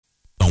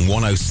on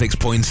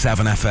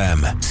 106.7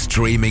 FM,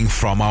 streaming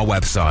from our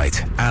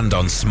website and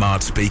on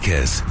smart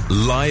speakers.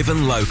 Live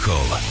and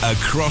local,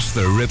 across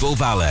the Ribble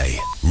Valley.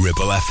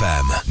 Ribble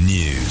FM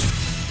News.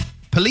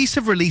 Police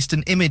have released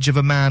an image of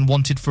a man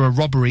wanted for a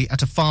robbery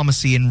at a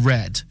pharmacy in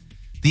Red.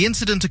 The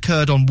incident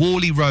occurred on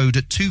Worley Road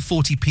at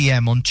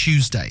 2:40pm on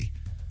Tuesday.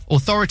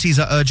 Authorities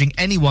are urging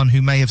anyone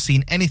who may have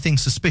seen anything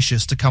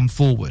suspicious to come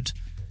forward.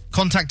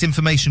 Contact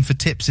information for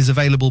tips is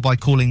available by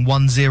calling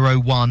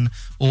 101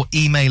 or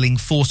emailing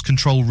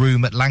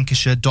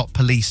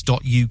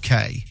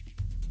forcecontrolroom@lancashire.police.uk.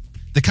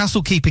 The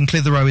Castle Keep in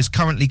Clitheroe is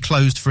currently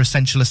closed for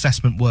essential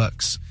assessment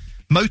works.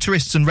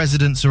 Motorists and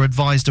residents are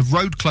advised of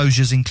road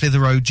closures in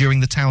Clitheroe during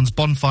the town's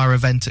bonfire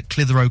event at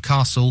Clitheroe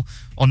Castle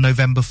on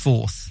November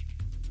 4th.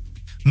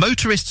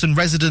 Motorists and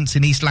residents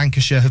in East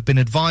Lancashire have been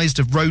advised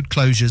of road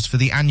closures for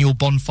the annual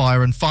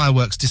bonfire and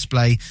fireworks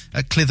display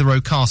at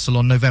Clitheroe Castle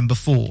on November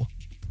 4.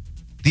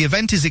 The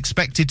event is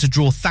expected to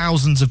draw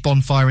thousands of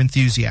bonfire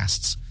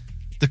enthusiasts.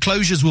 The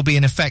closures will be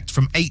in effect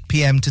from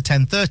 8pm to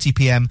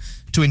 10:30pm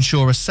to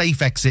ensure a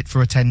safe exit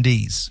for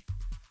attendees.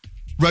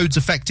 Roads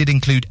affected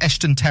include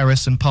Eshton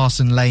Terrace and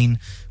Parson Lane,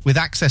 with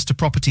access to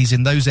properties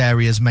in those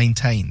areas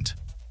maintained.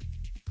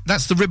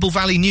 That's the Ribble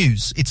Valley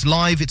News. It's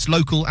live, it's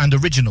local and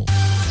original.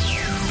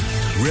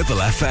 Ribble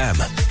FM.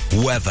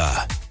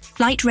 Weather.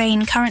 Light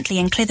rain currently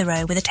in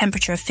Clitheroe with a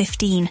temperature of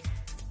 15.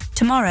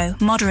 Tomorrow,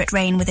 moderate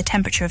rain with a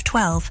temperature of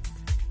 12.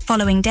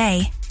 Following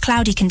day,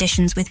 cloudy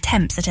conditions with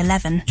temps at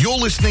 11. You're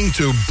listening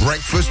to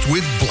Breakfast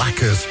with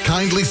Blackers,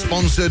 kindly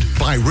sponsored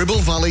by Ribble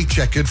Valley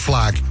Checkered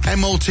Flag.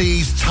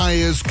 MOTs,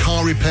 tyres,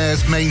 car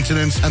repairs,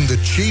 maintenance and the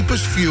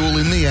cheapest fuel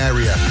in the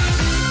area.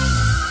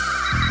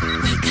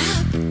 Wake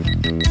up.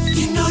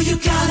 You know you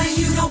gotta,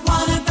 you don't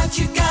wanna, but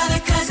you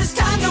gotta, 'cause it's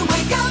time to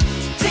wake up.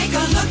 Take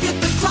a look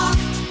at the clock.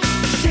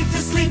 Shake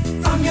the sleep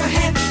from your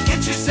head.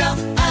 Get yourself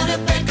out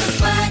of bed, 'cause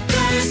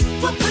Blackers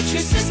will put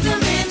your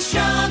system in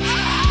shock.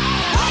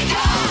 Wake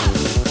up!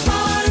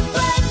 Morning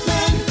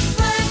Blackman,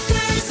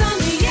 Blackers on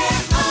the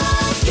air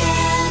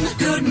again.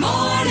 Good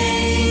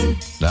morning.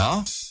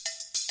 Now,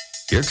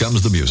 here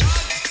comes the music.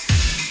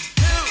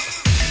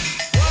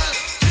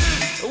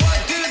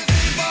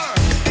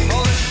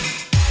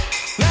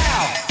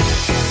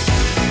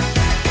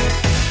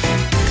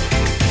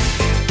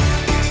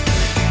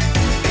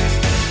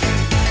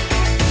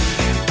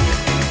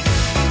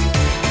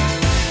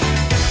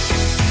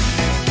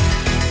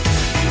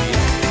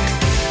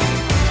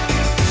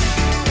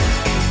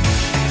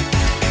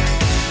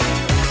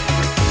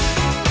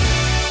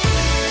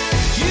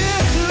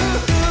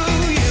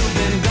 You've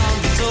been gone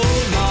for so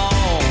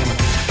long.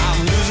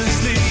 I'm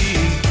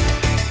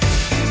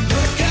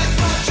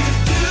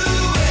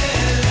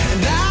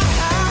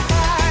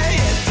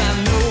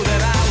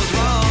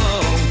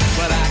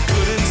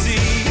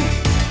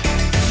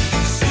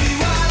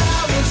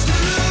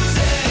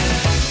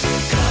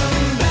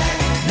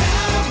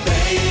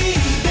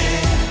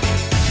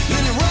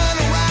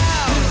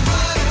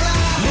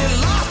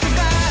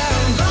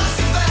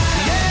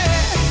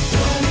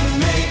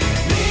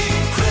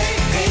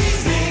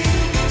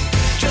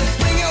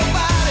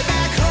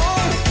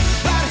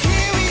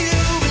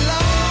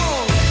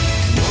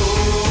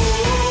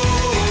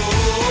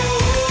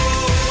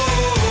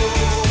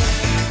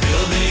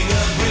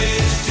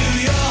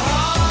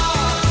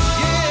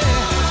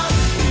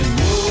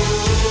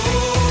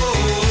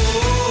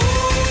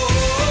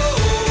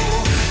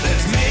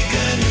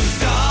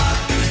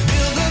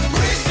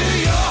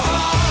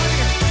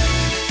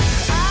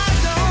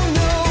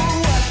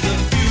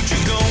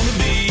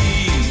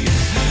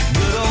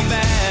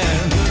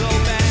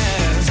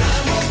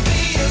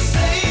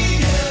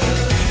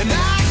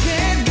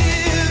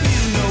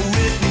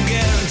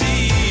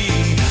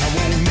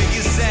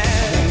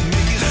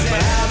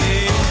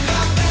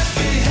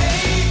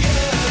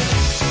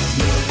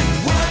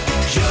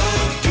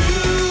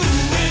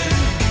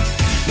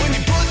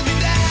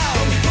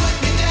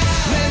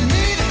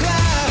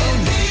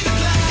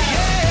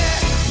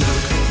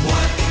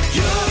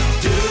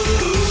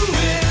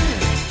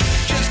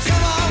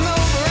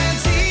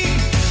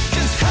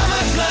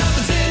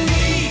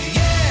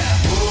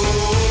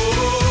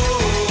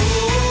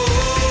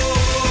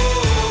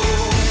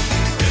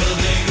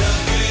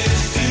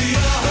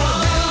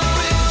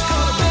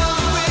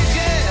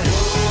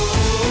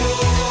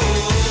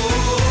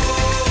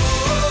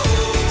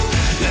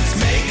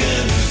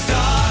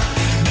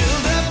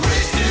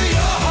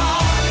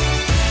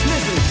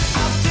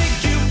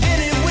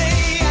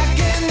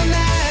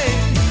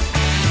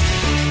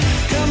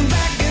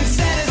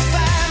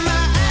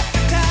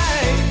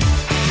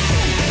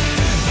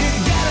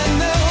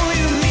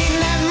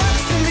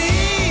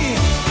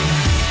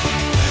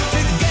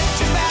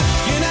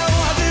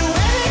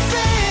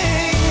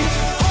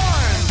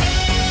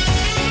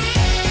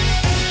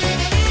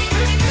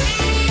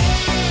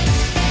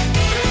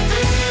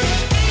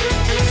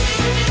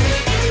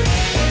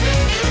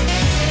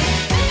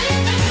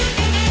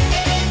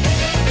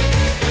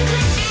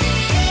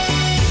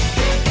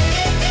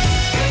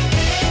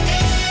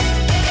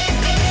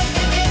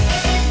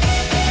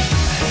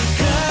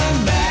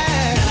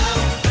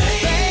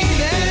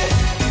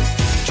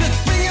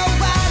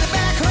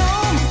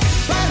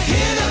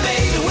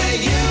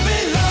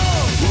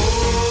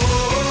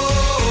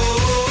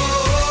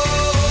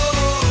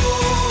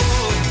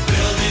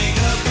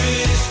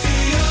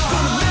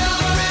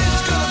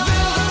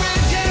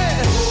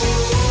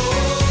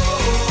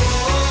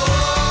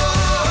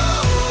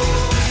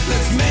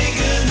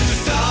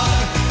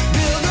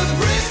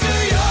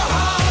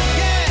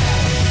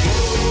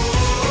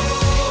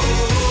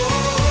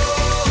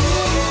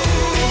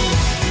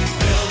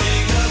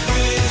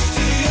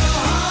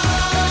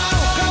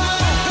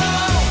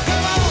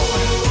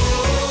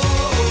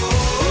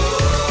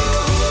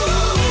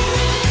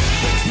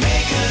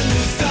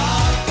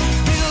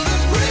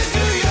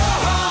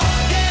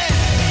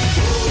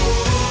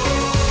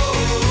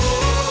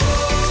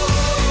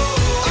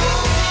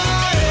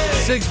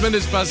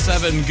minutes past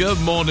 7. Good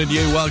morning, you.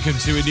 Welcome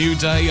to a new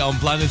day on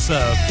planet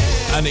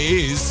Earth. And it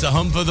is the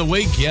hump of the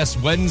week. Yes,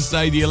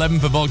 Wednesday, the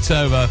 11th of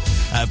October.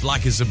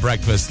 Black as a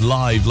Breakfast,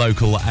 live,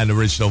 local and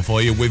original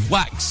for you with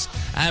Wax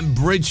and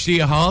Bridge to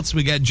Your Hearts.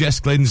 We get Jess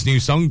Glynne's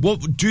new song,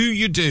 What Do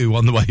You Do,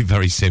 on the way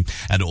very soon.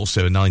 And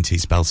also a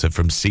 90s belter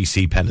from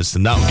CC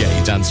Peniston. That'll get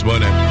you dancing,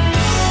 won't it?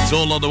 It's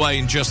all on the way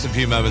in just a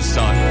few moments'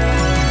 time.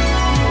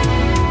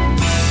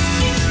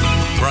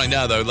 Right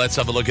now, though, let's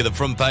have a look at the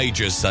front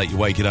pages that you're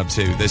waking up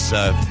to this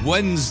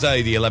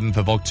Wednesday, the 11th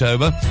of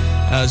October.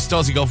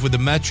 Starting off with the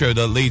Metro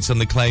that leads on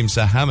the claims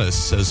that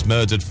Hamas has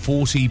murdered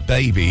 40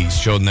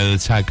 babies during an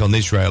attack on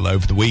Israel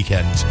over the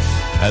weekend.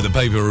 The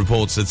paper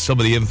reports that some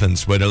of the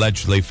infants were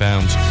allegedly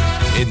found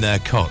in their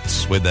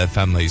cots with their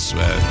families who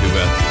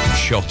were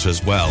shot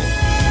as well.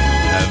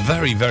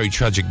 Very, very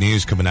tragic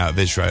news coming out of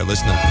Israel,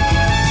 isn't it?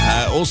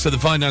 Also, the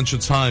Financial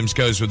Times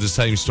goes with the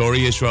same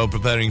story. Israel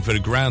preparing for a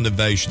ground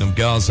invasion of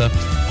Gaza.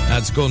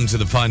 That's according to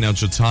the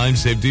Financial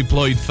Times. They've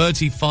deployed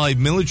 35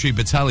 military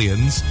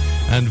battalions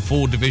and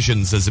 4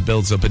 divisions as it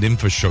builds up an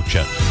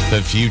infrastructure for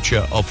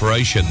future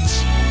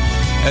operations.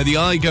 The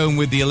Eye going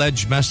with the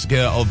alleged massacre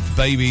of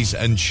babies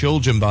and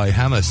children by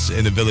Hamas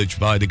in a village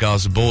by the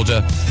Gaza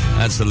border.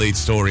 That's the lead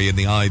story in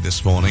the Eye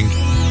this morning.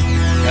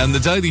 And the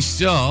Daily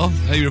Star,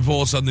 they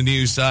report on the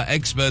news that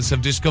experts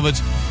have discovered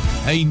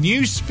a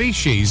new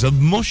species of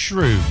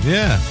mushroom.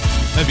 Yeah,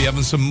 maybe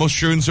having some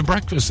mushrooms for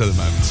breakfast at the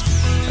moment.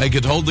 They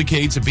could hold the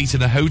key to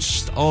beating a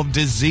host of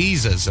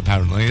diseases,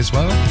 apparently, as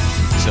well.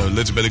 So a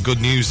little bit of good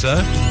news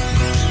there.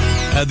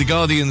 The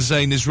Guardian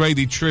saying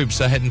Israeli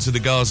troops are heading to the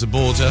Gaza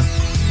border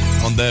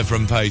on their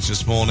front page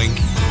this morning.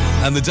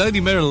 And the Daily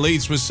Mirror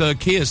leads with Sir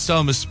Keir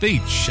Starmer's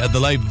speech at the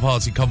Labour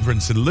Party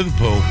conference in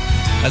Liverpool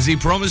as he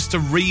promised to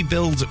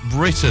rebuild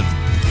Britain,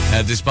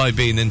 despite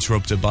being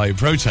interrupted by a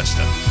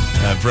protester,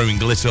 throwing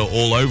glitter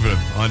all over him.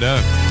 I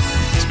know.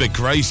 It's a bit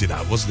crazy,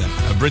 that, wasn't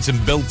it? Britain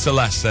built to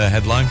last,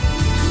 headline.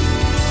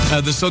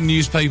 The Sun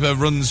newspaper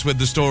runs with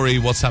the story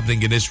what's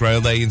happening in Israel.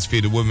 They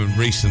interviewed a woman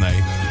recently.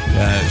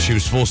 She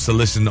was forced to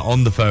listen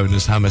on the phone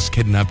as Hamas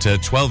kidnapped her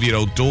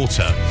 12-year-old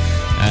daughter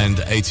and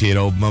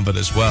 80-year-old mother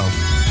as well.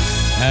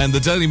 And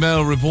the Daily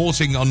Mail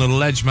reporting on an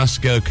alleged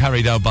massacre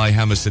carried out by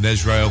Hamas in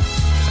Israel.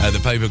 The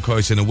paper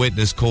quoting a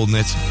witness calling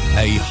it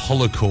a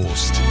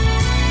Holocaust.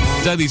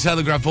 Daily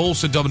Telegraph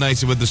also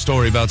dominated with the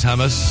story about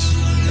Hamas.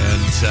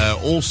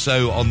 And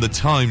also on the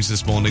Times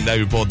this morning, they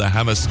report that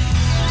Hamas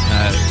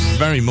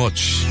very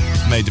much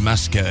made a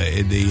massacre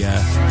in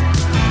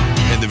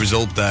the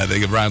result there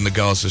around the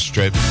Gaza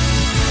Strip.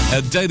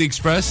 Daily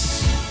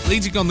Express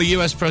leading on the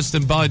US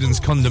President Biden's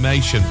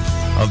condemnation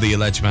of the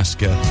alleged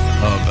massacre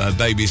of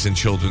babies and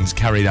children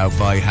carried out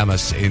by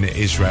Hamas in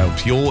Israel.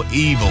 Pure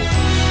evil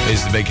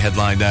is the big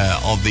headline there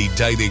of the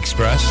Daily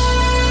Express.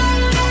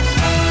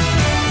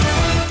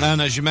 And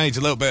as you made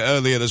a little bit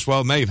earlier as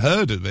well, may have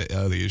heard a bit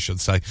earlier, I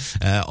should say,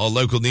 our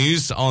local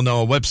news on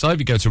our website. If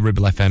you go to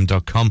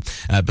ribblefm.com,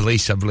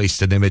 police have released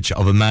an image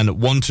of a man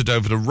wanted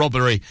over the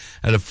robbery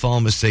at a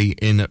pharmacy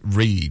in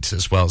Reed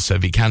as well. So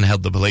if you can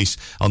help the police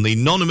on the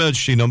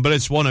non-emergency number,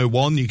 it's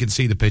 101. You can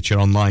see the picture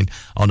online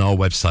on our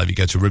website if you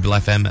go to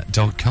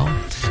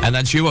ribblefm.com. And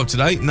that's you up to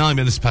date, 9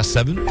 minutes past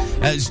 7.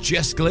 It's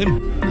Jess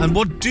Glynne. And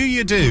what do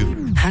you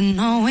do? I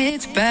know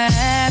it's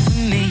bad for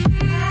me,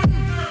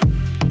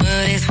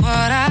 but it's what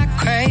I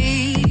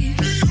crave,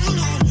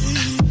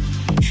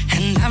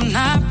 and I'm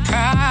not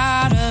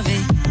proud of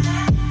it.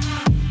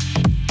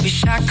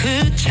 Wish I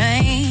could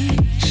change.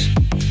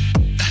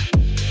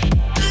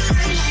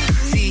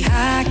 See,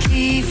 I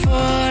keep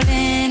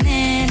falling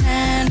in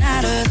and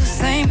out of the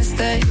same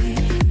mistake.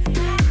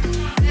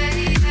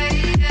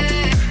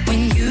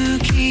 When you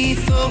keep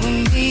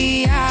throwing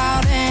me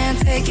out and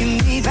taking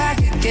me back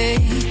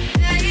again.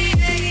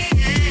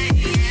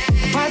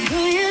 What do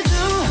you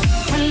do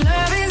when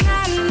love is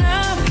not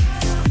enough?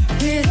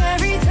 With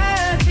every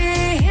touch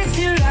it hits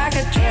you like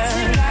a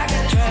drug.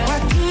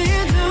 What do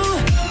you do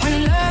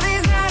when love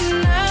is not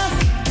enough?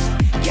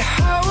 You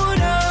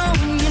hold on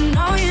when you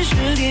know you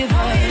should give up.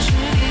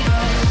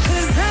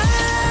 'Cause I'm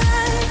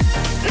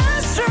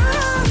not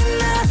strong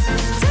enough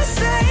to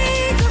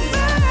say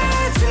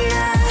goodbye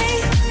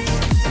tonight.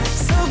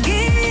 So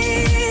give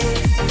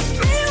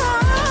me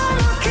one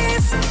more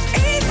kiss,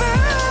 even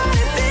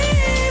if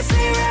this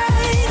ain't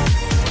right.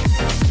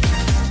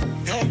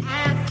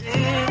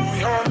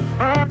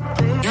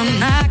 You're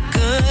not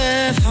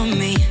good for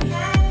me.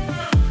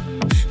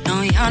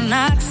 No, you're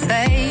not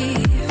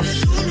safe.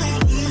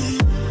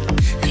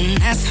 And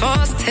that's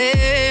what's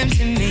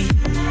tempting me,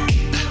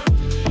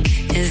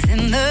 is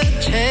in the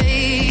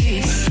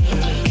chase.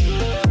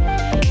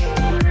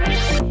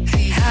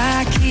 See,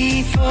 I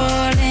keep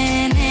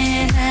falling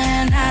in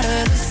and out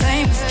of the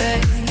same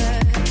mistake.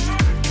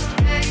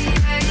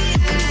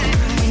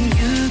 When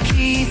you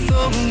keep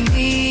throwing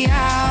me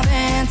out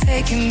and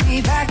taking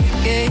me back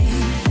again.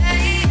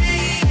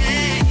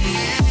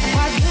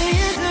 What do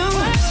you do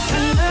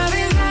when love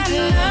is not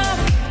enough?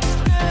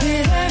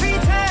 With every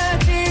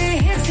touch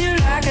it hits you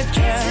like a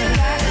drug.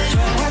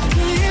 What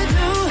do you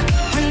do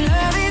when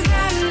love is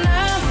not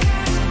enough?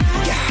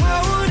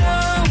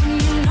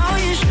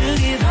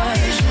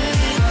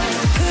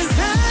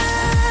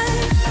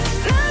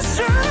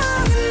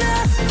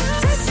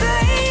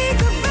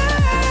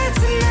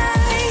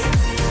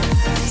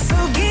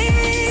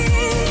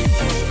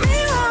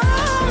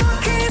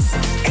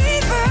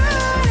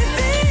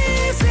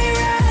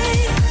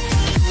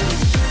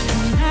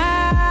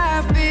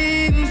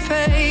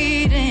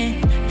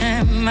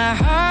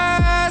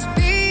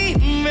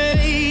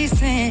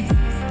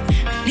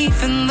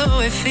 even though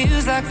it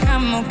feels like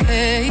I'm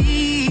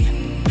okay.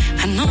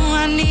 I know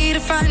I need to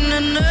find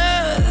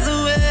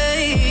another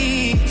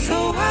way.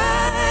 So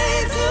why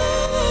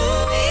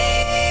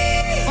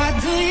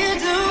do you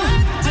do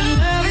when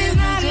love is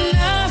not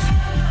enough?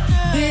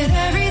 With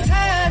every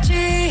touch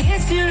it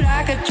hits you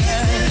like a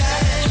drug.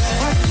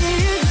 What do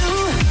you do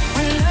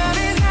when love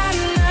is not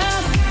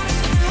enough?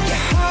 You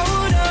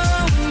hold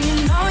on, you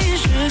know you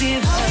should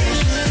give up.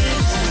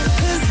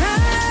 'Cause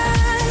I'm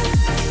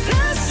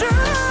not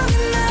strong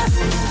enough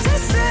to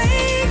say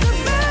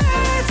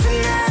goodbye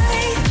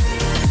tonight.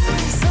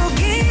 So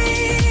give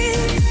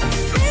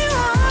me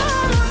one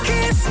more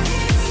kiss,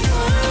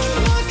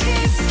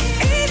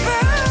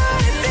 even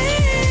if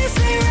this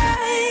ain't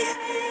right.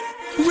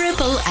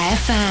 Ribble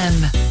FM.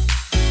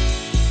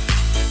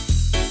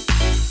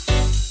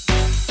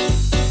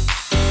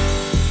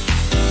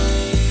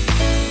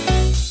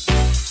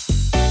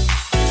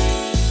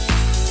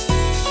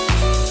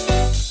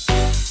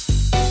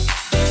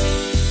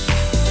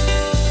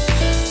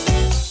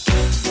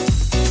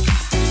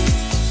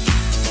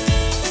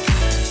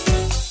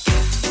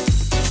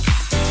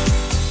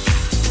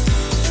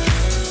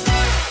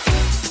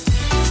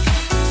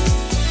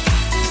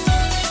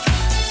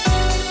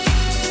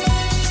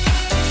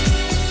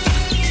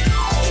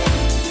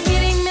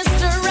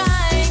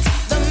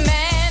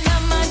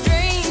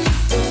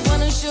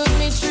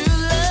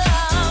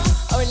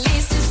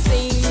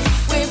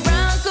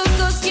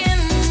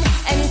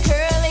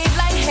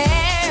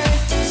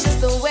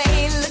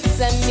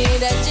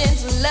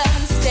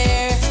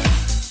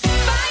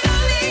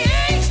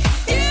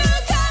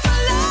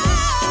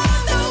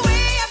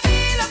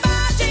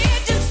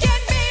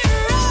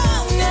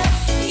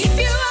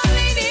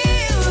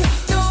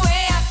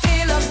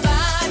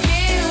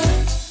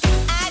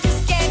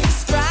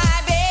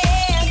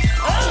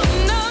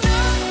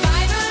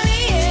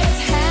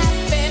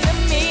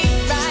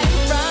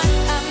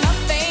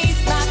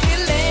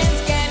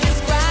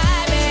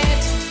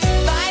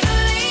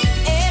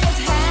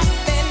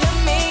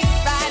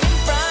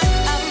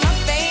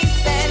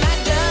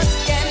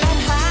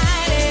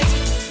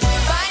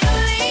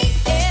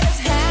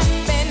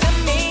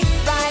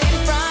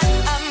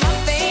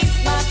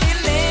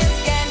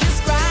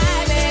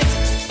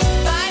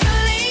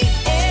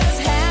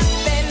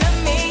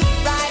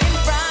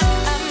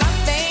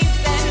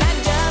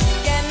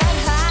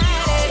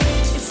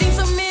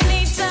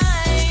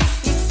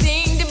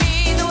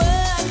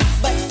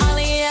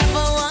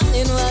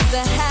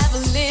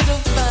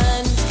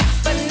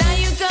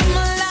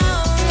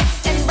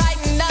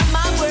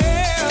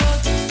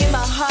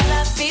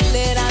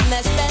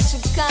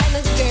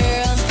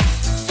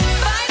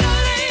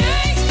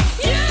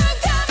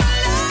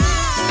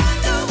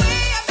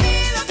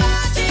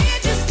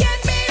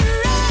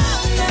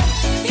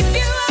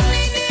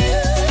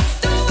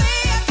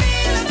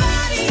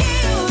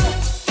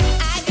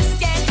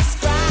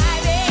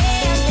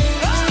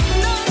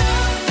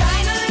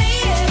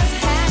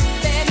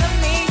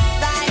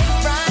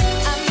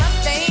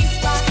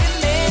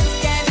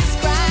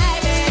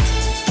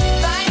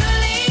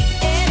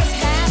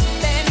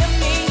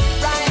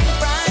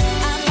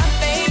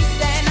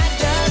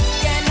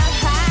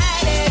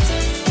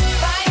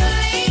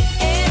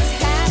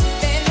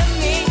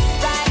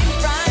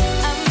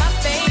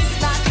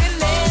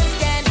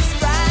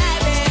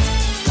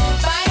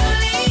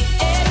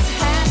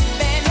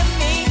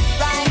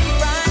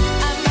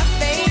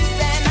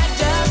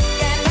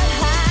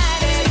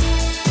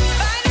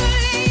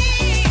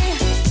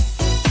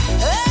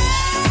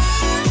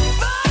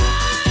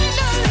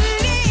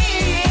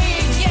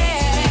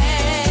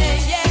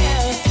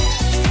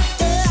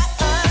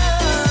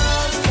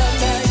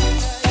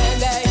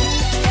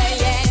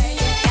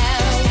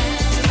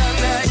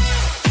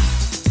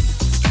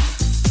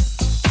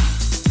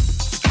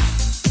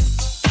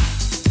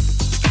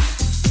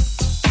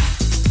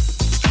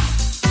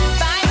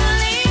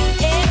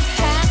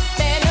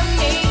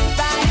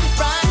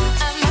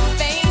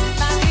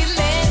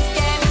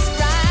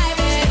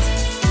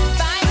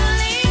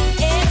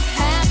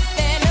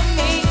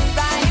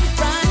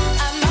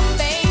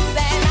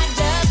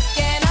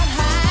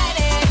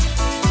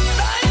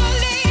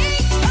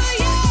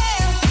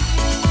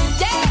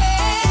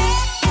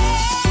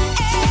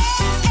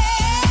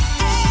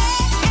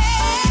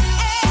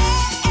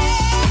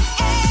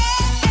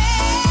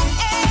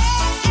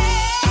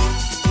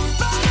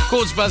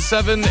 Past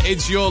 7,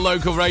 it's your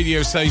local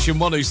radio station,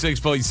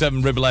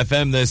 106.7 Ribble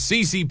FM. There's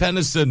CeCe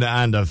Peniston,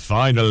 and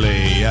finally,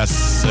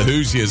 yes,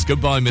 Hoosiers.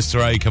 Goodbye,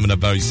 Mr. A, coming up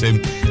very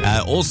soon.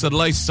 Also, the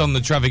latest on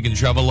the traffic and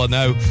travel. I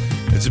know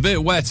it's a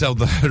bit wet out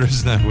there,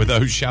 isn't it, with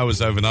those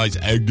showers overnight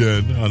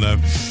again, I know.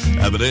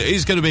 But it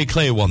is going to be a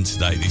clear one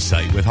today, they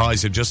say, with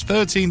highs of just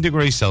 13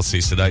 degrees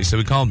Celsius today, so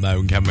we can't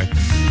moan, can we?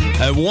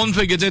 One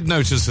thing I did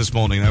notice this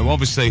morning, though,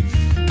 obviously,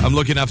 I'm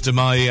looking after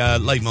my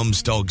late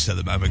mum's dogs at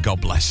the moment.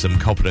 God bless them,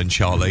 Copper and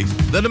Charlie.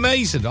 They're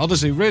amazing,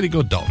 honestly, really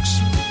good dogs.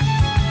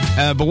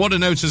 But what I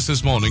noticed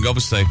this morning,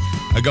 obviously,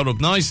 I got up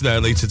nice and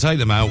early to take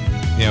them out,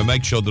 you know,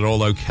 make sure they're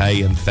all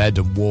okay and fed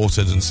and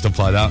watered and stuff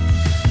like that.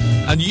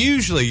 And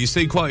usually you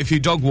see quite a few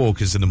dog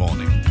walkers in the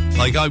morning.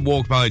 Like, I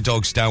walk my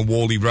dogs down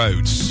Worley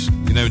Roads,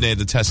 you know, near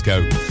the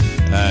Tesco.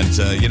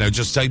 And, you know,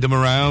 just take them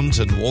around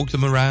and walk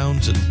them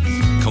around and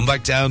come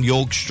back down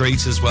York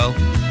Street as well,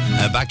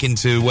 back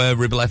into where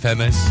Ribble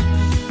FM is.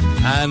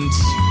 And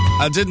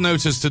I did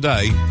notice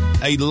today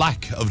a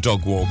lack of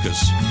dog walkers.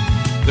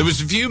 There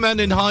was a few men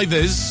in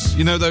high-vis,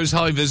 you know, those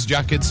high-vis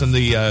jackets and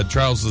the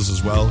trousers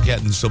as well,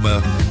 getting some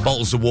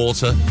bottles of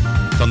water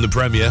from the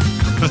Premier.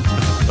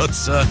 But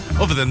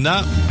other than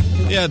that,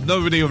 yeah,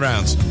 nobody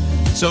around.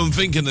 So I'm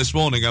thinking this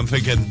morning,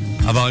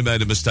 have I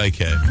made a mistake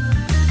here?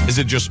 Is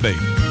it just me?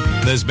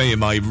 There's me in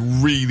my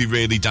really,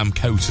 really damp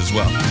coat as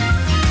well.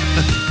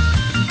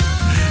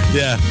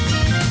 Yeah.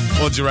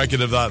 What do you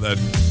reckon of that then?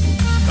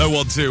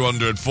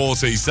 01200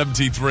 40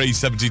 73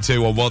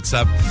 72 on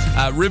WhatsApp.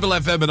 Ribble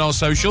FM and our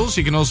socials.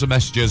 You can also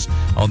message us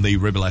on the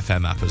Ribble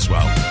FM app as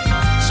well.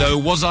 So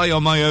was I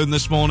on my own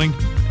this morning?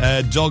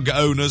 Dog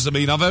owners, I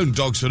mean, I've owned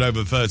dogs for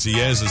over 30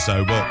 years or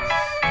so, but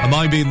am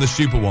I being the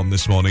stupid one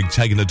this morning,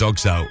 taking the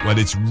dogs out when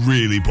it's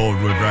really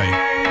pouring with rain?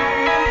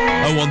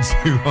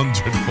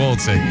 01200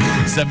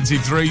 40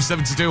 73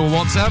 72 on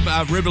WhatsApp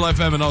at Ribble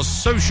FM and our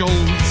socials.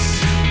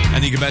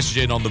 And you can message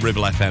in on the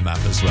Ribble FM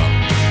app as well.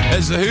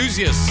 There's the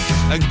Hoosiers.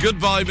 And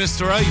goodbye,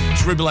 Mr. A.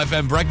 It's Ribble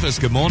FM Breakfast.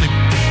 Good morning.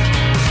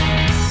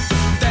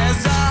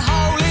 There's a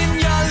hole in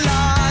your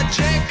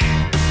logic.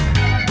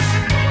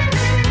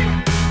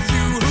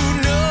 You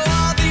who know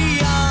all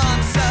the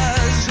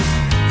answers.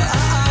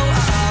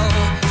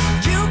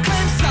 You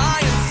claim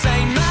science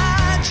ain't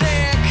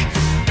magic.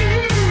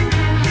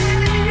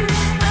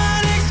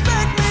 And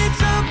expect me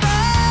to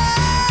buy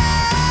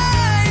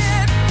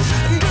it.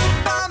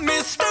 Goodbye,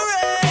 Mr.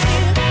 A.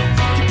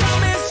 You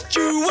promised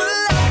you would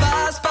love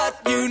us, but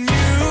you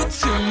knew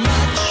too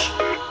much.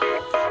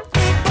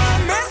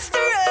 Goodbye, Mr.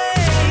 A.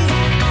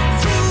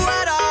 You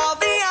had all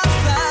the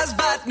answers,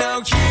 but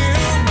no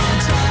human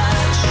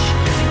touch.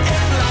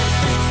 If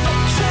life is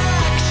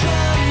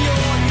subtraction,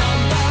 your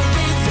number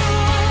is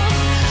all.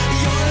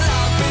 Your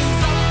love is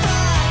a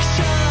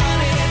fraction,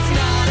 it's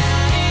not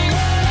adding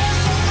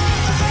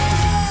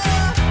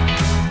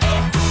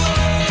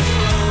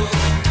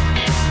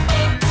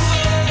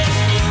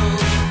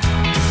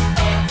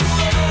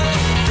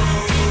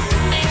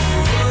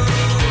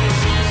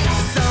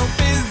So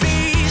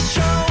busy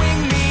showing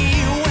me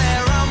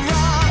where I'm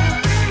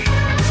wrong.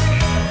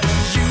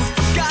 You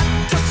forgot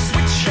to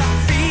switch your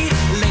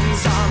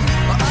feelings on.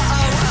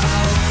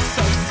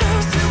 So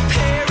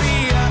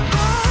superior,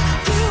 are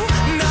you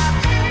not?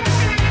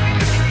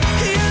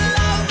 You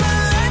love a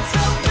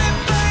little bit,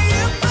 but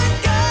you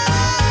forgot.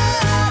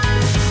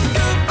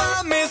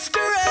 Goodbye,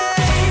 Mr.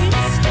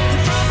 Ace. You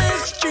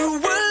promised you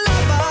would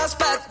love us,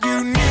 but you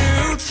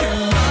knew too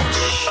much.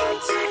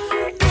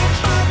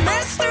 Goodbye,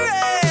 Mr.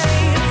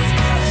 Ace.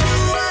 You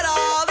had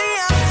all the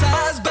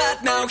answers, but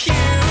no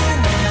human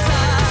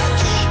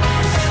touch.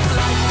 If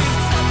life is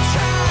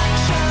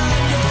subtraction,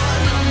 your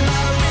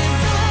number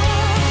is all.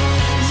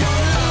 Your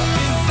love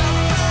is a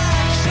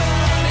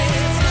fraction,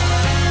 it's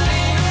not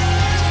adding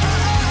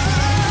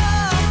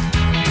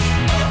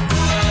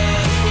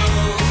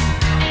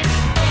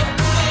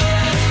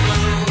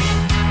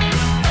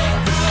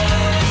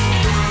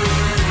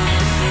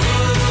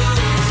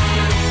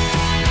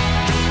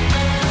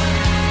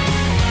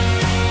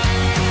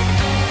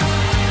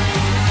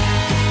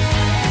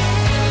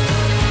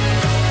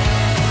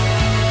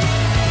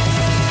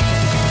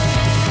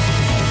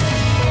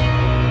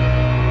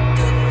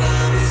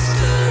Goodbye, Mr. Goodbye,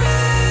 Mr.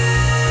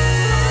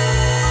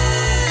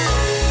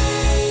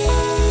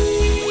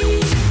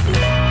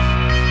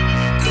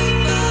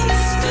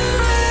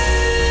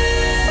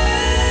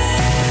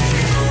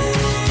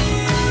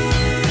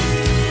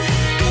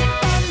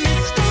 Goodbye,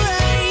 Mr.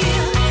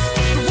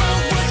 The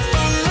world was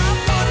full of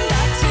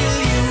wonder till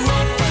you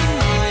opened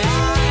my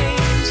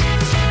eyes.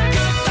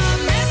 Goodbye,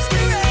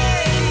 Mr.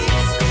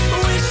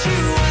 Wish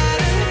you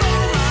hadn't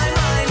blown my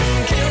mind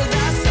and killed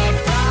our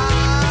surprise.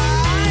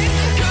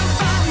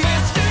 Goodbye,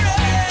 Mr.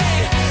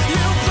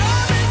 You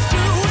promised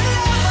you would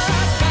love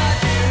us, but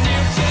you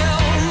knew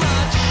too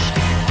much.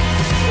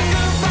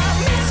 Goodbye,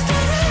 Mr. You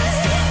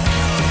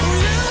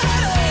had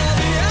all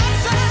the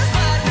answers,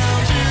 but no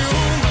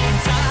human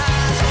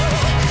touch.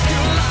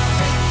 Your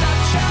love is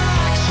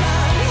subtraction,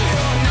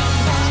 your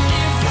number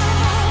is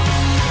all.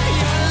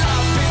 Your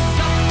love is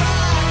a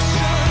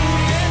fraction,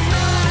 it's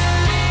not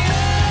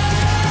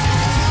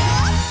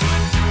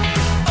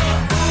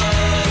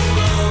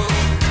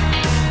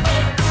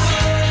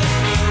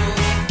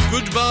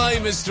Goodbye,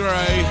 Mr.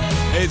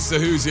 A. It's the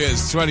Hoosiers,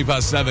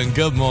 7:20.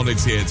 Good morning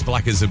to you. It's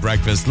Black as a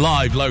Breakfast,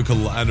 live,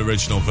 local and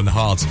original from the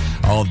heart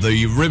of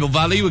the Ribble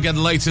Valley. We'll get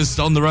the latest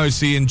on the road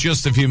in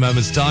just a few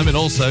moments' time. And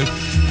also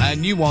a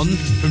new one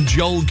from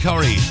Joel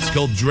Corey. It's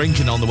called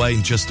Drinking on the way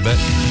in just a bit.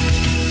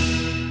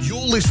 You're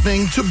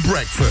listening to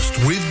Breakfast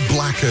with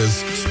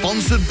Blackers,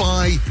 sponsored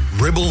by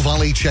Ribble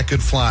Valley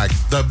Checkered Flag,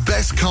 the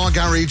best car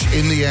garage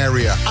in the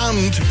area,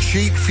 and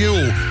cheap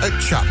fuel at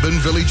Chapman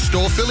Village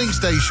Store Filling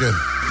Station.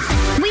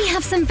 We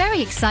have some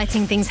very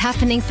exciting things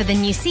happening for the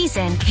new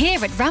season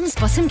here at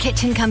Ramsbottom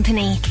Kitchen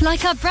Company,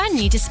 like our brand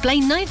new display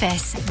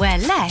Novus, where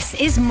less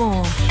is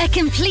more. A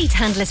complete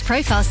handless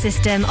profile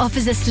system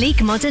offers a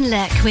sleek modern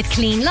look with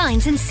clean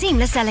lines and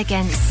seamless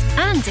elegance.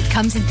 And it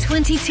comes in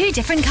 22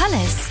 different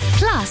colours.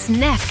 Plus,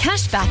 Neff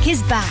Cashback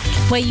is back,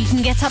 where you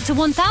can get up to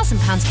 £1,000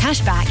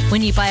 cashback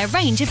when you buy a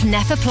range of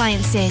Neff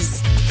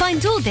appliances.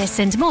 Find all this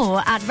and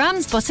more at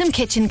Ramsbottom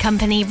Kitchen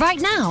Company right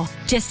now.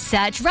 Just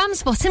search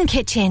Ramsbottom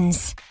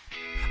Kitchens.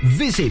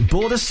 Visit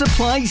Border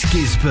Supplies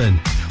Gisborne.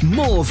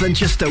 More than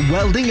just a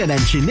welding and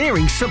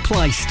engineering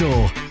supply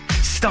store.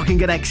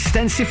 Stocking an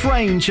extensive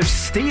range of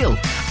steel,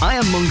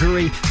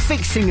 ironmongery,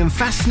 fixing and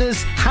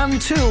fasteners,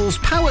 hand tools,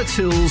 power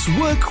tools,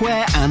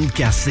 workwear and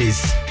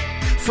gases.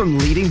 From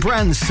leading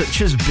brands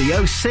such as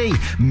BOC,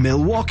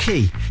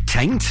 Milwaukee,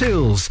 Tang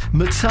Tools,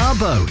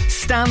 Metabo,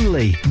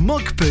 Stanley,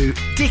 Muckboot,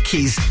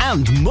 Dickies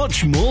and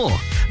much more.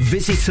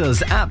 Visit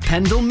us at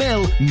Pendle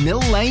Mill,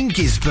 Mill Lane,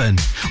 Gisborne,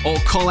 or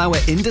call our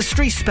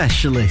industry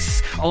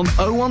specialists on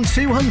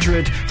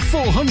 01200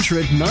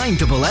 400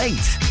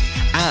 988.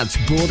 At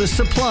Border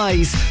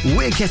Supplies,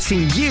 we're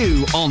getting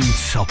you on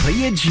top of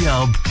your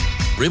job.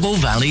 Ribble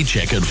Valley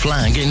Checkered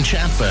Flag in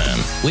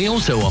Chatburn. We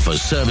also offer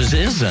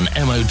services and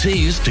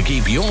MOTs to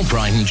keep your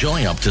pride and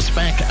joy up to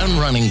spec and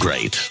running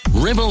great.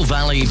 Ribble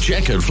Valley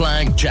Checkered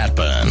Flag,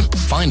 Chatburn.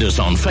 Find us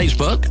on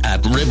Facebook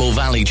at Ribble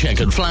Valley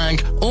Checkered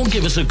Flag or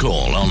give us a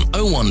call on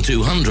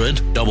 01200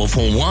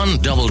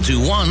 441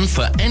 221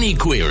 for any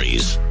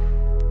queries.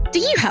 Do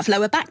you have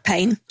lower back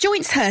pain,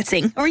 joints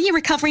hurting, or are you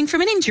recovering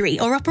from an injury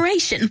or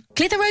operation?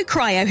 Clitheroe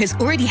Cryo has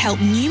already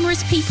helped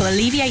numerous people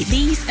alleviate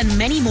these and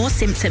many more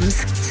symptoms.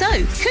 So,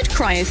 could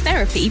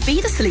cryotherapy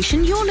be the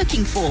solution you're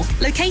looking for?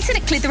 Located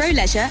at Clitheroe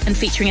Leisure and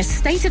featuring a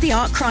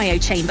state-of-the-art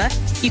cryo chamber,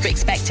 you can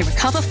expect to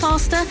recover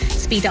faster,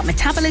 speed up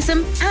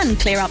metabolism, and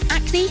clear up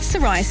acne,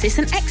 psoriasis,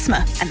 and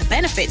eczema. And the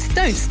benefits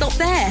don't stop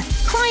there.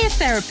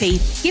 Cryotherapy.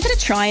 Give it a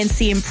try and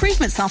see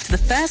improvements after the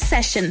first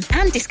session,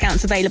 and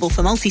discounts available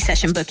for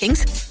multi-session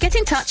bookings. Get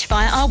in touch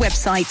via our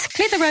website,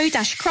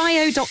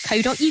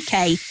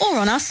 clitheroe-cryo.co.uk, or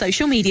on our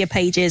social media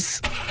pages.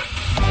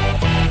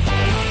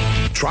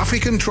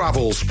 Traffic and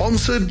Travel,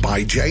 sponsored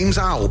by James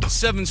Alb.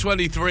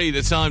 7:23,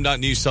 the time.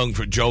 That new song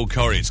from Joel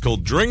Corey. It's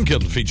called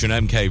Drinkin', featuring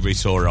MK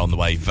Resaw on the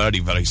way very,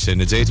 very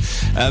soon indeed.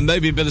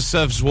 Maybe a bit of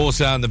surface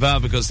water out and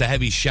about because the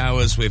heavy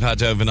showers we've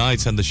had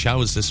overnight and the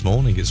showers this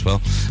morning as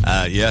well.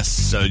 Yes,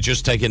 so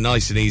just take it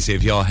nice and easy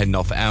if you're heading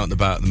off out and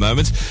about at the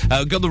moment.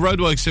 Got the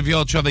roadworks if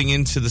you're travelling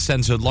into the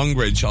centre of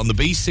Longridge on the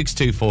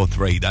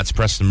B6243. That's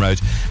Preston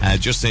Road,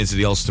 just into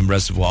the Alston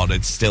Reservoir.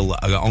 It's still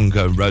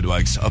ongoing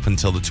roadworks up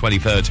until the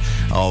 23rd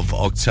of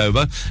October.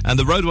 And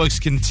the roadworks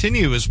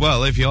continue as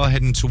well if you're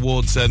heading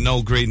towards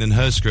Knoll Green and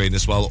Hurst Green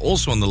as well,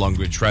 also on the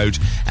Longridge Road.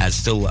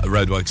 Still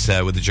roadworks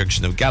there with the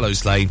junction of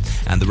Gallows Lane,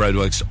 and the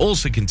roadworks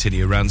also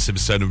continue around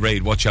Simmerstone and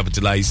Reed. Watch out for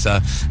delays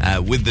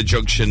with the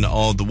junction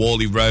of the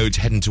Worley Road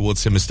heading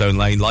towards Simmerstone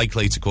Lane,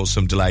 likely to cause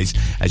some delays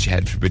as you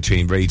head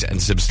between Reed and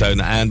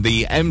Simmerstone. And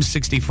the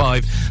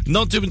M65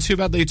 not doing too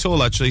badly at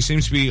all, actually.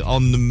 Seems to be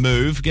on the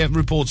move. Getting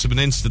reports of an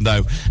incident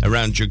though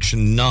around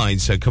junction 9,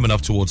 so coming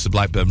up towards the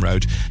Blackburn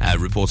Road.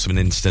 Reports of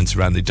an incident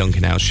around the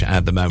Duncan House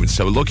at the moment,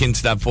 so we'll look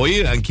into that for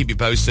you and keep you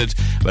posted.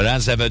 But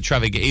as ever,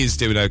 traffic is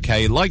doing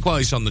okay,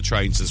 likewise on the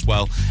trains as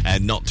well,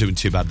 and not doing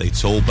too badly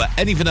at all. But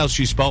anything else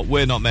you spot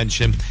we're not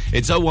mentioning,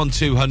 it's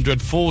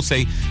 01200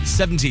 40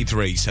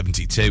 73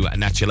 72,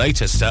 and that's your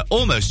latest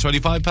almost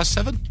 25 past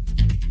 7.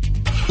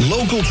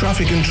 Local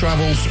Traffic and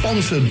Travel,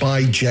 sponsored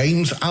by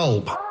James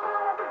Alb.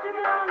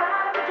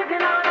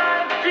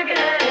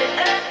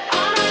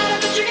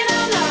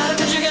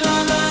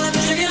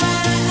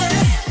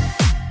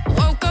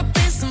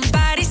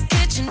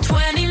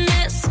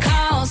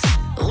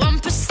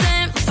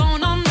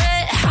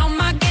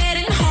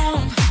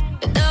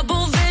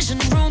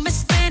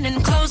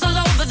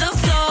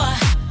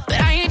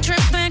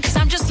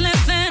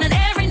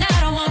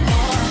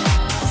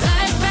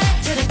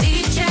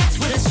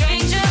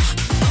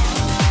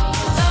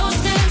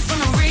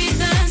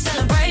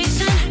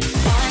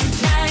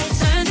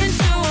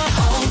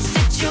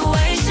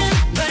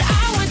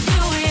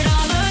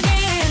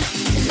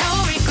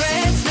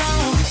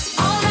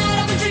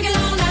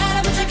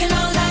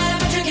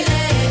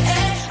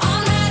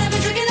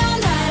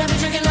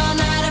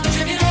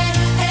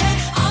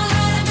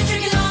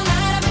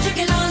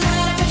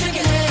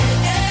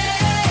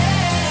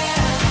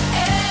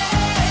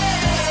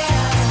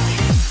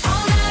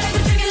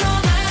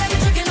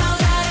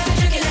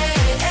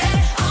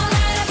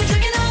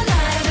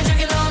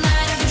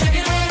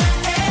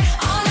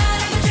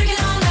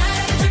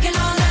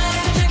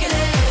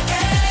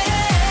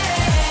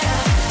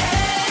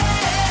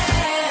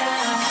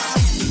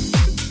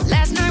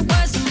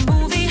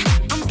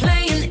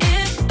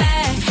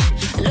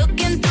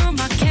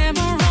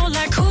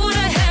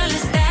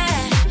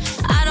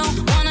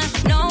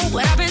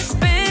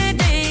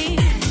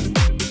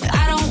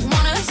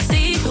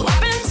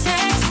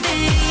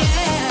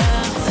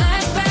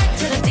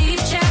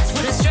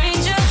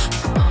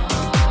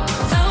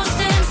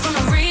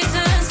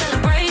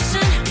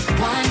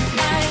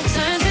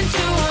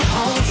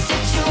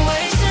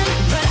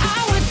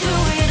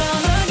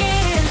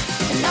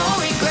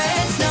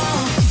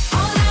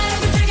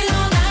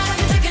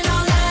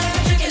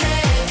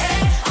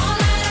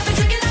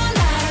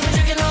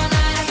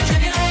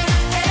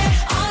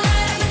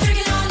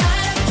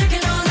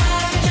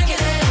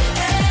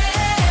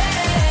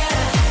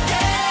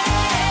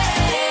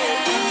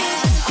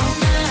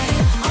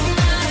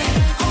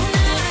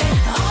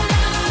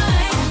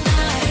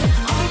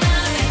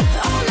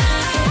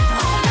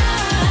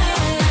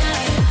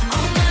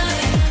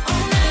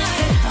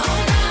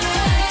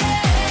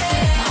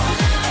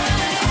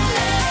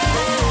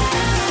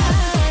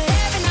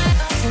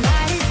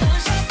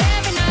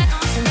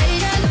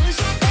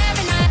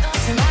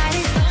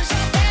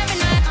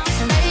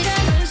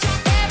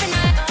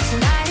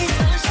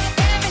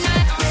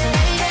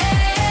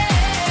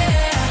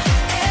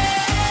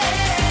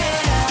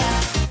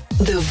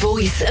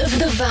 of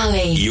the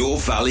valley. Your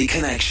Valley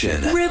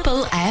Connection.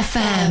 Ribble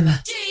FM.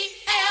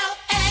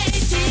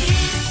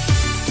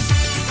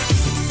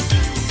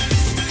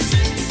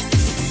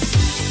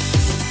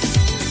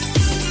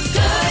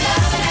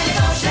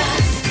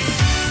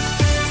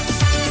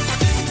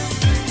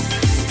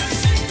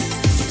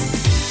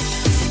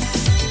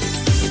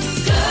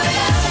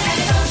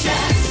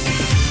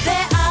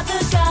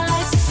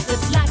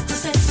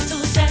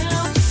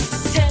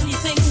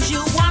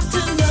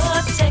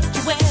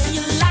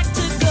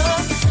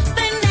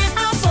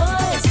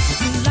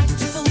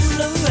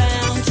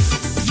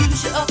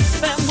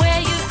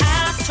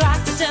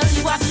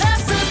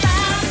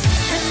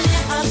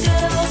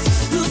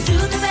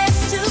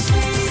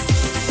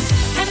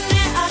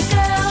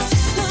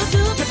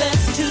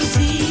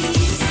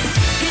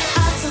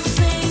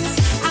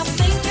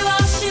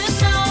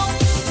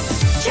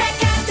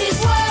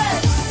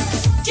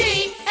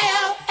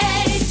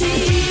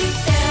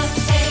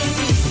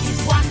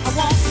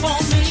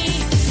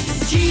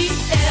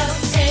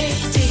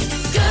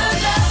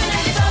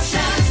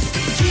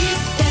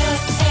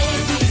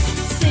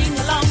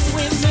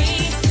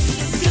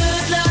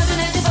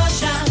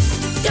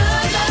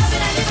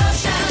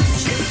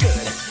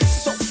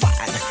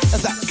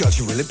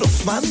 She really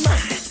blows my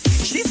mind.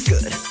 She's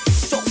good,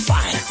 so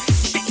fine.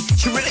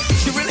 She really.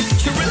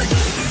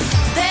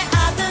 There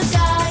are the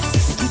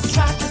guys who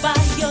try to buy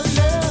your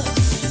love,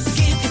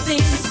 give you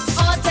things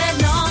all day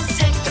long,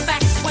 take you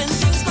back when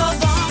things go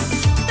wrong.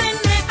 Then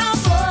there are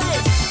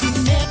boys who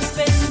never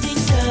spend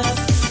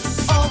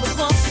enough, always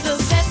want the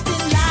best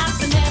in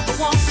life and never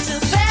want to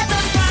bear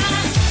the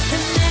price.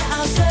 And there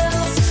are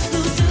girls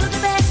who do the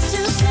best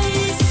to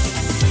please,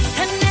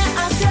 and there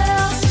are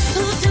girls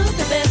who do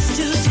the best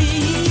to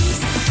tease.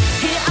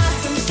 Here are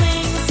some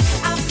things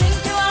I think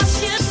you all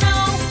should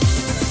know.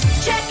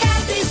 Check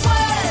out these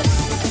words.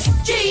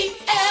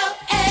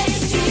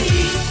 G-L-A-D.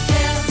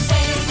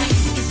 G-L-A-D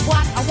is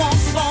what I want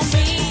for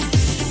me.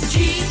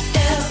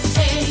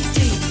 G-L-A-D.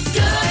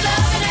 Good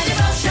love and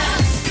devotion.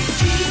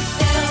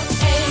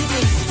 G-L-A-D.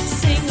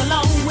 Sing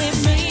along with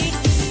me.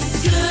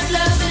 Good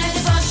love and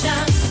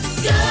devotion.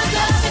 Good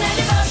love and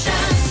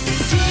devotion.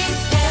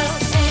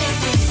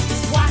 G-L-A-D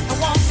is what I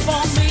want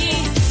for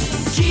me.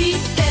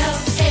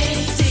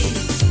 G-L-A-D.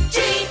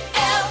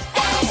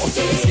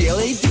 G-L-A-D.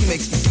 G-L-A-D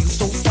makes me feel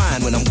so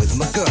fine when I'm with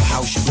my girl,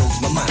 how she blows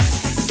my mind.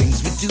 The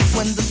things we do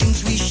and the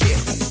things we share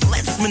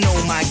lets me know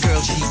my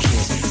girl, she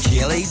cares.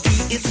 G-L-A-D,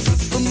 it's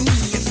good for me.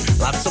 It's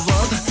lots of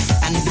love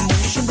and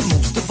emotion, but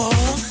most of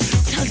all,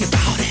 tell you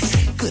about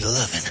it. Good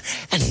loving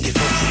and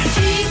devotion.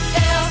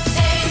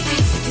 G-L-A-D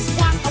is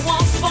what I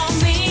want for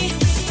me.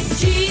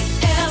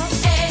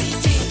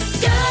 G-L-A-D.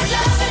 Good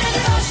love and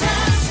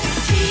devotion.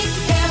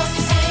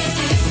 G-L-A-D.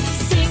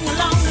 Sing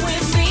along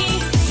with me.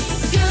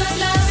 Good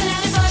love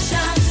and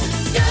devotion.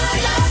 Good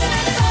love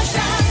and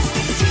devotion.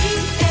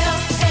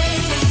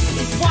 G-L-A-D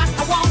is what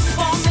I want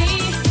for me.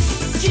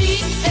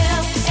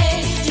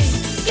 G-L-A-D.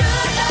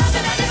 Good love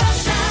and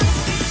devotion.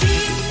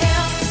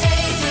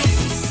 G-L-A-D.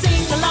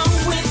 Sing along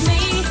with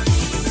me.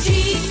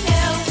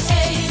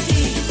 G-L-A-D.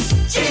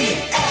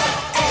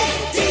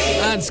 G-L-A-D.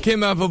 That's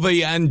Kim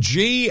Appleby and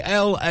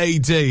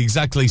G-L-A-D.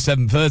 Exactly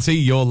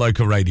 7:30, your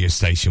local radio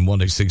station,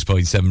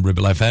 106.7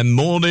 Ribble FM.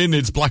 Morning,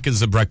 it's Black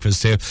as a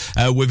Breakfast here,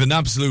 with an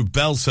absolute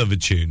belter of a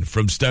tune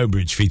from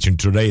Stonebridge featuring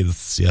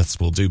Therese. Yes,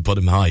 we'll do Put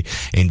 'Em High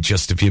in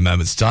just a few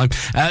moments' time.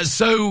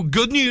 So,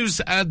 good news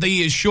at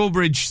the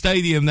Shawbridge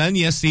Stadium then.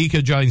 Yes, the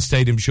Eco-Giant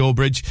Stadium,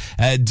 Shawbridge.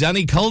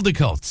 Danny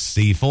Caldecott,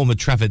 the former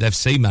Trafford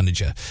FC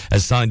manager,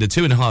 has signed a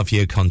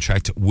 2.5-year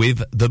contract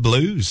with the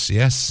Blues.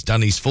 Yes,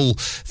 Danny's full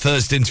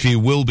first interview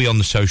will be on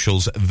the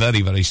socials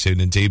very, very soon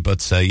indeed.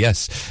 But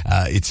yes,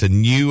 it's a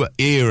new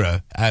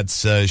era at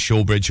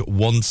Shawbridge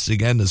once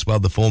again as well.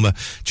 The former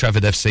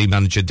Trafford FC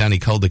manager Danny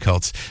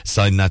Caldecott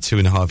signed that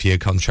 2.5-year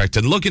contract.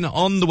 And looking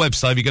on the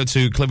website, if you go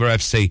to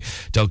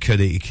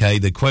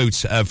clitheroefc.co.uk, the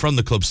quote from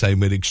the club saying,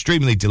 "We're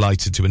extremely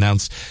delighted to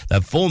announce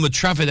that former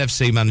Trafford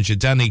FC manager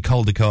Danny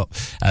Caldecott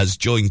has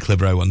joined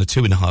Clitheroe on a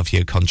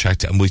 2.5-year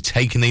contract, and we've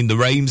taken in the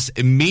reins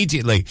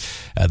immediately."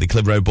 The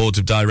Clitheroe Board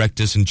of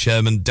Directors and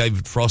Chairman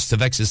David Frost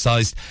have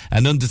exercised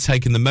and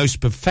undertaken the most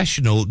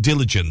professional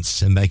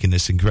diligence in making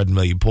this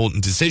incredibly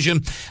important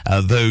decision.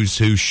 Those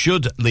who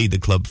should lead the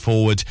club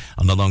forward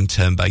on a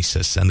long-term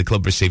basis. And the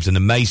club received an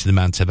amazing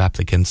amount of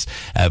applicants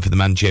for the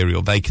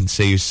managerial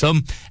vacancy.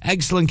 Some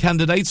excellent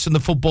candidates from the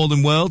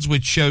footballing world,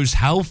 which shows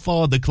how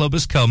far the club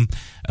has come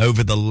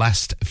over the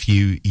last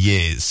few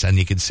years. And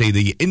you can see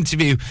the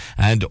interview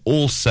and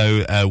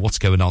also what's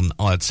going on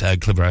at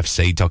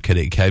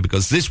clitheroefc.co.uk,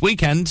 because this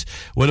weekend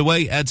we're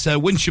away at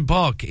Winship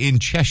Park in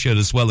Cheshire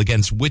as well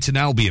against Witton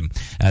Albion,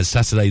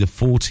 Saturday the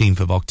 14th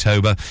of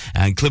October.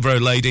 And Clitheroe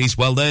ladies,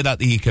 well, they're at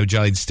the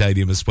Eco-Giant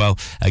Stadium as well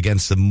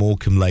against the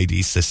Morecambe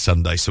ladies this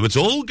Sunday. So it's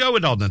all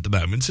going on at the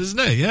moment, isn't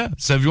it? Yeah.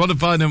 So if you want to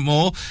find out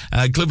more,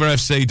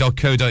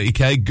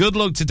 clitheroefc.co.uk. Good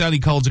luck to Danny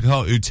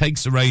Caldecott, who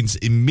takes the reins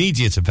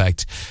immediate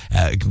effect.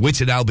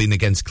 Witton Albion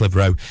against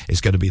Clitheroe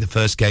is going to be the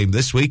first game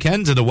this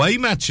weekend, an away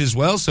match as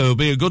well, so it'll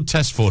be a good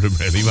test for him,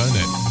 really, won't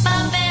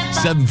it?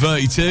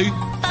 7:32.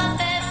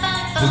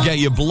 We'll get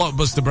your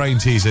blockbuster brain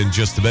teaser in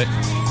just a bit.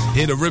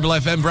 Here to Ribble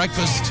FM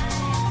Breakfast.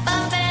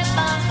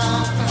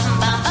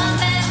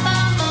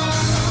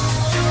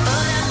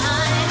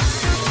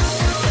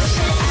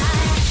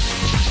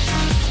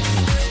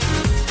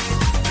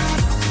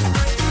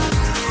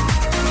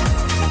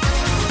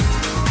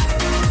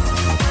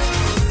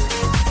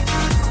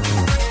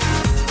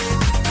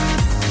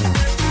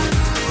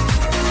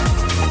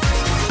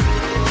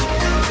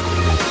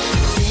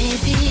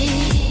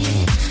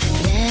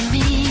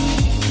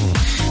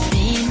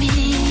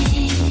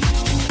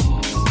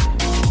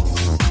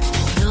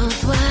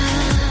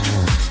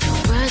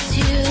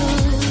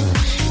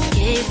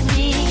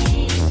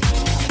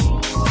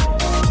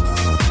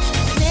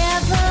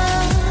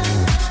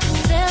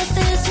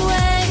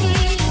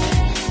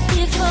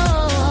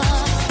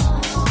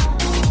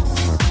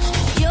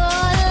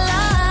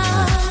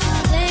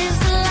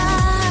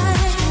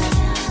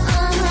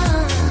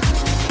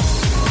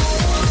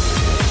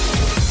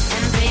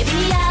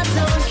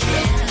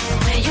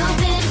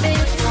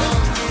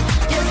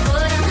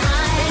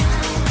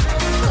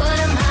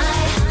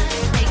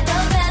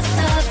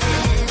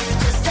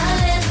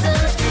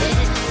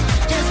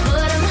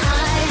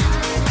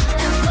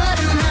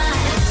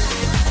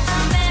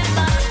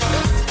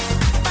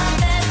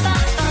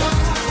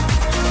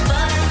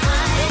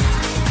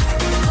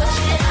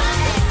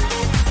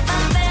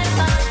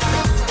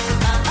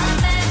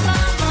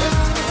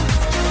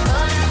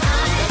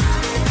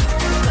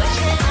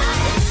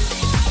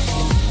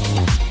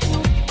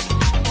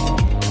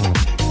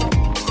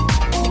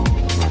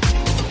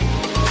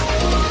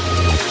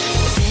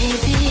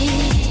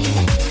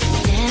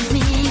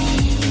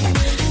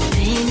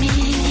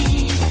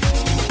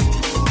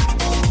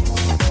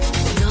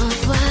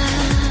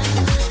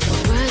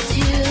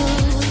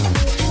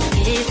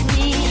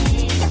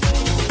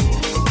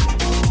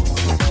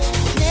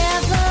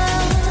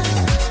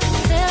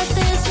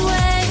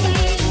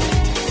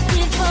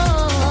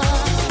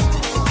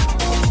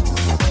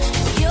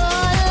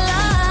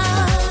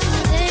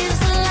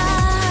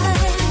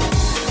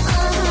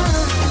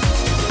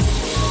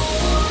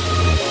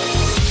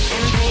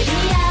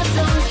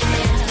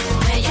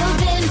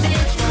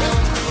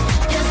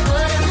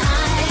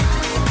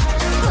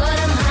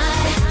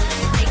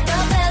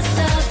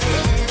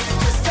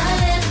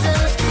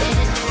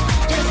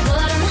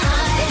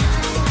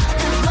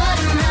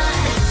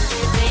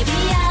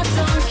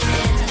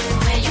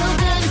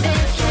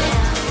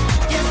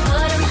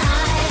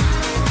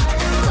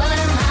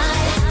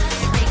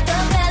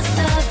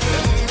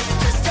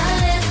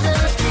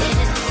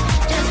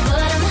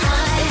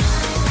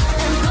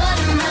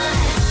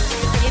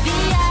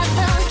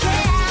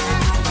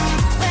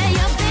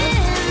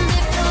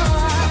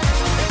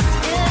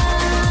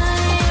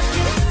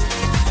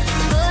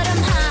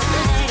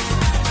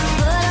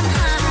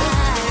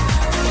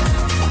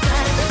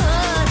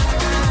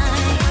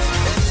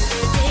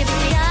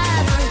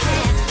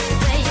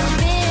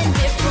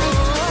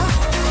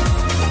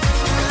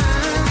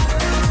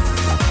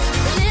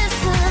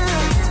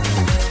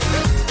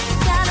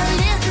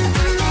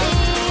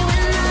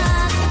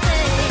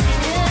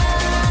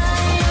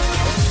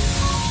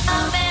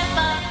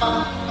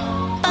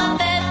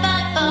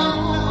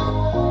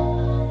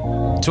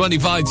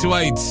 Twenty-five to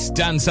 8,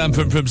 Dan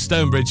Sanford from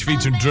Stonebridge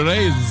featuring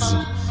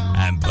Drez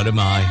and Put 'Em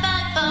High.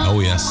 Oh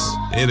yes,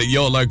 here at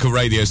your local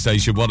radio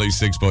station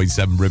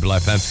 106.7 Ribble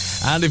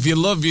FM. And if you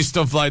love your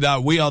stuff like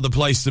that, we are the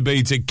place to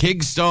be to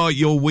kickstart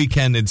your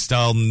weekend in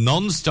style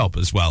non-stop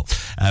as well.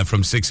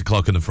 From 6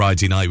 o'clock on a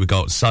Friday night, we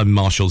got Simon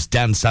Marshall's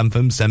Dan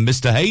Sanford and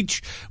Mr.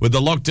 H with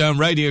the Lockdown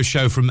Radio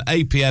Show from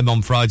 8 p.m.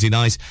 on Friday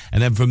night.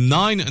 And then from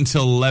 9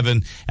 until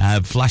 11,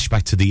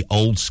 flashback to the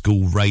old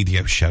school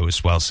radio show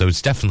as well. So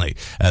it's definitely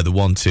the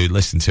one to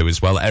listen to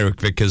as well. Eric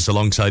Vickers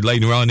alongside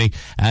Lane Ronnie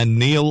and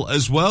Neil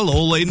as well,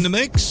 all in the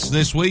mix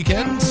this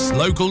weekend.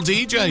 Local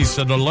DJs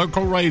at a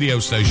local radio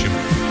station.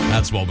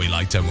 That's what we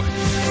like, don't we?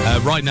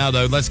 Right now,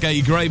 though, let's get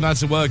your grey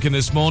matter working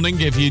this morning.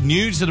 If you're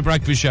new to the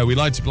breakfast show, we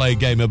like to play a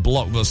game of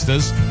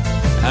blockbusters.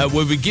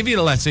 Where we give you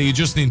the letter, you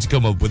just need to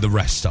come up with the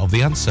rest of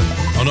the answer.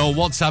 On our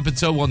WhatsApp,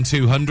 it's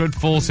 01200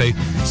 40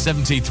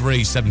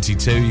 73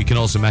 72. You can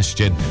also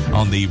message in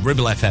on the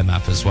Ribble FM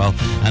app as well.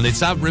 And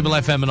it's at Ribble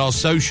FM and our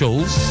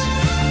socials.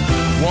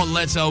 What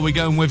letter are we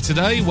going with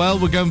today? Well,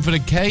 we're going for the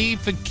K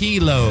for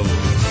kilo.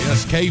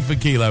 Yes, K for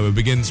kilo it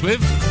begins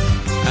with.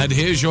 And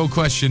here's your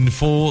question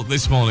for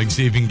this morning.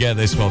 See if you can get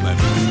this one then.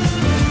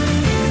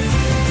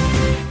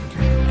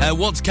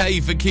 What's K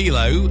for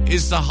kilo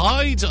is the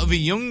hide of a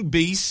young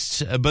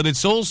beast, but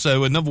it's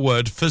also another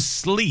word for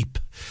sleep.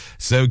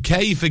 So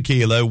K for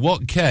kilo,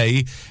 what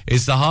K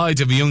is the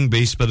hide of a young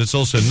beast, but it's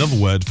also another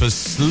word for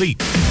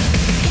sleep.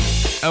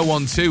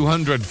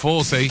 01200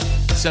 40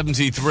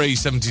 73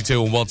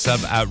 72 on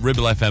WhatsApp at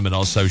Ribble FM and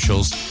our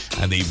socials.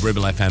 And the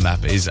Ribble FM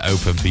app is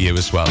open for you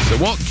as well. So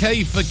what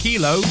K for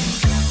kilo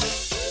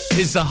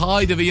is the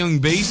hide of a young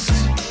beast,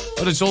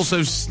 but it's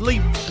also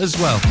sleep as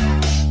well.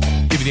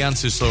 Give you the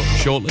answers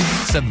shortly.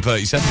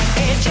 7:37.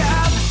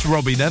 It's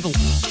Robbie Neville.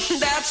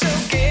 That's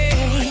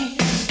okay.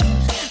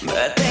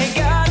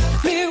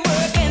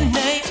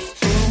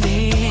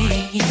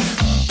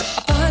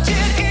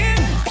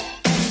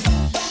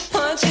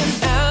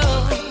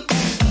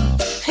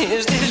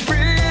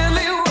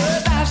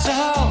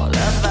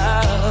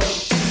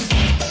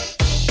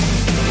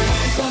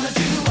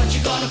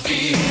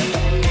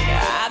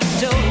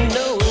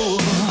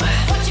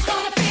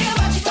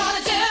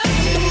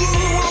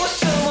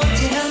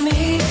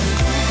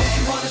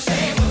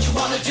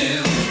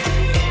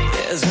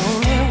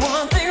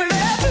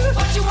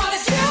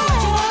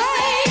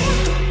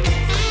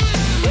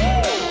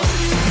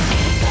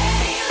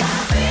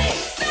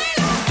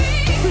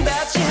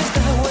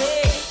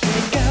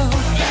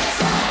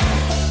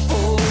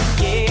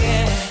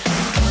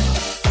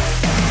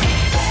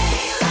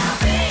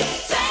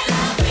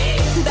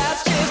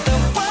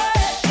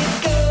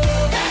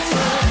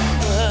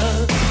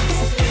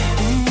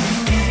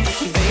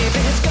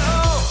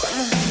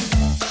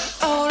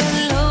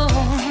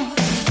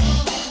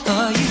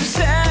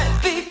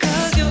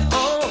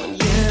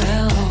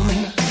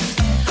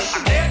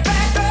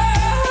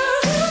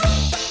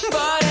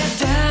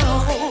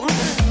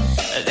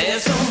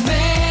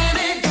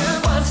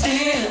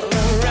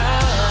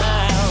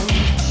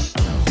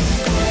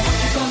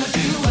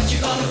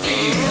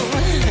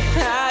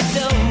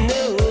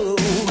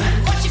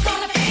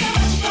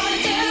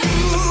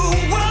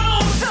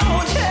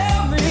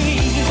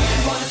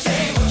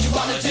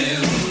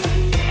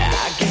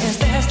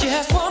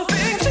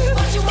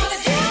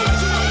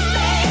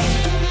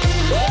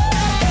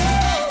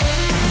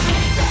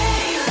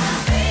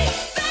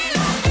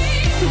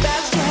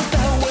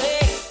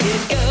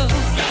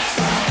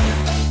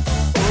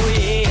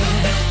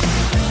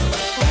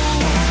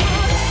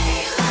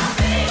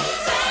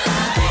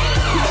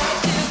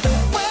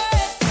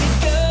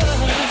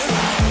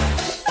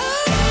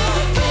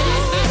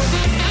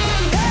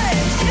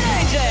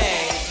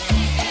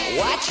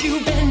 what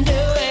you been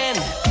doing?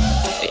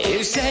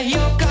 You say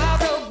your car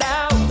broke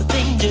down, the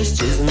thing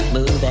just isn't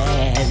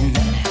moving.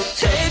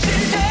 Say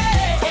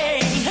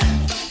today,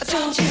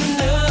 don't you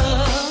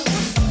know?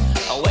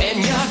 When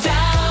you're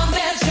down,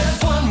 there's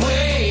just one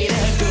way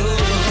to go.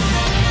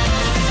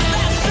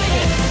 Let's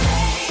sing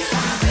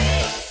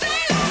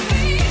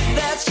it.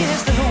 That's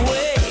just the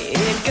way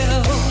it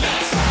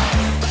goes.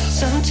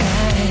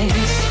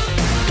 Sometimes.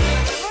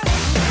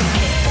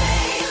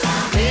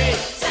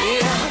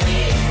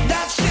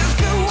 That's just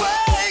the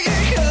way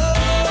it goes.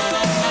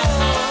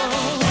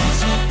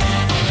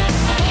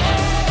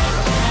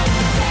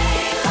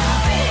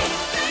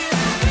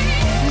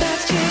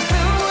 That's just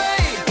the way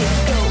it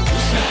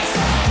goes.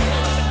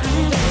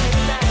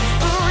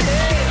 Oh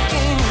yeah.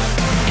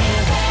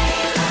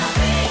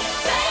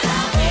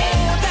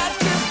 That's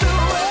just the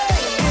way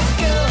it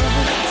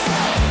goes.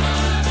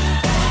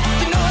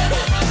 You know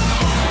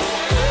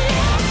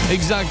it?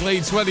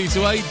 Exactly 20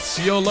 to 8,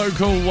 your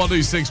local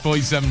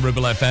 106.7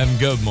 Ribble FM.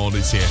 Good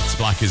morning to you. It's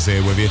Blackers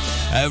here with you.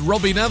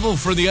 Robbie Neville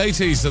from the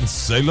 80s and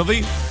Say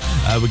Lovey.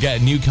 We get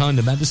a new kind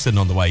of medicine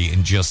on the way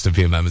in just a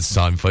few moments'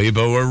 time for you,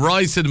 but we're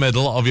right in the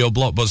middle of your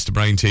blockbuster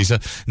brain teaser.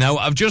 Now,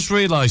 I've just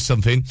realised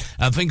something.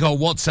 I think our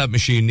WhatsApp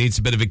machine needs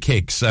a bit of a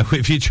kick, so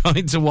if you're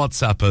trying to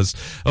WhatsApp us,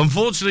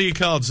 unfortunately you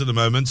can't at the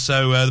moment,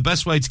 so the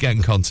best way to get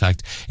in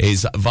contact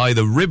is via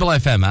the Ribble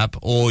FM app,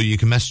 or you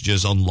can message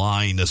us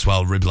online as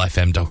well,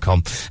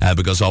 ribblefm.com,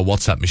 because our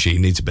WhatsApp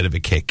machine needs a bit of a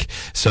kick.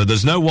 So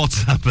there's no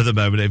WhatsApp at the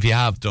moment. If you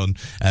have done,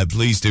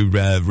 please do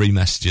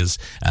re-message us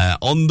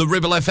on the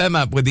Ribble FM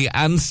app with the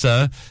answer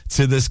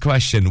to this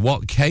question.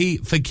 What K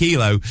for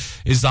kilo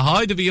is the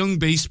height of a young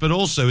beast, but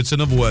also it's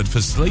another word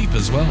for sleep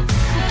as well.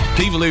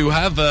 People who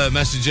have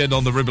messaged in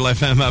on the Ribble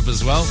FM app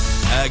as well.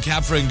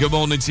 Catherine, good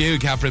morning to you.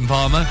 Catherine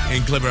Palmer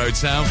in Clitheroe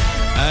Town.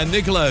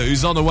 Nicola,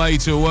 who's on her way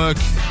to work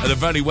at a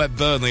very wet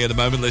Burnley at the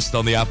moment, listed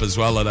on the app as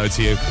well. Hello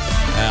to you.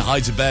 Hi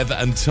to Bev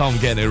and Tom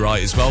getting it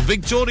right as well.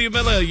 Victoria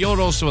Miller, you're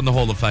also in the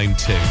Hall of Fame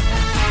too.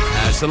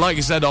 So like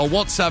I said, our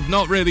WhatsApp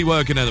not really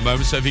working at the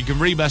moment, so if you can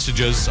re-message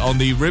us on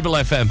the Ribble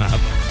FM app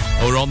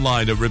or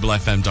online at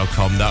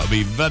ribblefm.com, that would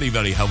be very,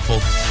 very helpful.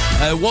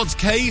 What's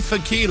K for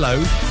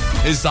kilo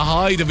is the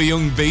height of a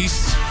young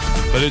beast,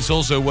 but it's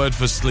also a word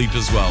for sleep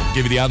as well.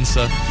 Give you the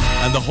answer.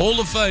 And the Hall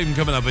of Fame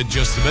coming up in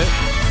just a bit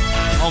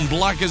on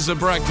Black as a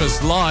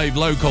Breakfast, live,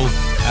 local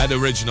and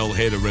original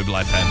here at Ribble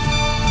FM.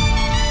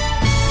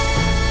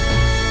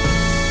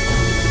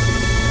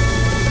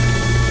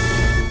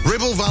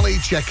 Ribble Valley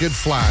Checkered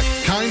Flag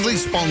kindly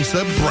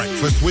sponsor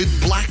Breakfast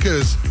with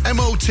Blackers.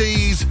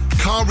 MOTs,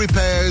 car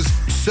repairs,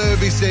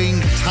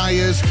 servicing,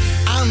 tyres,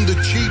 and the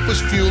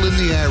cheapest fuel in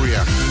the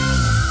area.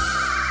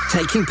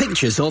 Taking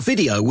pictures or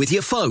video with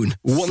your phone?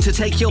 Want to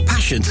take your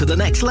passion to the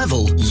next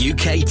level?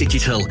 UK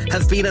Digital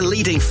have been a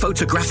leading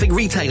photographic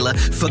retailer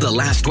for the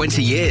last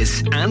 20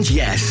 years. And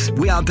yes,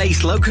 we are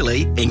based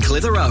locally in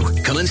Clitheroe.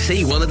 Come and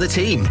see one of the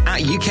team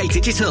at UK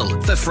Digital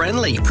for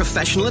friendly,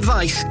 professional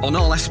advice on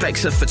all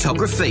aspects of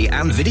photography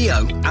and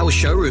video. Our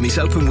showroom is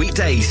open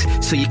weekdays,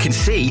 so you can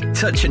see,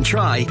 touch and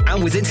try.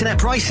 And with internet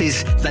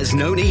prices, there's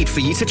no need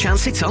for you to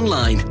chance it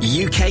online.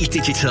 UK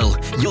Digital,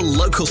 your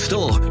local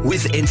store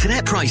with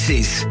internet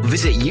prices.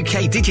 Visit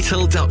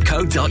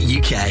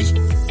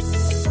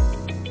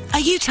ukdigital.co.uk. Are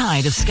you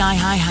tired of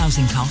sky-high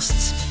housing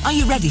costs? Are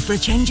you ready for a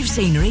change of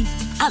scenery?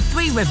 At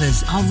Three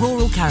Rivers, our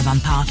rural caravan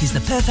park is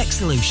the perfect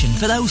solution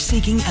for those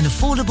seeking an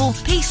affordable,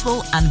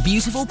 peaceful and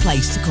beautiful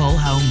place to call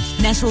home.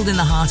 Nestled in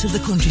the heart of the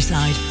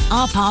countryside,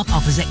 our park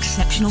offers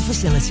exceptional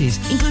facilities,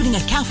 including a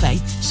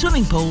cafe,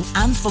 swimming pool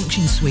and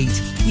function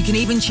suite. You can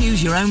even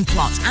choose your own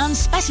plot and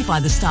specify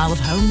the style of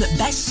home that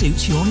best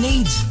suits your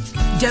needs.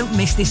 Don't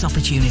miss this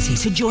opportunity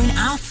to join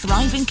our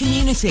thriving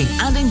community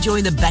and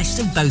enjoy the best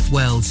of both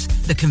worlds,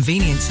 the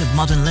convenience of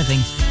modern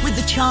living with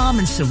the charm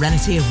and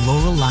serenity of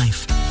rural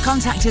life.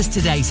 Contact us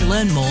today to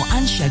learn more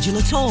and schedule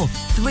a tour.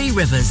 Three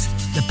Rivers,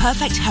 the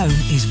perfect home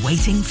is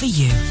waiting for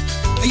you.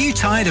 Are you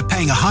tired of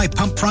paying a high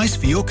pump price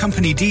for your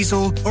company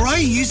diesel? Or are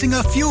you using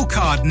a fuel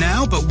card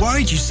now but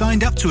worried you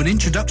signed up to an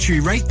introductory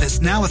rate that's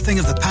now a thing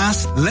of the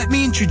past? Let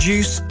me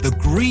introduce the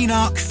Green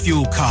Arc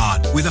Fuel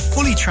Card. With a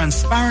fully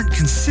transparent,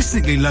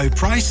 consistently low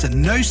price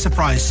and no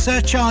surprise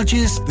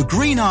surcharges, the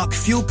Green Arc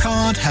Fuel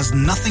Card has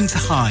nothing to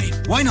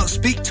hide. Why not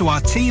speak to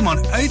our team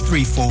on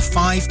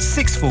 0345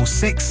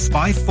 646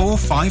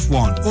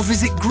 5451 or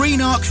visit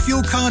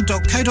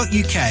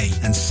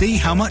greenarcfuelcard.co.uk and see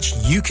how much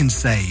you can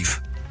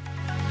save.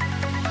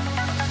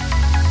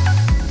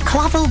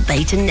 Clavel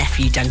Bait and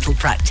Nephew Dental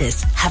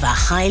Practice have a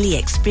highly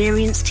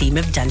experienced team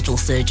of dental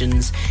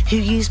surgeons who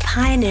use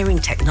pioneering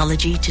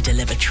technology to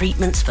deliver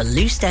treatments for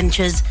loose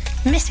dentures,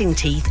 missing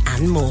teeth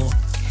and more.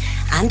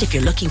 And if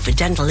you're looking for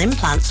dental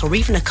implants or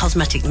even a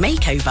cosmetic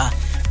makeover,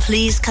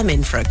 please come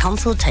in for a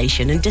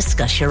consultation and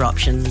discuss your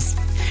options.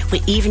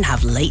 We even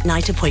have late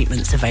night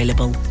appointments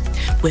available.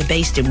 We're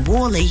based in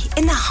Worley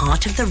in the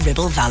heart of the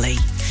Ribble Valley.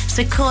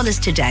 So call us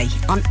today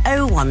on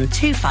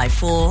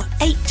 01254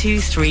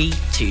 823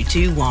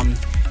 221.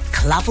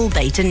 Clavel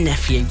Bait and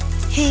Nephew,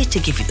 here to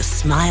give you the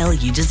smile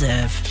you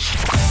deserve.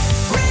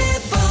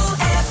 Ribble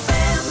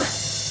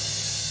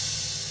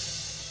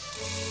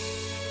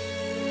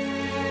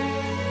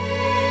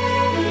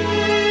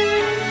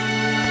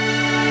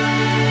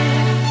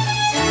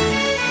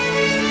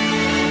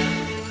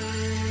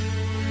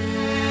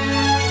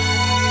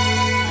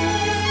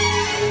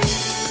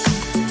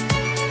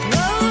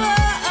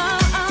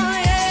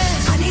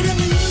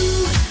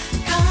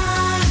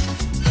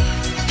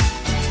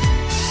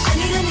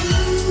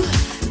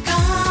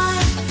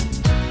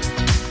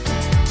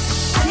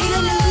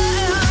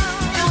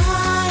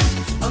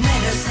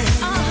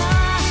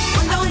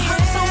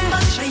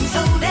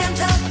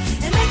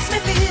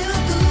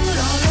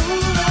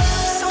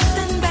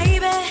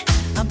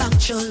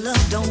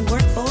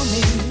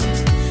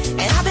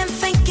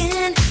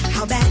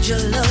your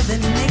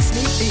loving makes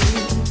me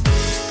feel.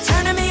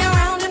 Turning me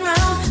around and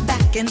round,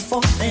 back and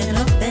forth and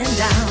up and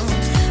down.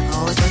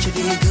 Always thought you'd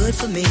be good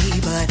for me,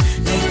 but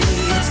lately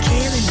it's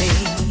killing me.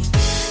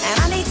 And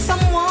I need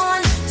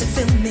someone to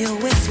fill me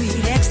with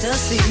sweet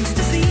ecstasies.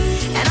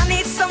 And I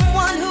need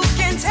someone who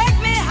can take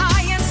me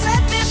high and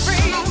set me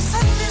free.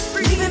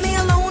 Leaving me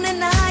alone at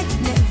night,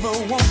 never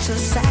want to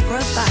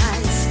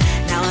sacrifice.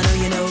 Now I know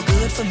you're no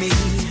good for me.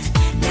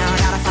 Now I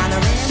gotta find a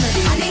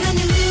remedy. I need a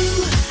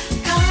new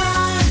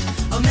kind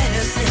of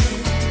medicine.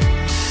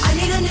 I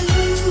need a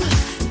new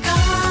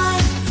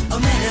kind of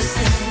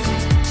medicine.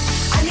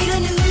 I need a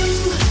new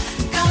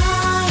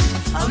kind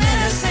of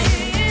medicine.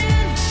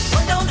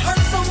 What don't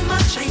hurt so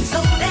much, ain't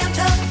so damn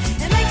tough.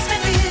 It makes me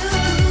feel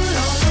good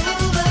all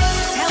over.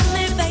 Tell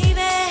me,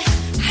 baby,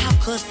 how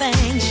could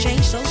things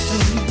change so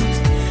soon?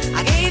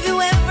 I gave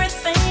you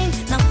everything,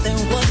 nothing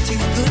was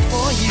too good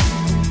for you.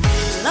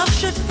 Love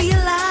should feel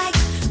like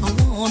a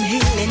warm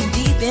healing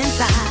deep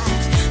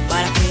inside,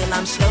 but I feel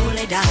I'm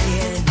slowly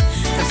dying,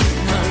 I'm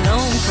sitting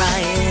alone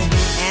crying.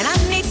 And I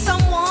need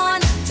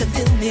someone to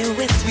fill me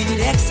with sweet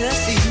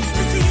ecstasies.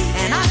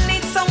 And I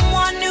need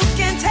someone who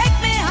can take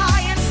me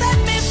high and set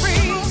me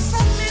free.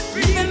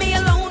 Leaving me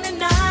alone at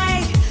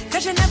night,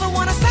 'cause you never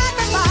want to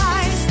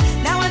sacrifice.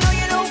 Now I know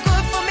you're no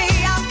good for me,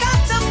 I've got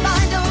to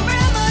find a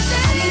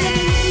remedy. I need a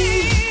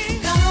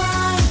new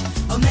kind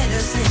of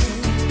medicine.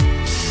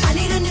 I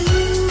need a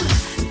new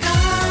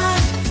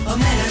kind of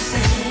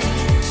medicine.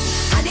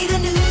 I need a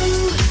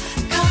new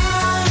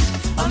kind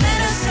of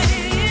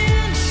medicine.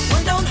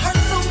 One don't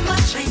hurt so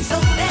much, ain't so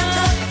damn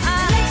tough.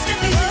 It makes me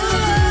feel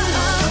good.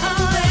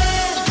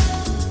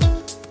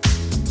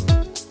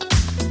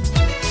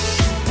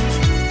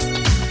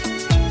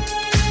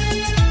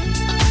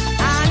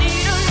 I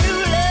need a new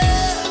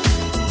love.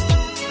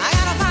 I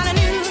gotta find a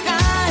new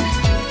kind.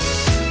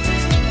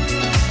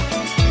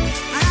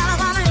 I gotta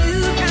find a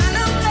new kind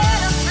of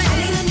medicine. I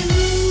need a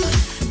new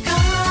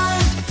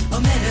kind of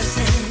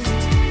medicine.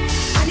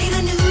 I need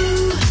a new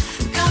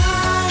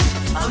kind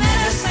of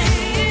medicine.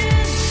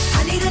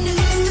 I need a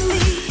new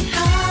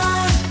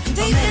kind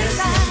deep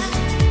inside.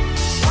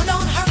 One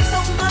don't hurt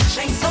so much,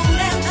 ain't so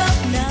damn tough.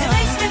 It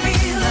makes me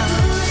feel good.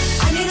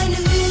 I need a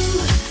new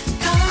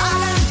kind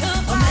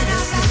of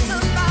medicine.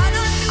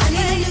 I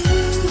need a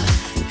new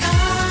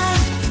kind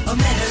of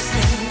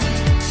medicine.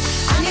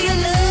 I need a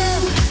new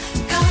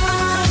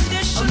kind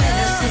of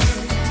medicine.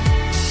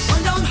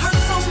 One don't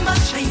hurt so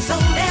much, ain't so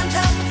damn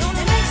tough.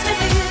 It makes me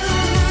feel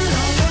good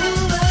all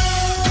over.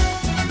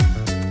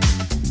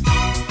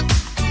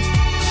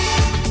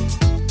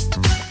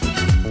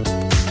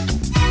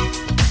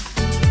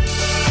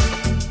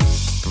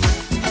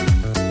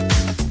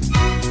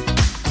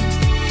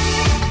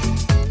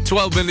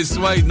 12 minutes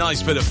away,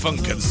 nice bit of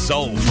funk and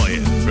soul for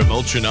you from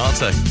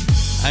Ultranate.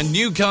 And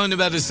new kind of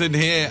medicine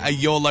here at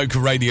your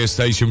local radio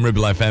station,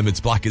 Ribble FM. It's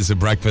Black as a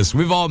Breakfast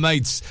with our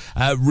mates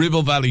at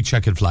Ribble Valley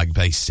Checkered Flag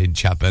based in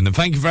Chapman. And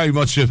thank you very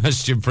much for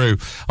messaging through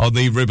on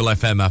the Ribble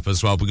FM app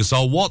as well, because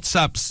our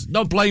WhatsApp's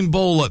not playing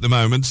ball at the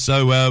moment,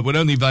 so we're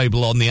only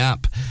available on the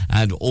app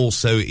and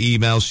also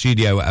email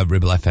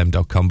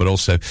studio@ribblefm.com, but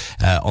also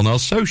on our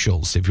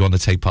socials if you want to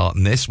take part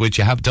in this, which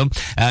you have done.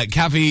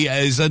 Kathy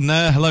is in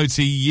there. Hello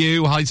to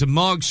you. Hi to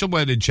Mark,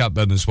 somewhere in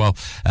Chapman as well.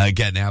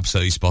 Getting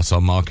absolutely spot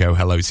on, Marco.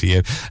 Hello to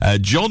you.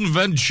 John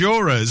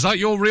Ventura, is that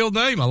your real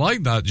name? I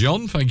like that,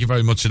 John. Thank you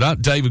very much for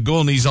that. David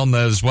Gorney's on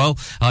there as well.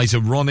 Hi to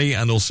Ronnie,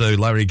 and also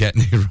Larry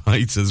getting it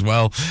right as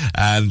well.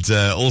 And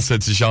also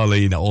to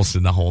Charlene, also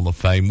in the Hall of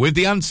Fame, with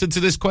the answer to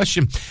this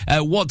question.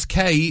 What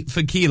K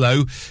for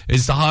kilo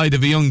is the hide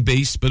of a young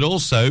beast, but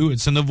also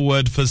it's another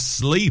word for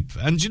sleep.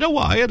 And do you know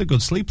what? I had a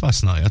good sleep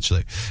last night,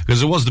 actually,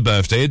 because it was the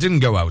birthday. I didn't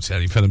go out to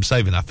anything. I'm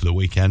saving that for the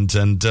weekend.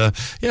 And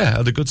yeah, I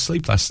had a good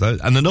sleep last night.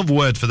 And another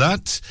word for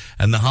that,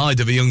 and the hide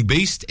of a young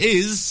beast,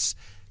 is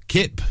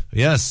kip.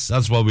 Yes,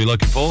 that's what we're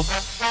looking for.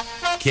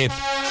 Kip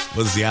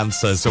was the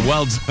answer. So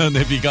well done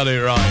if you got it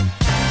right.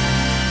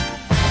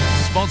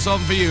 Spot on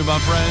for you, my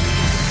friend.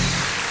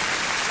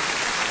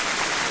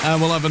 And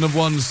we'll have another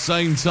one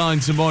same time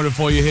tomorrow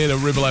for you here at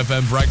Ribble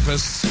FM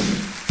Breakfast.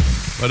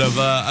 But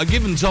I've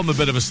given Tom a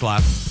bit of a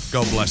slap.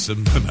 God bless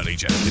him. I'm only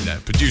joking there.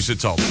 Producer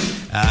Tom.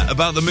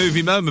 About the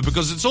movie moment,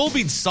 because it's all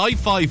been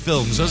sci-fi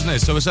films, hasn't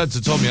it? So I said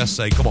to Tom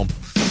yesterday, come on,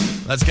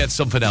 let's get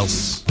something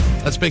else.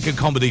 Let's pick a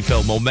comedy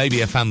film or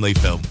maybe a family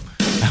film.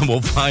 And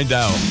we'll find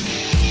out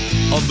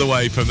on the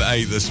way from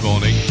 8 this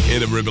morning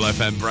here at Ribble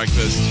FM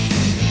Breakfast.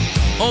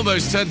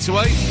 Almost 10 to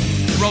 8.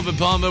 Robert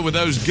Palmer with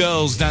those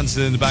girls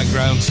dancing in the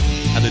background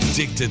and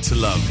Addicted to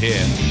Love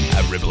here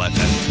at Ribble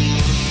FM.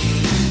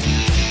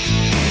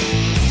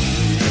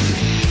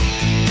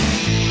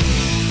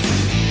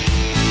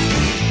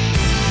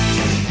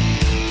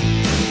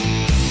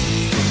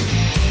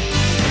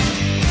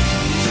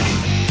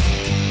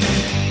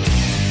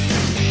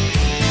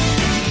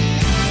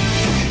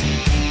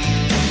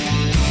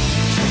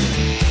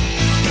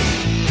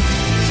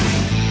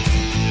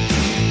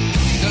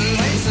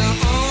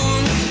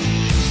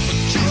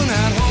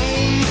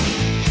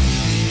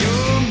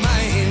 Your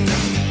mind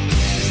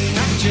is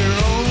not your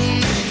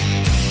own.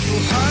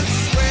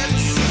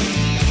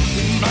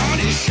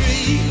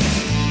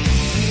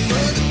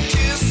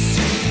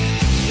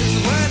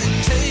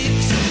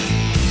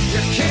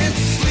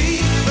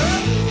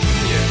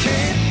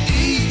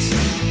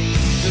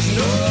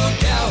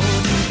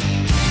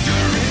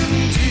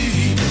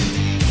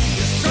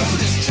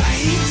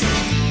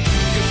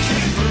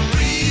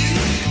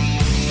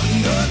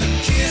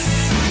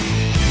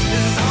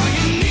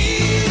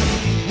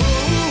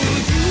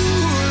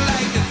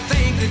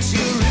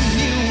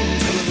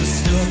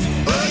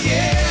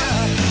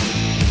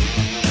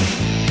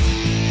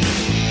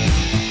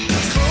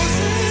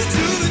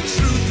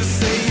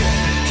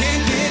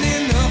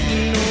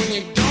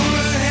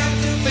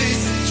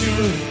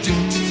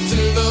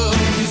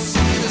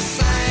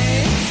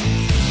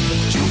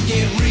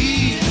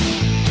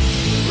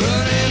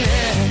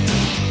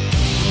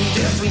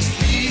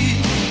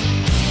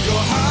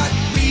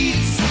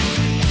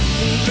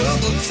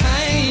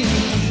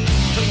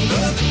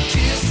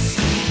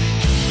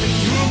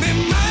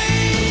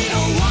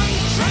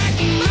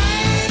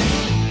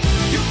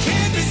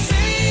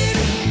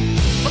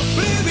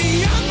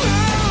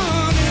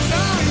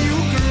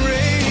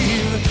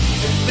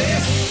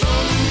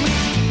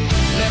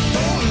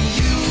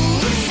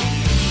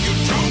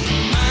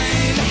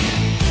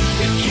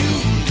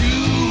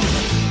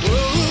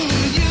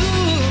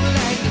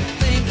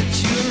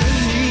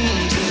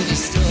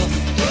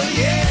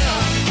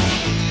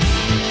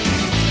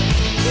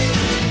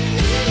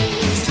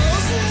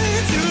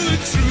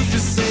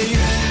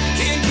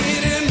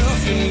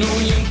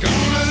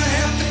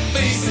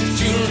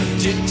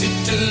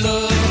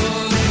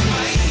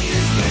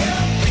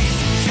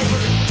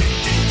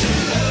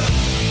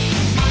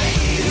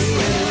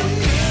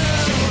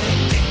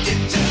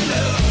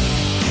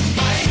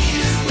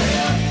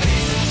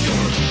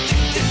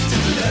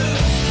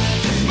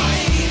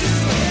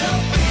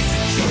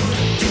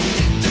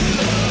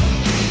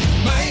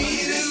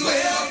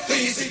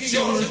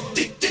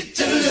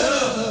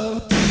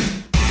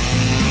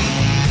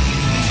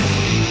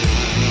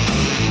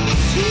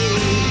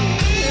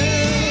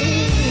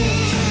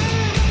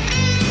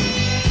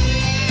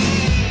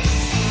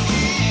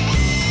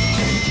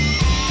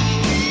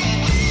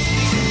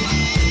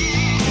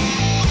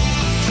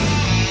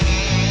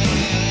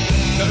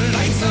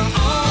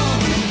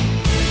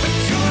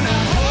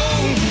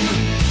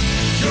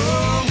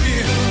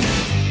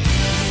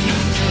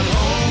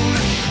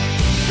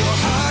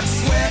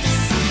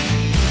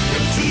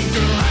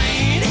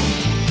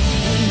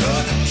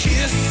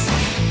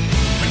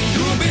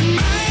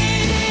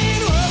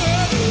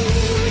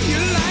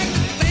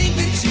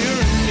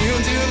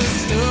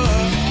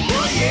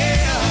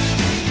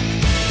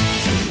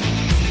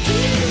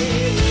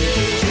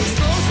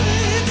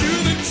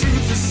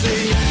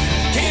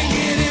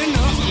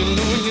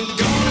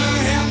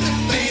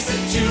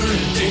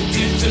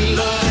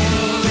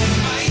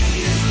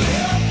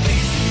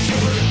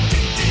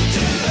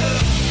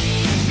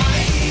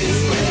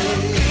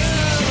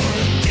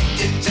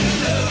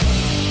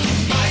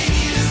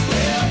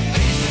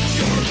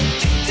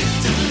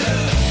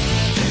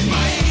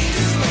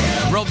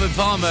 Robert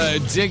Palmer,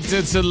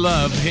 Addicted to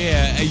Love, here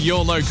at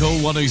your local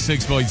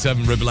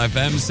 106.7 Ribble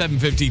FM,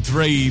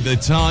 7:53 the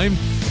time.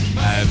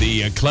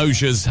 The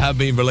closures have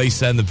been released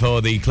then for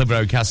the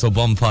Clitheroe Castle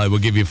bonfire. We'll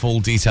give you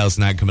full details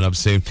now coming up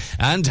soon.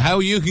 And how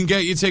you can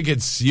get your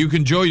tickets. You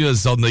can join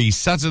us on the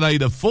Saturday,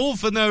 the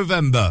 4th of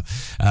November.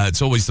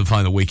 It's always the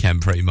final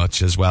weekend pretty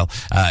much as well,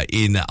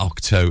 in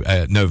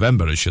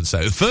November, I should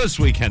say. The first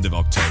weekend of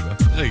October.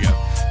 There you go.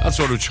 That's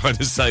what I'm trying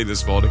to say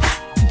this morning.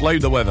 Blame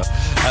the weather.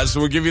 So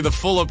we'll give you the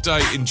full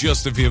update in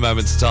just a few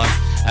moments' time.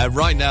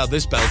 Right now,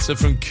 this belter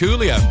from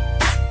Coolio.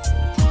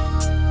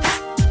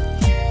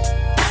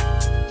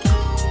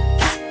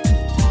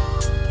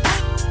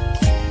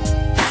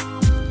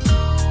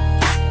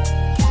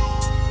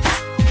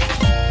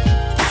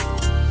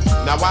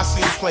 Now I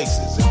see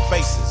places and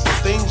faces and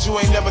things you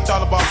ain't never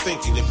thought about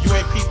thinking. If you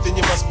ain't peeped, then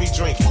you must be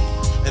drinking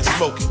and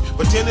smoking,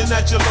 pretending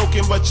that you're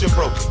loking, but you're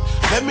broken.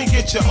 Let me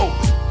get you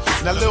open.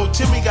 Now little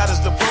Timmy got his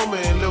diploma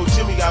and little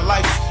Jimmy got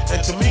life. And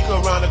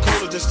Tamika around the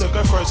corner just took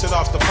her first hit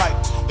off the pipe.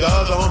 The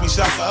other homie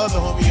shot the other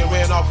homie and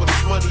ran off with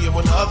his money. And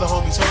when the other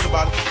homies heard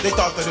about it, they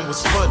thought that it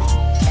was funny.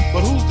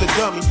 But who's the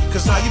dummy?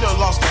 Cause now you done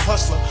lost a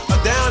hustler. A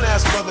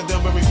down-ass brother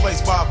done been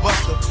replaced by a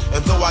buster. And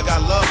though I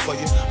got love for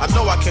you, I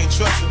know I can't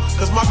trust you.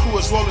 Cause my crew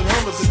is rolling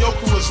Hummers and your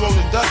crew is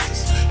rolling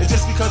Dusters. And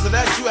just because of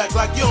that, you act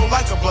like you don't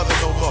like a brother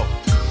no more.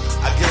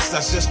 I guess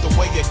that's just the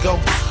way it go.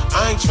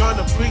 I ain't trying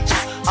to preach.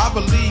 I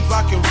believe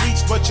I can reach,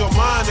 but your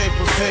mind ain't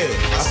prepared.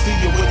 I see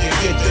you when you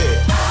get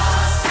there.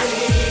 I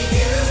see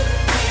you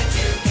when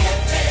you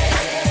get there.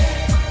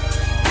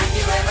 If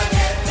you ever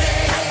get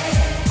there.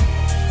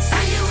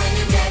 See you when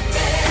you get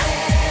there.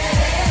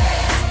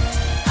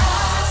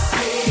 I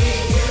see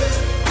you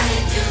when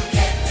you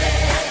get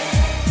there.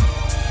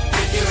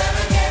 If you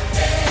ever get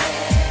there.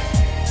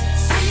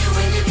 See you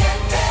when you get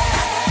there.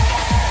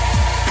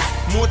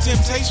 More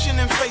temptation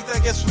and faith, I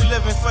guess we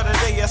living for the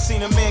day. I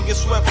seen a man get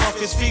swept off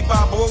his feet by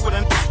a boy with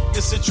a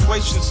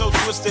situation so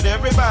twisted,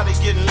 everybody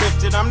getting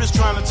lifted. I'm just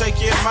trying to take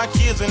care of my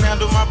kids and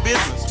handle my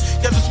business.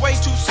 Cause it's way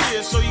too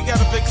serious, so you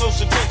gotta pay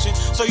close attention,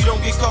 so you don't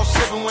get caught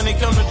slipping when they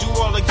come to do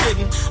all the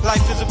kidding.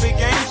 Life is a big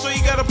game, so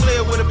you gotta play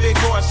it with a big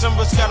heart. Some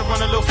of us gotta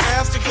run a little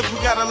faster, cause we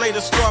gotta lay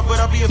the start. But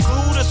I'll be a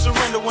fool to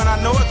surrender when I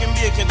know I can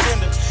be a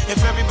contender.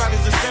 If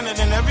everybody's a sinner,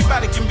 then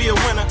everybody can be a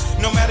winner.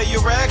 No matter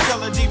your rag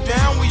color, deep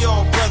down we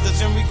all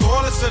brothers. And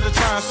regardless of the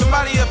time,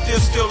 somebody up there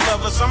still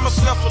love us. I'm a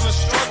scuffle and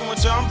struggling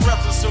with y'all, I'm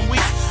breathless and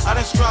weak. I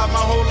done strive my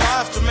whole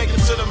life to make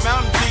it to the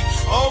mountain peak.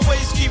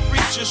 Always keep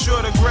reaching,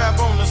 sure to grab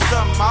on to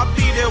something. I'll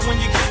be there when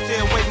you get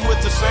there, waiting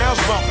with the sounds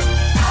bumping.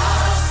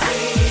 I'll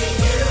see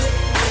you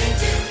when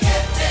you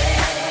get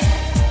there.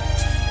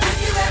 If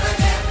you ever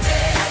get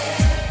there.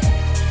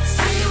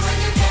 See you when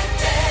you get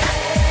there.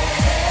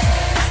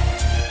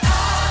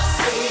 I'll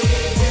see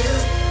you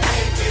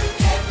when you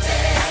get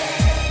there.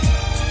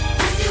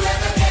 If you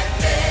ever get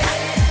there.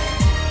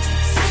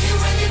 See you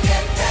when you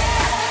get there.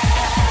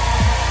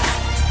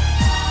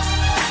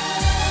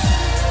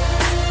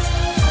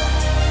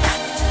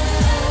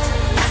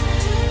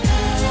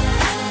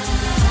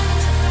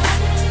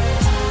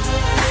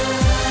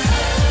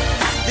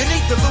 You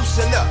need to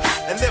loosen up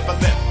and live a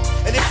little.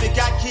 And if you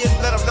got kids,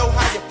 let them know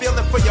how you're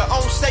feeling. For your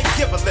own sake,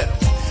 give a little.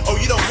 Oh,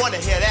 you don't want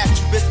to hear that.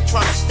 You busy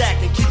trying to stack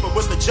and keep it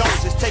with the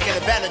Joneses, taking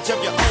advantage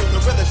of your own.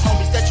 The realest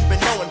homies that you've been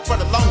knowing for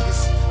the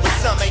longest. But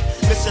some ain't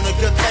missing a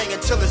good thing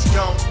until it's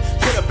gone.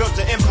 Could have built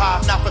an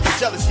empire, not for the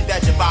jealousy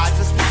that divides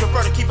us. We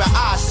prefer to keep our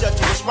eyes shut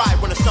to what's right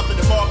when it's something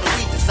evolved that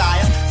we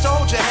desire. So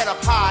hold your head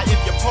up high if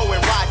you're poor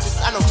and righteous.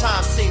 I know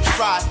time seems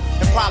strife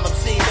and problems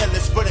seem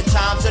endless, but in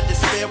times of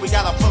despair, we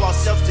gotta pull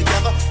ourselves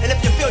together. And if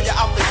you feel you're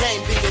out the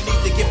game, then you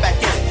need to get back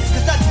in it.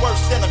 Cause nothing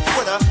worse than a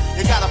quitter.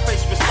 You gotta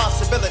face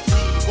responsibility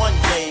one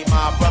day,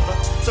 my brother.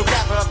 So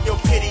gather up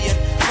your pity and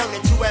turn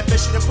it to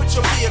ambition and put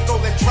your vehicle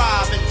in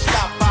drive and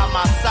stop by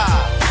my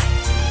side.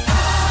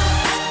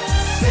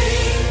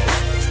 See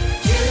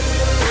you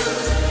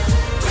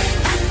when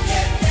you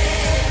get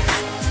there.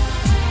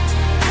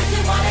 If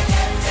you wanna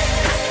get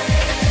there.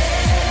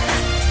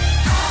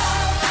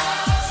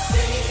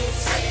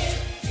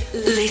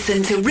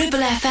 Listen to Ribble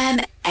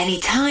FM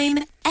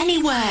anytime,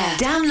 anywhere.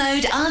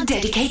 Download our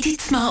dedicated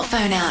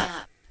smartphone app.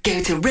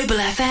 Go to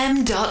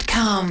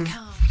ribblefm.com.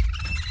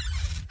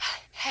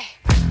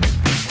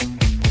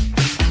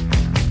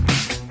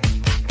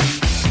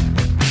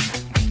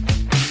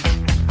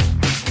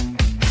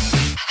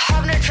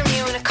 Haven't heard from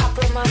you in a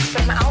couple of months,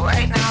 but I'm out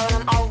right now and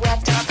I'm all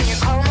wrapped up. And you're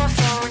calling my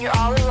phone, you're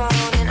all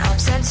alone, and I'm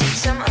sensing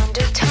some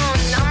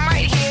undertones. And I'm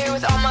right here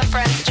with all my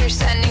friends, but you're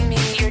sending me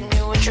your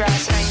new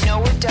address. And I know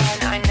we're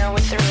done, I know we're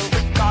through,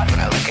 but God, when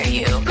I look at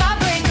you, my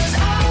brain goes,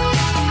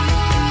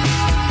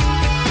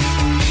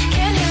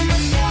 can't hear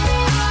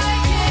myself, I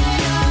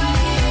cannot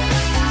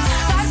hear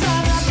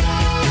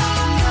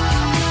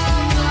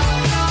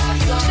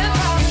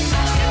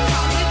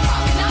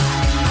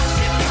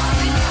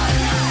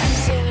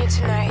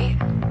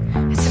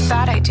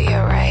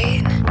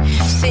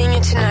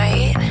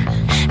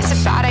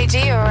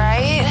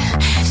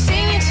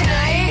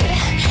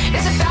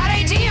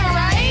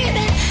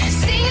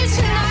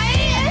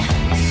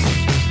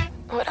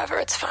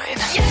it's fine.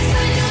 Yes, I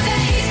know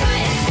that he's my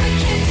ex, but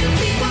can't two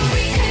people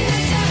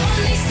reconnect? I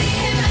only see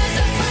him as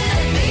a friend,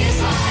 the biggest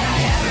lie I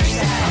ever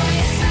said. Oh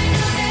yes, I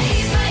know that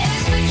he's my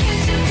ex, but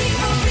can't two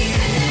people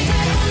reconnect?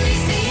 I only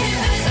see him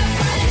as a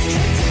friend. His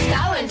trick to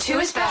style into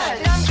his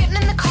bed. Now I'm getting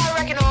in the car,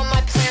 wrecking all my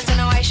plans. I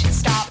know I should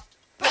stop,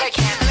 but I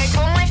can't. And I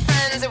told my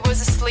friends it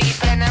was asleep,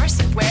 but I never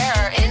said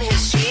where. In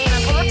his Jeep. And I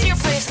pull up to your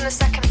place on the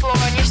second floor,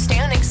 and you're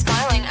standing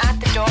smiling at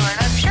the door. And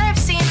I'm sure I've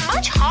seen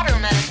much hotter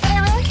men, but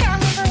I really can't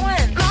remember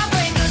when. My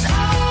brain goes,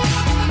 oh,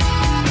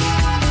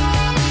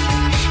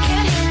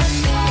 can't hear my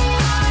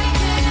phone. I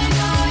didn't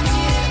know I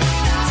did.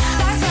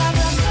 That's all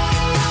the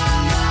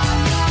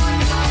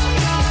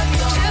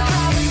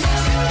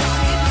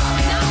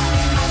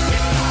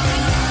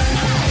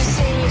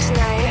Seeing you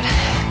tonight,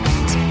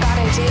 it's a bad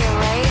idea,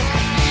 right?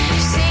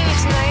 Seeing you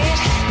tonight,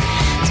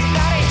 it's a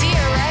bad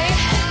idea, right?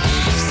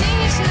 Seeing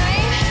you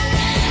tonight,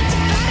 it's a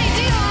bad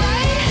idea,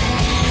 right?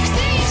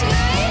 Seeing you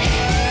tonight.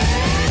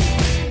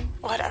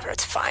 Whatever,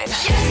 it's fine.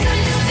 Yes, I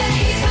know that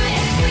he's my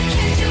ex, but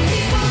can't two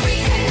people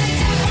reconnect?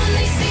 I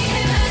only see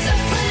him as a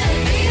friend,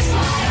 the biggest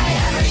lie I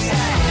ever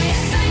said. Oh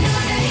yes, I know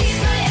that he's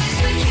my ex,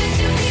 but can't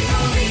two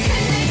people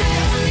reconnect? I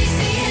only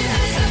see him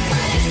as a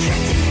friend. His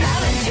trick to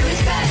fell into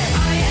his bed.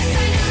 Oh yes, I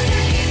know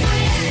that he's my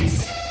ex.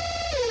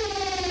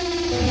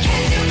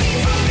 Can't two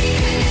people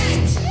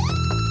reconnect?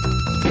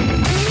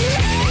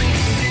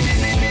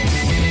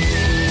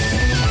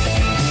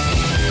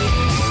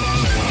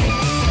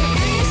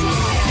 Biggest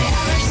lie I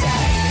ever said. His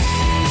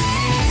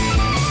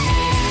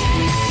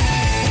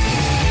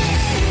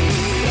trick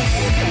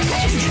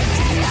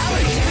to fell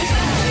into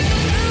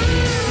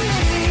his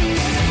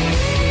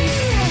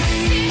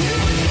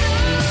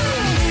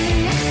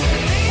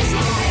bed. Biggest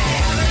lie I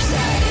ever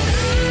said.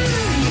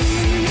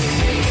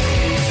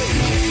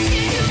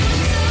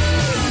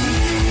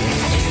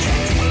 His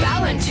trick to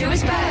fell into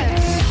his bed.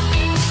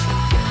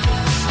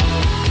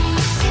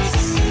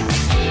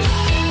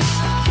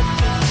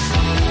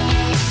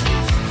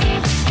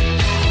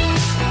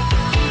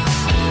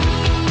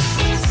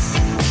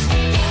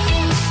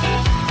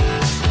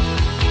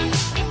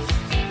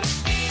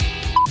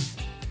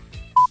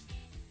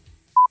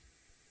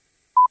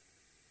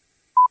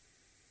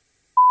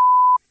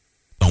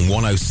 On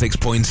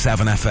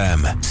 106.7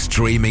 FM,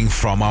 streaming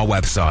from our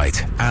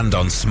website and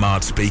on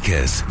smart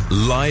speakers.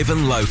 Live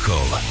and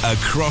local,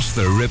 across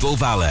the Ribble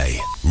Valley.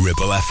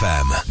 Ribble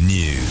FM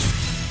News.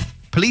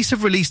 Police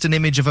have released an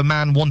image of a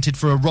man wanted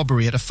for a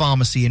robbery at a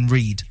pharmacy in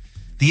Reed.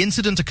 The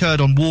incident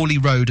occurred on Worley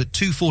Road at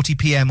 2:40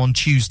 p.m. on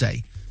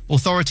Tuesday.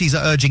 Authorities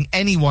are urging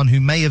anyone who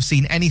may have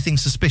seen anything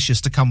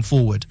suspicious to come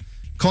forward.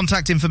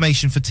 Contact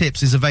information for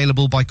tips is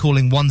available by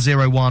calling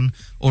 101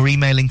 or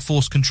emailing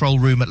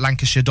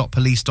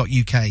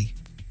forcecontrolroom@lancashire.police.uk.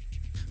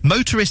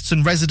 Motorists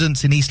and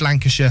residents in East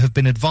Lancashire have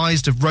been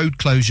advised of road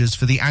closures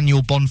for the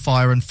annual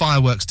bonfire and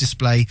fireworks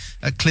display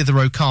at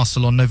Clitheroe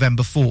Castle on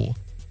November 4.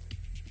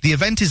 The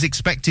event is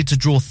expected to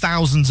draw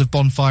thousands of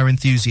bonfire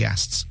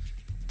enthusiasts.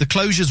 The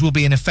closures will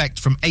be in effect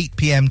from 8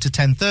 p.m. to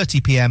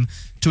 10:30 p.m.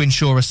 to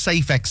ensure a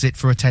safe exit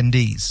for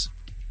attendees.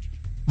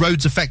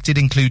 Roads affected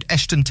include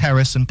Eshton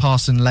Terrace and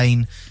Parson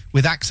Lane,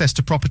 with access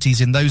to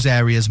properties in those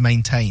areas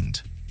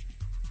maintained.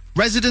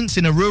 Residents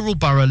in a rural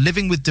borough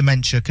living with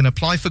dementia can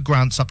apply for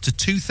grants up to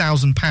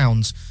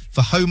 £2,000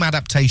 for home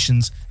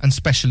adaptations and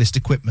specialist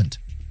equipment.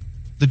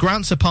 The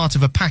grants are part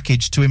of a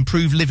package to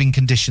improve living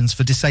conditions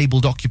for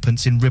disabled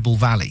occupants in Ribble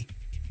Valley.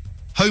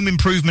 Home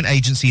improvement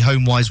agency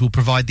HomeWise will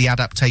provide the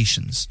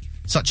adaptations,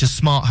 such as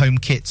smart home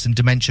kits and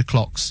dementia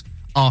clocks,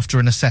 after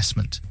an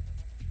assessment.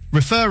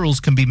 Referrals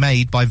can be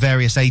made by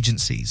various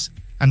agencies,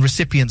 and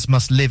recipients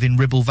must live in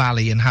Ribble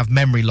Valley and have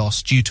memory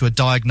loss due to a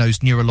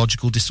diagnosed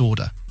neurological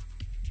disorder.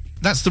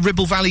 That's the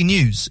Ribble Valley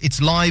News. It's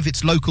live,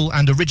 it's local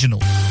and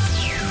original.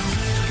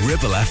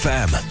 Ribble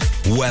FM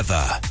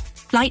weather.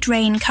 Light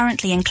rain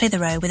currently in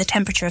Clitheroe with a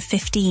temperature of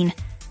 15.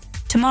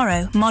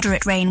 Tomorrow,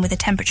 moderate rain with a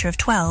temperature of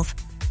 12.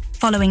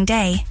 Following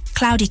day,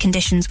 cloudy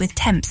conditions with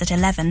temps at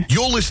 11.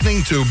 You're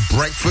listening to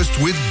Breakfast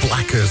with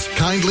Blackers,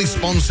 kindly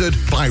sponsored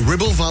by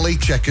Ribble Valley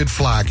Checkered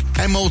Flag.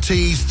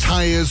 MOTs,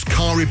 tyres,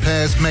 car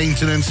repairs,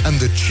 maintenance, and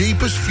the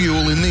cheapest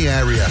fuel in the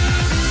area.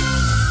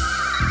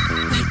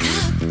 Wake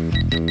up.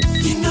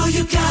 You know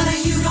you gotta,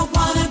 you don't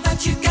wanna,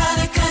 but you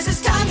gotta, 'cause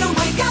it's time to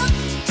wake up.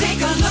 Take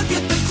a look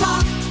at the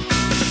clock.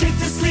 Shake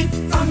the sleep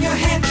from your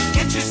head.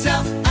 Get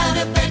yourself out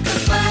of bed,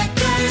 'cause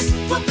Blackers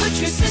will put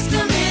your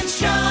system in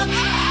shock.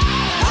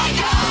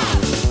 Wake up!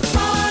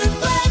 Ron and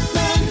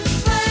Blackman,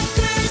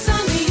 Blackers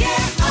on the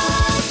air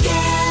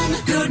again.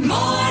 Good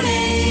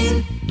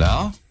morning.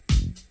 Now,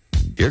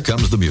 here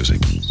comes the music.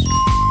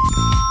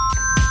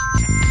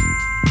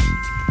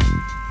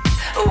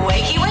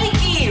 Wakey,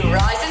 wakey,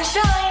 rise and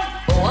shine.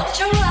 Once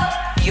you're up,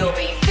 you'll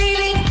be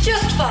feeling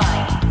just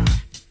fine.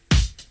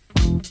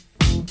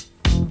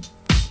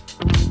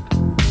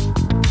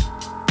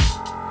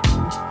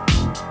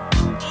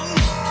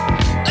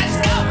 Let's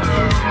go!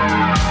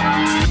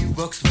 He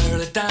walks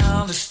further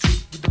down the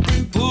street with the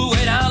brim pulled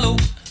way down low.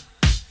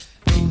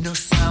 Ain't no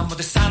sound but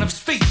the sound of his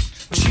feet.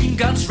 Machine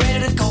guns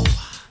ready to go.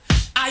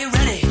 Are you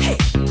ready? Hey,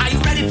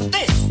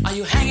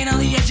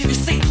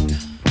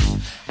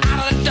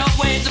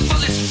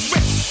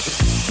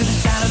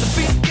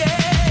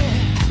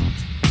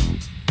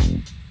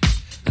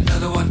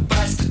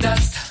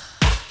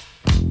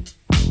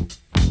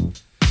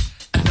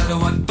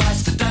 Another one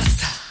bites the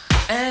dust,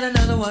 and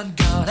another one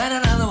gone, and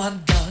another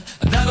one gone.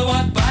 Another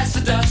one bites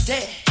the dust.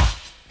 Hey,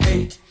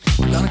 hey,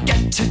 we're gonna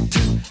get you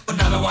too.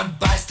 Another one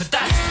bites the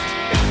dust.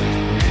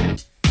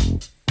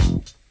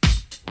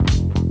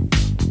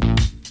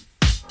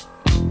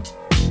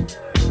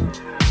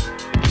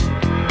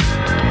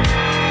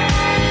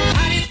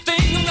 How do you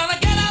think I'm gonna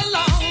get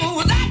along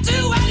without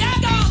you when you're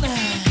gone?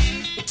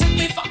 You took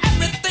me for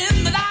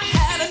everything that I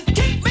had and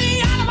kicked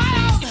me out of my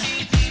own.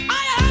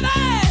 Are you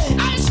happy?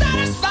 Are you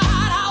satisfied?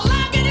 How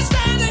long can you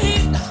stand the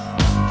heat?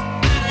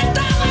 Are you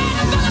done with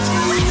the bullets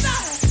for reason?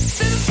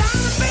 Still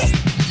trying to beat?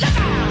 Look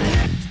out!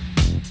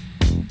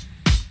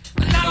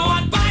 Another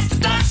one bites the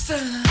dust.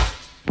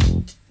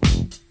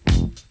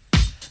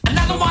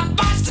 Another one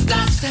bites the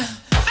dust. And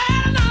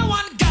another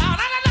one gone.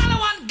 And another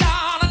one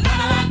gone.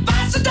 Another one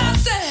bites the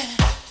dust.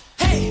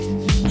 Hey,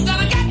 I'm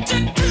gonna get you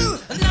too.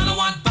 Another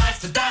one bites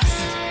the dust.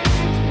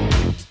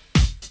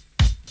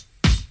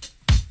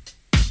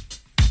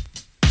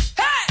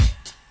 Hey!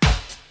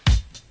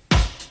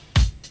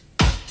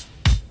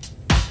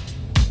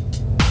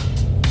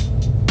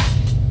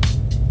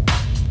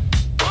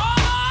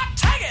 Oh,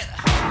 take it!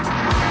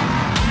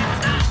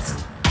 Dust!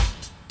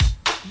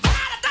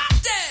 Bite the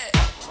dust!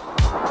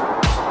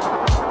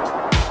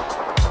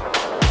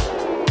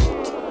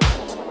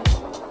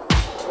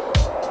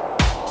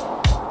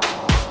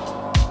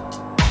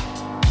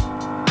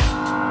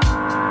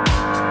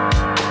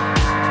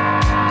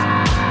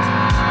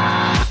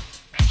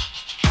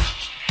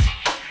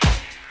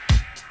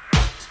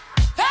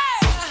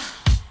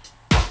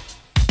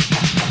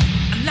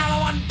 Another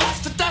one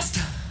bites the dust.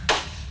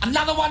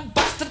 Another one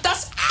bites the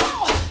dust.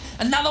 Ow!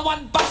 Another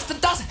one bites the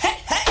dust. Hey,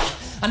 hey!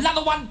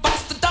 Another one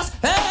bites the dust.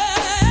 Hey!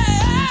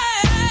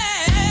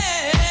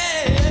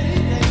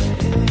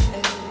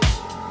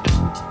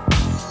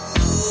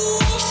 Ooh,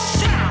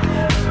 shout!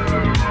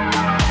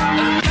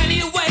 There are plenty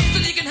of ways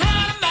that you can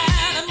hurt a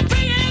man and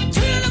bring him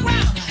to the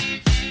ground.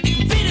 You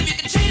can beat him, you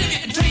can cheat him, you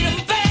can treat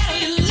him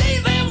bad, you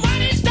leave him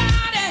when he's down.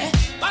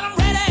 But I'm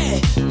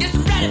ready, yes,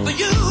 I'm ready for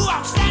you.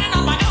 I'm standing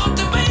on my own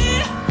two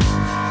feet.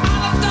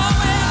 Out the door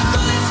where the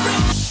bullets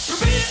ring,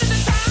 repeating the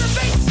sound of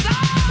beats.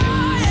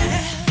 Oh,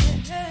 yeah.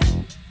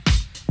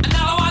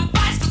 Another one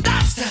bites the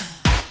dust.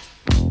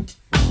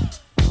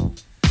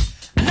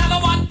 Another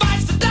one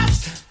bites the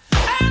dust.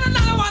 And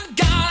another one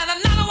gone. And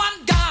another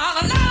one gone.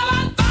 Another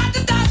one bites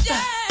the dust.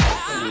 Yeah.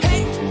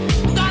 Hey,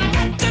 I'm gonna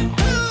get you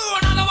too.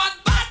 Another one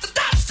bites the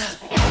dust.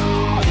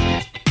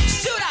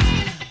 Shoot out.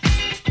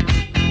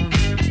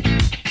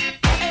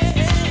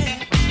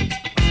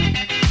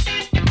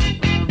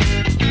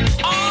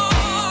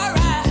 All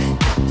right.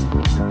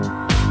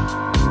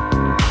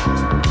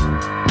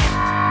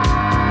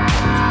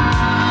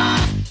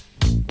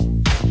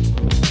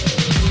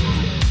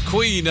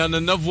 Queen and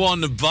another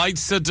one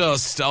bites the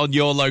dust on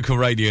your local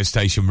radio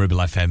station, Ribble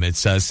FM. It's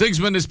 6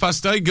 minutes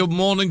past 8. Good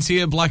morning to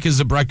you. Black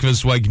as a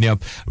breakfast, waking you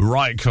up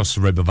right across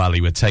the Ribble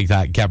Valley. We'll take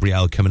that.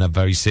 Gabrielle coming up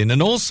very soon.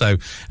 And also,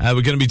 we're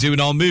going to be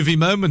doing our movie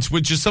moment,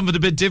 which is something a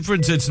bit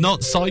different. It's not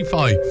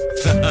sci-fi.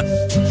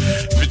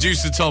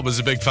 Producer Tom is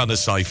a big fan of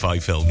sci-fi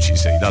films, you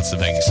see. That's the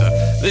thing. So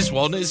this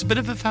one is a bit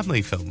of a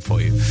family film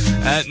for you.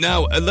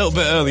 Now, a little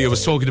bit earlier, I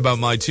was talking about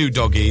my two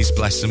doggies,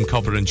 bless them,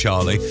 Copper and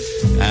Charlie.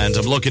 And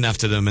I'm looking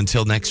after them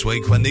until next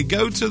week when they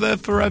go to their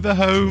forever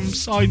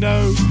homes. I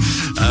know.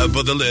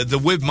 But they're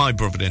with my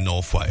brother in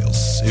North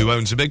Wales, who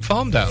owns a big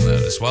farm down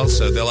there as well.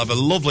 So they'll have a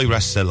lovely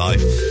rest of their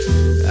life.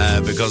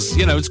 Because,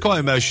 you know, it's quite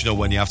emotional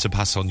when you have to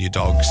pass on your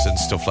dogs and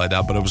stuff like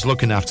that. But I was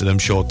looking after them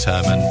short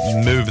term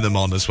and moving them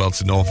on as well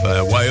to North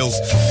Wales.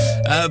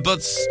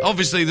 But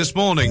obviously this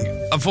morning,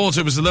 I thought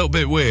it was a little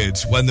bit weird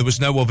when there was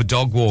no other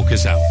dog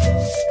walkers out,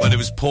 when it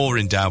was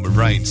pouring down with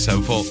rain. So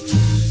I thought,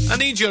 I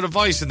need your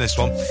advice in this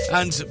one.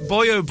 And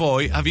boy, oh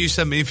boy, have you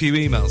sent me a few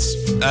emails.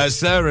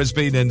 Sarah's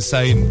been in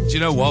saying, do you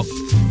know what?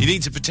 You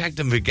need to protect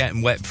them from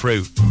getting wet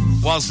through.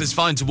 Whilst it's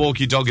fine to walk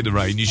your dog in the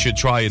rain, you should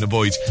try and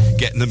avoid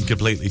getting them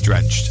completely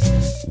drenched.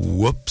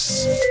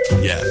 Whoops.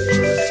 Yeah.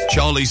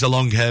 Charlie's a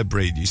long-haired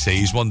breed, you see.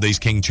 He's one of these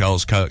King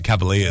Charles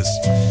Cavaliers.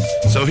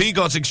 So he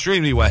got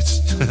extremely wet.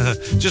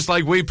 Just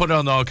like we put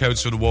on our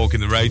coats for the walk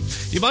in the rain.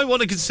 You might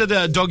want to consider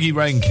a doggy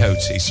raincoat,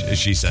 as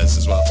she says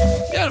as well.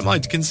 Yeah, I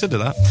might consider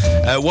that.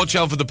 Watch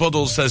out for the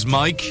puddles, says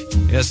Mike.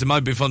 Yes, it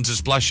might be fun to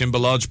splash in,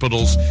 but large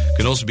puddles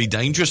can also be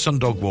dangerous on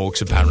dog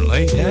walks,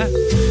 apparently. Yeah.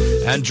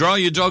 And dry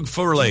your dog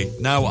thoroughly.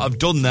 Now, I've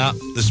done that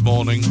this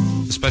morning,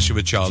 especially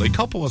with Charlie.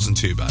 Copper wasn't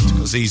too bad,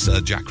 because he's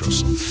Jack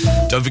Russell.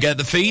 Don't forget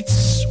the feet,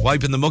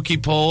 wiping the mucky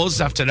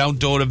paws after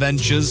outdoor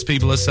adventures,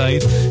 people are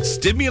saying.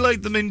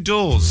 Stimulate them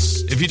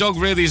indoors. If your dog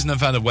really isn't a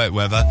fan of wet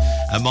weather,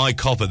 and my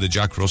Copper, the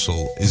Jack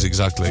Russell, is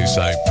exactly the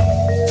same.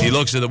 He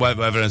looks at the wet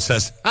weather and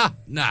says,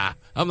 nah,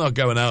 I'm not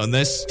going out in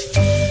this.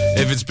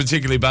 If it's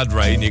particularly bad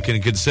rain, you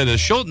can consider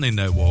shortening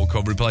their walk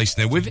or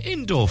replacing it with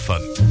indoor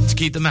fun to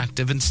keep them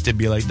active and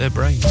stimulate their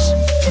brains.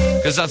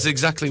 Because that's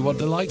exactly what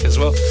they're like as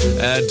well.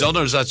 Donna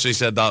has actually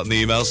said that in the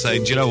email,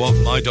 saying, do you know what?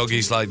 My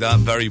doggy's like that,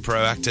 very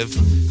proactive.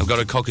 I've got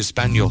a Cocker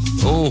Spaniel.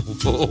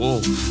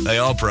 They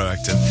are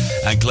proactive.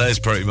 And Claire's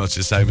pretty much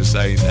the same as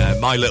saying,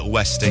 my little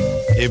Westie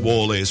in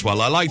Wally as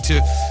well. I like to,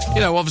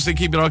 obviously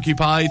keep it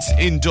occupied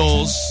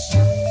indoors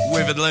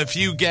with a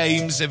few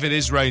games if it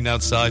is rain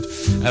outside.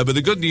 But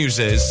the good news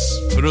is,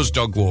 for us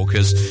dog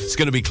walkers, it's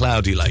going to be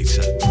cloudy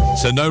later.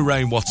 So no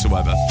rain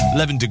whatsoever.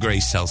 11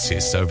 degrees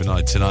Celsius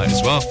overnight tonight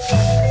as well.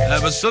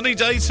 A sunny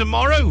day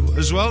tomorrow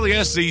as well.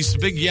 Yes, the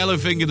big yellow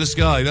thing in the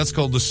sky. That's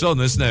called the sun,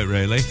 isn't it,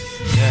 really?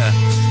 Yeah.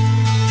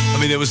 I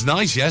mean, it was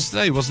nice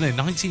yesterday, wasn't it?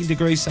 19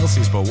 degrees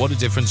Celsius, but what a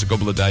difference a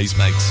couple of days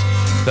makes.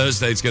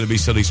 Thursday, it's going to be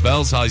sunny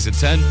spells, highs at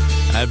 10.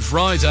 And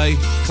Friday,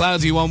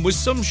 cloudy one with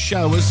some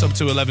showers up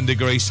to 11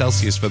 degrees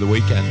Celsius for the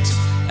weekend.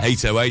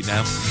 8:08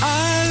 now.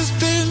 I've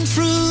been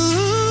through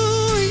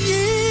a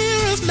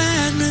year of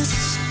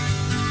madness,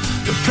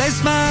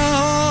 replaced my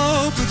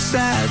hope with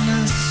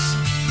sadness,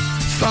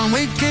 found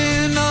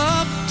waking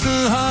up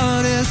the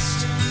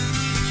hardest,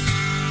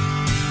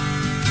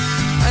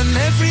 and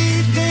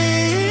every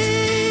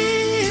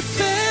day it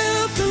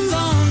felt the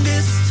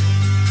longest.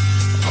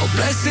 All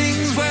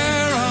blessings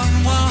were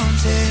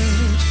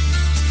unwanted,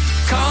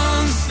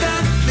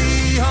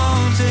 constantly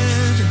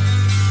haunted.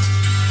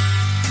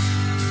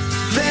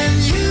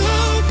 Then you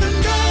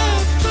opened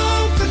up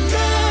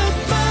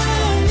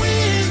my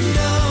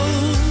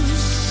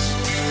windows.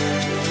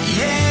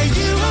 Yeah,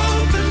 you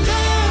opened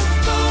up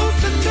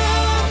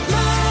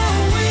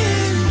my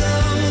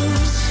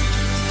windows.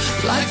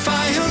 Like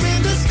fire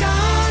in the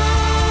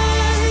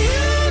sky,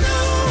 you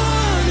know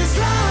what it's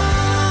like.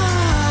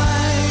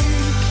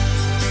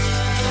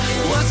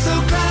 Was so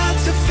glad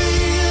to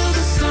feel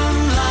the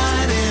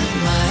sunlight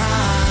in my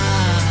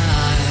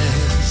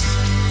eyes.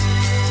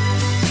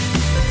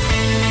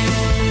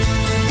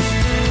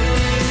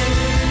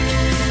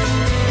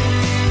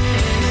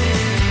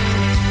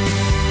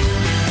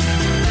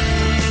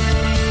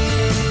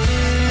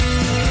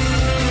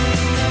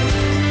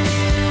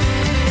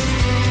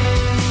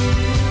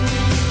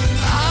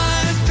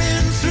 I've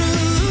been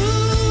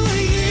through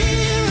a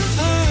year of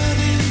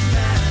hurting,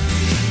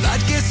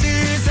 bad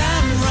kisses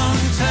and wrong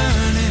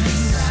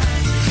turnings,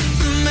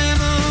 the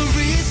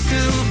memories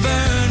still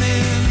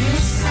burning,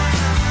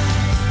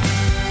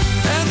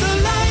 and the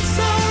lights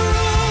are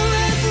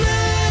rolling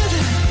red.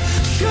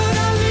 Should I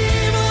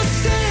leave or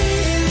stay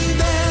in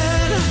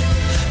bed?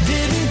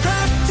 Didn't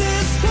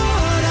practice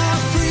what I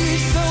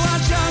preach, so I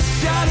just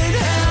shouted,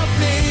 help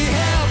me,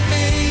 help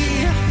me.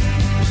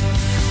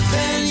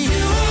 Then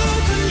you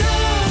opened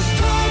up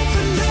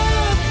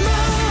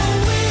my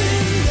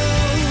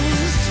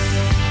windows.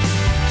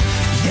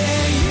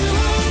 Yeah, you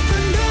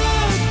opened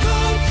up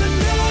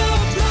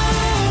my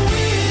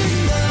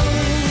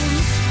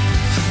windows.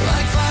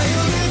 Like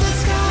fire in the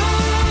sky,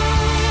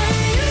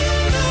 you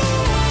know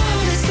what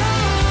it's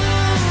like.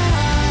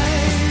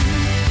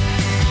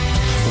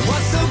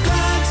 Was so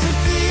glad to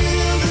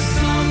feel the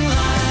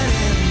sunlight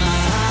in my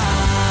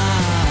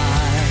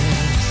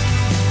eyes.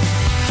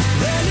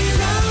 Ready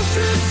now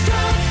to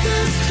stop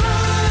this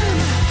climb,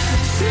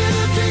 see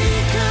the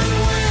beacon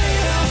way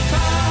up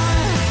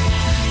high.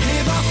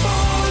 If I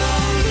fall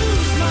or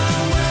lose my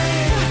way,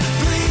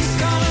 please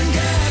come and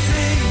get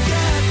me,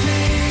 get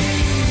me.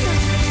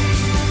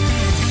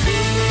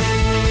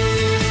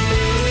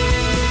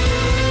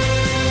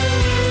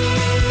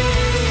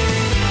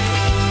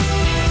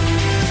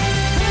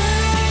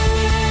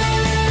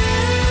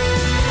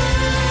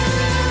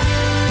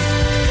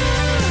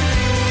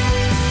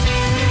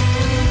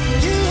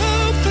 You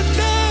opened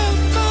up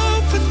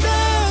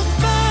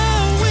my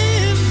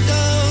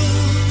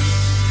windows.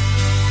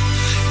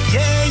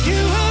 Yeah, you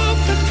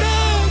opened up my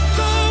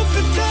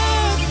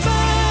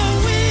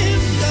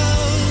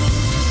windows.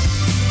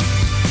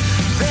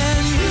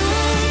 Then you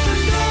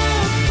opened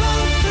up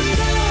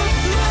my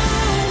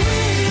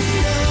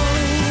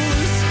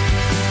windows.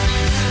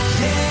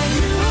 Yeah,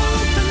 you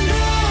opened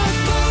up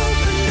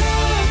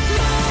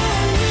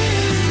my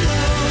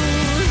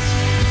windows.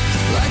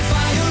 Like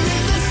fire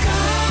in the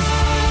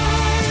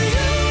sky,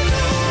 you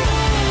know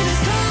what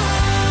it's like.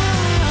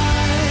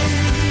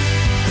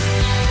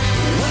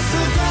 Was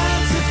so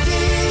glad to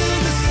feel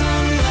the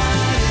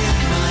sunlight in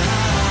my eyes.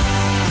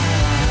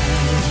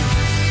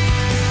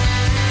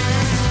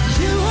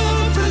 You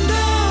opened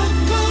up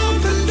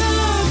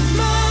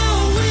my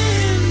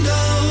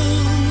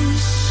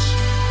windows.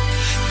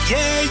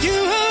 Yeah, you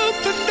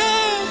opened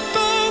up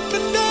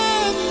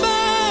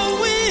my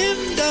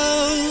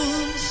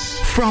windows.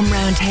 From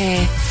round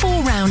here,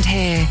 for round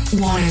here,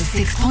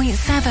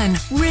 106.7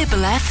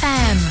 Ribble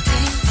FM.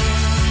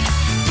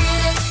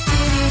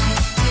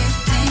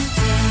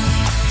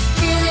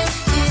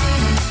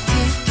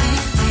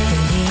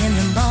 Early in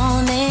the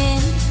morning,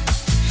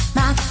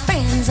 my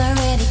friends are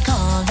already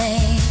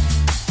calling,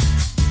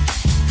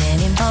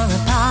 planning for a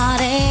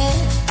party.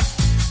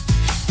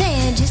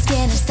 They're just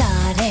getting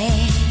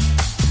started.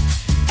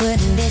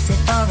 wouldn't miss it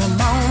for a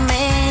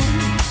moment.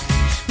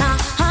 My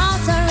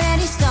heart's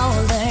already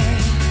stolen.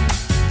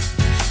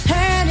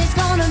 Heard it's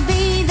gonna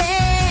be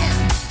there.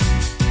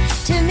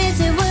 To miss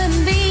it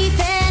wouldn't be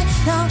fair.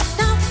 No,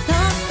 no,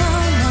 no, no,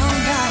 no,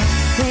 no.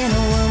 When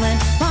a woman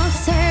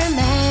wants her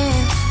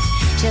man,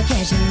 she'll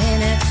catch him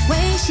in a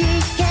way she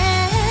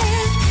can.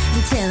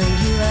 I'm telling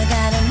you, I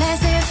got a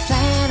massive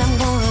plan. I'm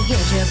gonna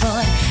get you,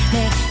 boy,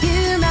 make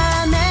you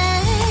my man.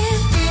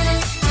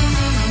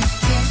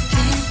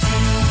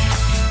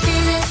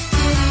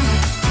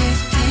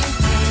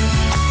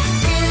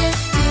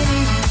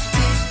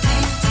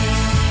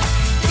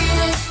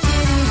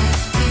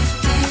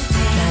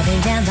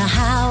 Driving down the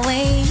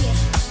highway,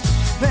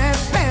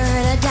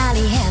 Roberta,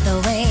 Dolly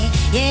Hathaway,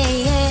 yeah,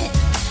 yeah,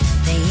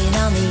 playing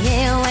on the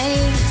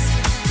airwaves.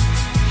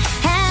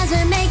 As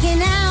we're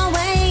making our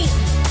way,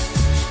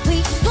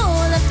 we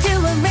pull up to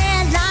a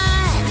red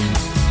light,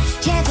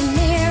 check the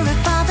mirror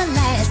for the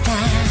last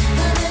time.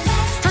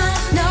 I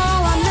know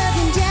I'm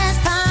looking just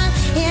fine,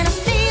 and I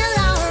feel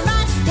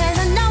alright, 'cause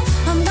I know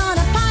I'm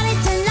gonna party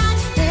tonight.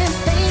 And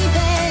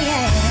baby,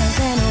 yeah,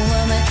 when a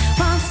woman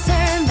wants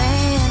her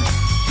man,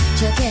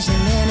 she'll catch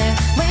him in her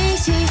way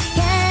she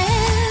can.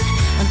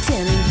 I'm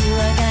telling you,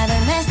 I got a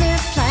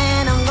massive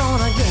plan. I'm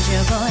gonna get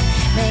you, boy,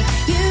 make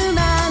you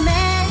my man.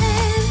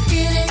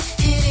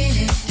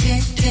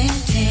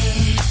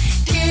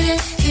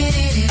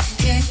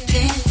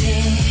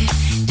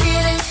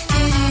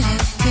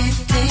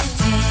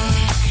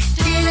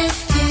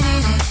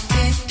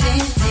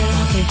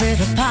 Walking through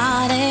the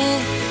party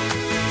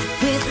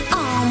with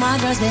all my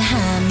girls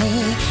behind me,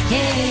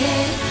 yeah,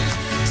 yeah.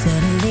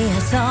 Suddenly I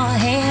saw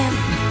him.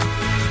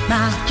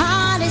 My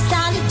heart it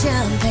started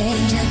jumping.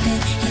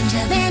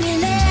 Then he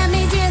led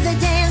me to the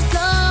dance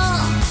floor.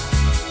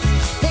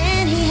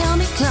 Then he held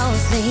me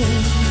closely.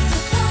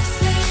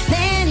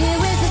 Then he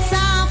whispered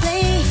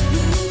softly,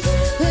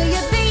 will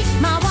you be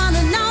my one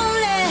and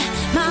only,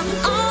 my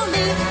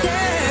only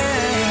girl?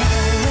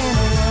 When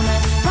a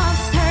woman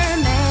wants her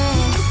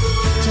man,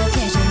 she'll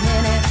catch him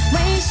in her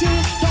way she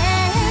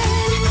can.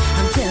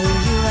 I'm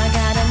telling you, I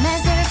got a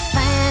massive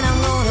plan. I'm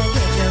gonna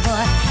get you,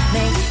 boy,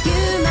 make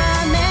you my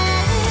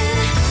man.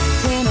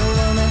 When a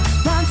woman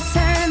wants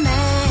her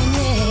man,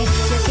 yeah,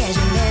 she'll catch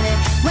him in her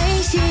way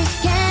she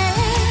can.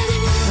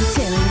 I'm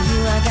telling you,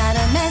 I got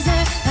a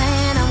massive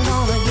plan. I'm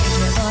gonna get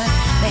you, boy,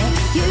 make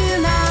you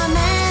my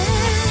man.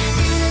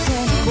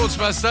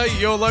 8:15,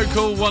 your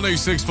local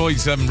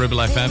 106.7 Ribble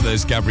FM.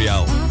 There's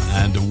Gabrielle.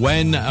 And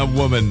When a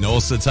Woman.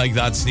 Also take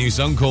that new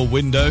song called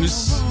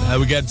Windows.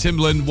 We get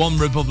Timbaland, One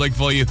Republic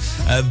for you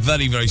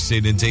very, very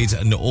soon indeed.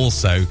 And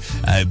also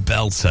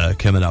Belter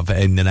coming up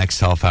in the next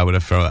half hour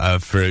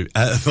through.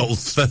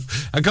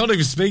 I can't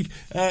even speak.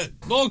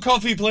 More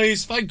coffee,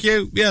 please. Thank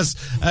you. Yes.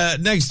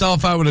 Next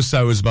half hour or so,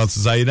 I was about to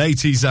say, an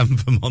 80s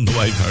anthem on the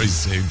way very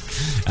soon.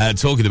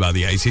 Talking about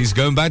the 80s,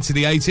 going back to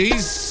the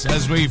 80s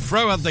as we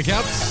throw out the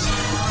cats.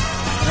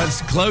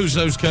 Let's close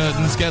those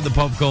curtains, get the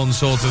popcorn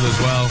sorted as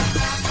well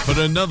for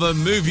another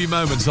movie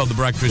moments on The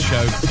Breakfast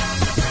Show.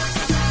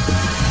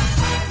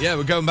 Yeah,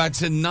 we're going back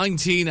to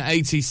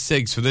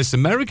 1986 for this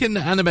American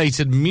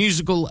animated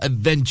musical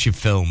adventure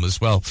film as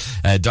well,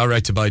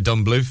 directed by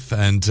Don Bluth,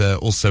 and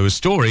also a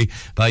story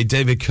by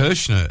David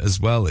Kirshner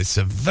as well. It's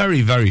a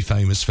very, very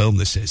famous film,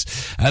 this is.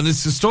 And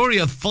it's the story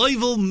of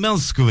Fievel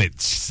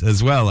Moscowitz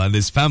as well and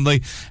his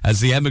family as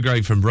they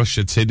emigrate from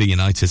Russia to the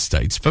United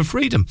States for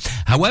freedom.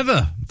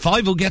 However,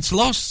 Fievel gets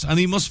lost and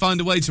he must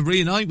find a way to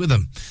reunite with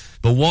them.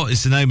 But what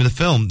is the name of the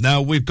film?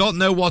 Now, we've got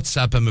no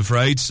WhatsApp, I'm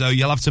afraid, so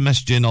you'll have to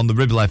message in on the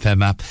Ribble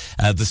FM app.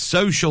 The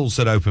socials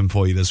are open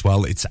for you as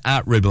well. It's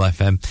at Ribble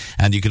FM,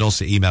 and you can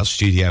also email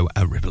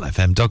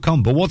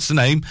studio@ribblefm.com. But what's the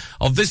name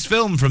of this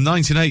film from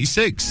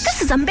 1986?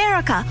 This is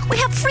America. We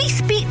have free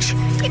speech.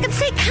 You can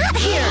say cat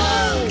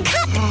here.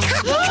 Cat, cat,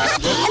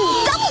 cat,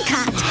 and double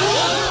cat.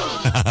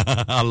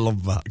 I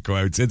love that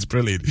quote. It's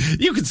brilliant.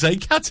 You can say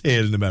cat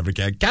here in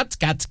America. Cat,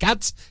 cat,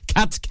 cat,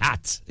 cat,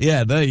 cat.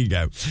 Yeah, there you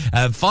go.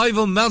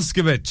 Fievel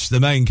Moscowitz, the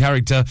main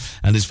character,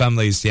 and his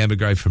family is to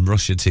emigrate from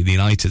Russia to the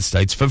United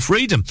States for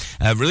freedom.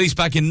 Released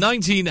back in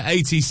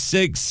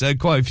 1986.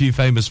 Quite a few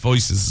famous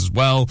voices as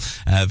well.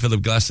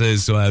 Philip Glass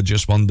is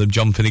just one of them,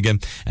 John Finnegan,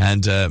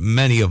 and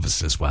many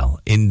others as well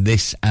in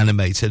this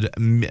animated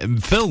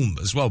film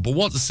as well. But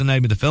what's the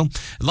name of the film?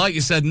 Like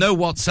you said, no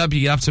WhatsApp.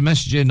 You have to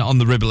message in on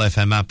the Ribble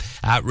FM app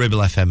at Ribble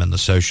FM and the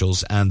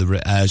socials, and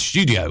the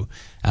studio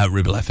at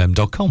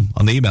ribblefm.com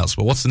on the emails.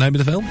 But what's the name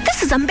of the film?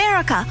 This is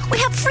America. We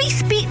have free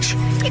speech.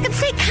 You can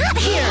say cat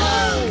here.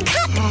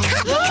 Cat,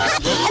 cat,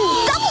 cat,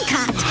 and double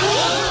cat.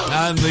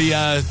 And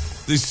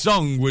the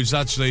song was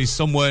actually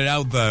Somewhere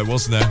Out There,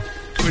 wasn't it?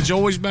 Which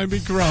always made me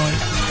cry.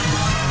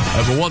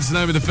 But what's the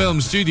name of the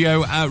film?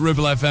 Studio at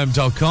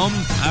ribblefm.com,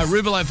 at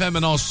Ribble FM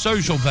and our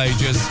social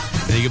pages.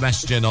 And you can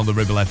message in on the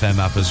Ribble FM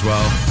app as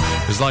well.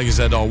 Because like I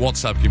said, our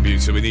WhatsApp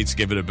computer, we need to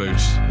give it a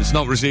boost. It's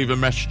not receiving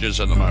messages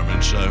at the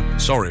moment, so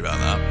sorry about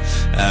that.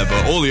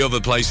 But all the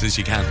other places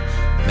you can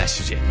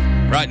message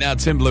in. Right now,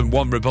 Timbaland,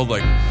 One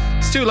Republic.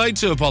 It's too late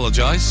to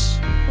apologise.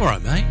 All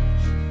right, mate.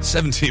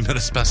 17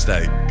 minutes past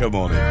 8. Good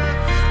morning.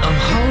 I'm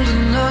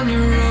holding on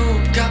your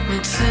rope, got me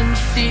 10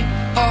 feet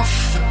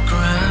off the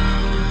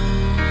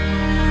ground.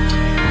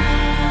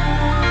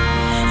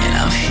 And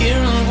I'm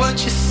hearing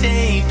what you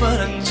say, but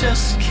I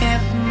just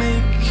can't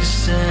make you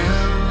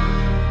sound.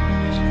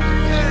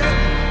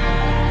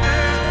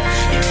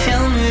 You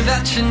tell me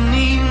that you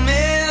need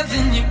me,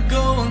 then you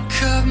go and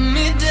cut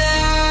me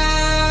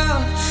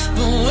down.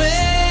 But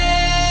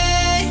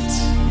wait,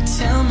 you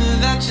tell me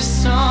that you're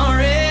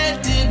sorry,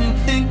 didn't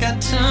think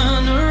I'd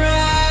turn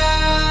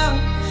around.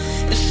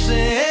 You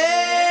say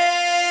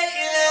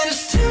that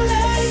it's too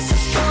late to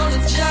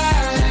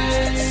apologize.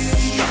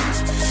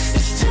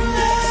 It's too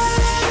late.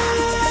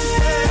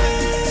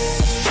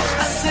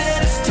 I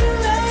said it's too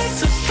late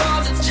to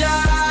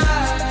apologize.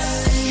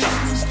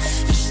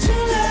 It's too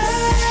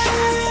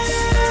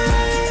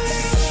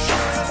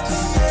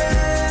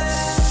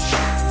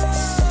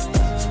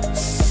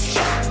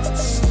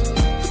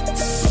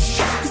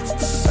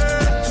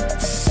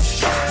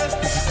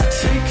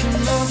take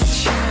another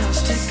chance,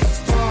 take a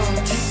fall,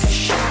 take a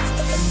shot.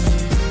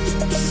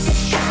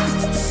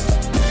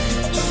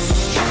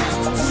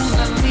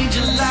 I need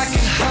you like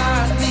a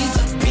heart needs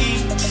a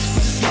beat.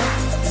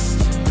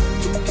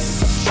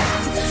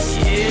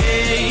 Yeah,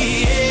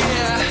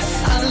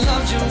 I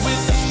loved you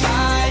with the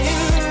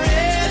fire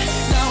red.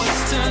 Now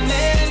it's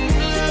turning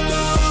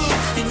blue.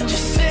 And you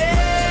say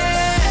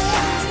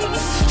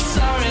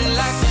sorry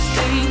like the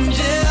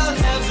angel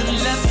heaven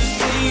left me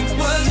think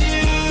was you.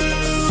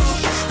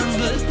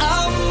 But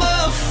I'm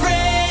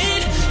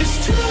afraid it's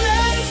too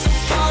late to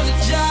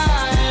apologize.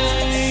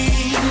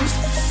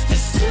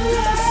 It's too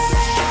late.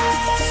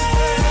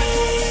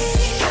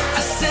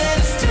 I said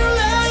it's too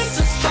late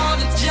to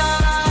apologize.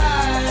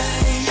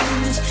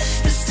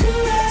 It's too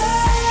late.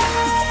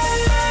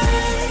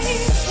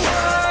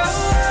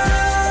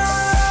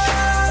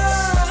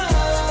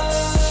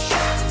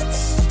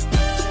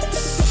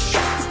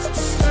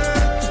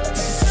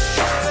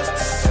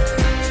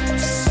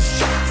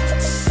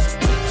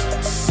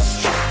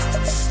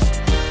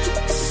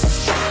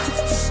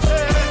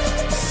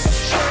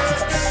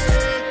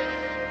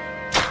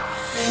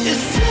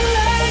 It's too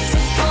late to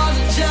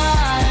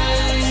apologize.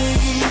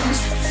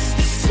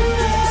 It's too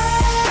late.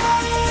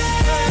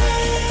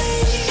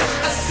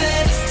 I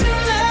said it's too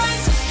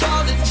late to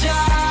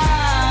apologize.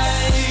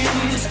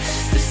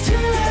 It's too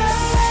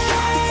late.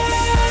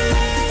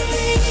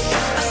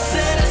 I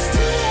said it's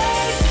too late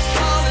to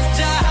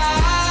apologize.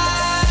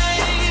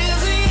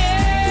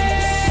 Yeah.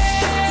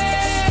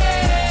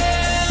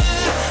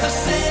 I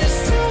said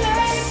it's too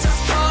late to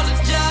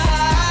apologize.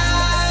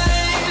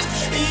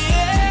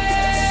 Yeah.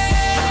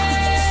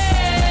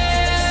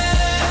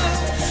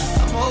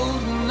 I'm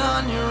holding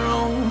on your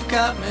rope,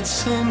 got me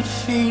 10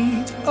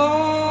 feet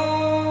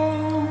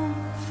off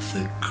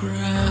the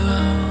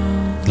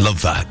ground.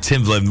 Love that.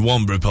 Timbaland,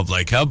 One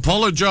Republic.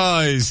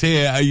 Apologise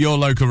here at your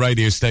local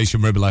radio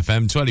station, Ribble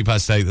FM. 20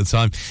 past 8 at the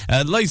time.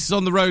 Latest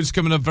on the roads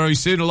coming up very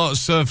soon. A lot of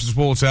surface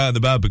water out and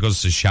about because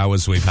of the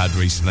showers we've had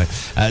recently.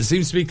 It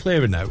seems to be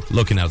clearer now,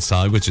 looking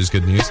outside, which is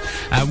good news.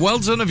 Well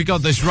done if you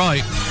got this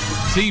right.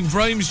 Team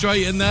Frame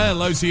straight in there.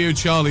 Hello to you,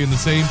 Charlie and the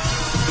team.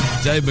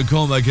 Dave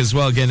McCormack as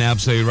well, getting it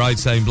absolutely right,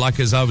 saying Black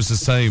as I was the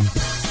same.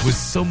 Was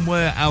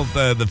somewhere out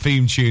there the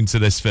theme tune to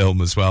this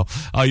film as well.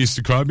 I used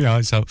to cry my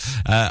eyes out.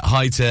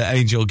 Hi to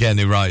Angel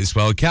getting it right as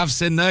well.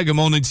 Cav's in there, good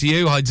morning to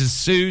you. Hi to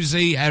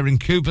Susie, Erin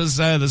Cooper's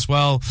there as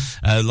well,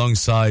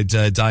 alongside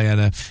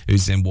Diana,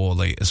 who's in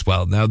Worley as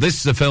well. Now,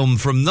 this is a film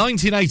from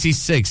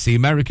 1986, the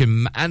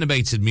American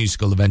animated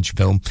musical adventure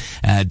film.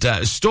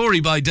 A story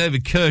by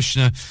David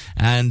Kirshner,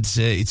 and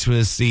it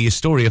was the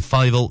story of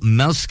Fievel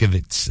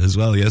Mouskowitz as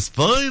well. Yes,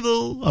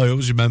 Fievel. I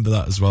always remember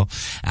that as well.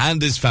 And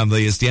his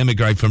family as they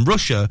emigrate from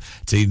Russia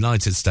to the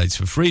United States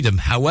for freedom.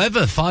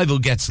 However,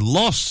 Fievel gets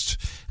lost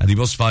and he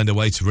must find a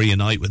way to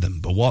reunite with them.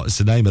 But what is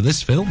the name of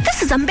this film?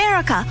 This is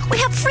America. We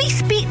have free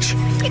speech.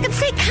 You can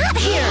say cat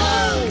here.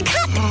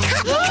 Cat,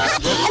 cat,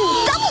 cat,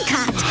 and double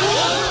cat.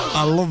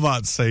 I love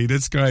that scene.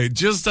 It's great.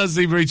 Just as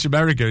they reach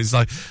America, it's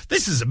like,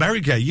 this is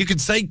America. You can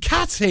say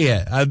cat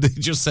here. And they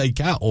just say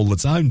cat all the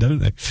time, don't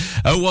they?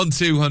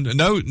 01200.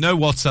 No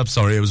WhatsApp.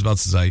 Sorry, I was about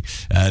to say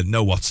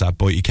no WhatsApp,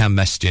 but you can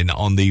message in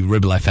on the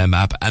Ribble FM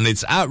app. And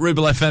it's at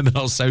Ribble FM on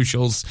all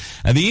socials.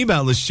 And the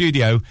email is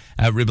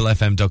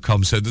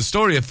studio@ribblefm.com. So the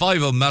story of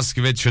Fievel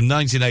Mouskowitz from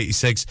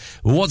 1986.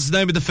 What's the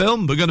name of the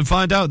film? We're going to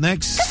find out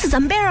next. This is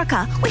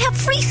America. We have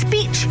free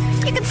speech.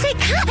 You can say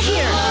cat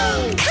here.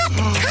 Cat,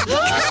 cat,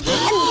 cat,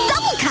 and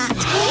double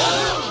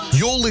cat.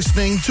 You're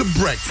listening to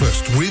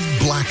Breakfast with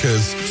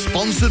Blackers,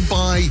 sponsored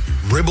by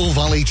Ribble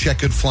Valley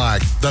Checkered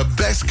Flag, the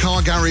best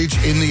car garage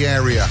in the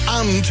area,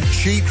 and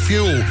cheap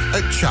fuel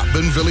at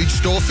Chapman Village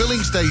Store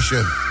Filling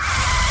Station.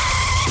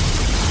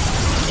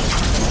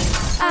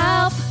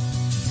 Help,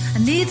 I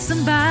need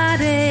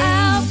somebody.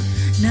 Help,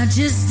 not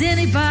just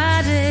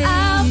anybody.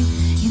 Help,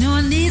 you know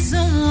I need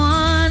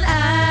someone.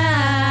 Help.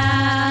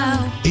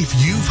 If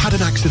you've had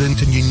an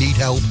accident and you need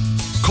help,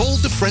 call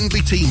the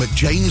friendly team at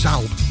James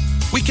Alp.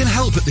 We can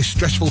help at this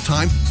stressful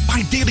time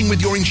by dealing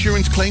with your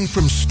insurance claim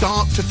from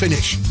start to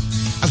finish.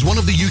 As one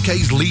of the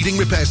UK's leading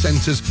repair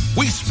centres,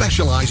 we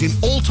specialise in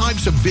all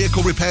types of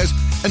vehicle repairs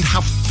and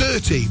have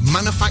 30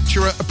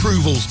 manufacturer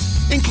approvals,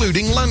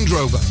 including Land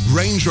Rover,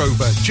 Range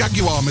Rover,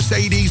 Jaguar,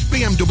 Mercedes,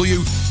 BMW,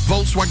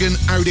 Volkswagen,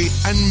 Audi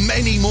and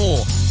many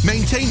more,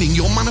 maintaining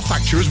your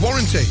manufacturer's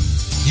warranty.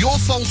 Your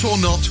fault or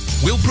not,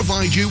 we'll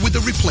provide you with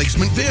a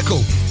replacement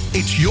vehicle.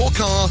 It's your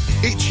car,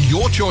 it's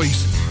your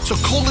choice. So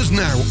call us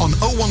now on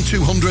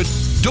 01200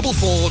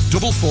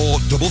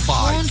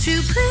 444455. Won't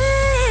you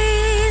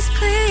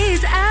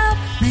please help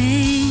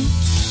me?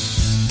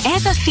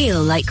 Ever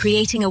feel like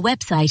creating a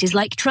website is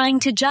like trying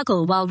to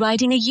juggle while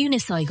riding a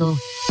unicycle?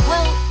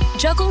 Well,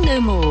 juggle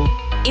no more.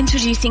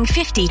 Introducing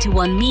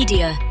 50-1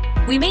 Media.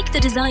 We make the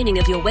designing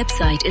of your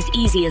website as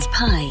easy as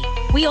pie.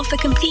 We offer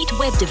complete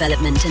web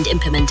development and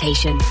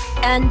implementation.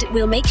 And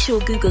we'll make sure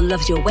Google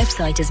loves your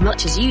website as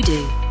much as you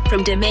do.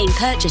 From domain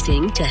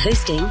purchasing to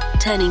hosting,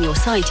 turning your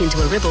site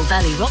into a Ribble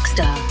Valley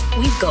rockstar,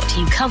 we've got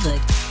you covered.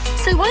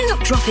 So why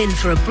not drop in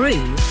for a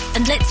brew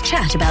and let's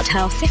chat about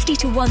how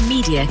 50-1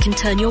 Media can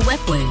turn your web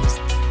woes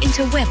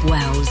into web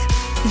wows.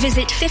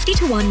 Visit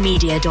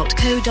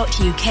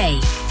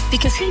 50-1media.co.uk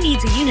because who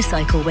needs a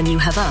unicycle when you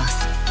have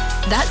us?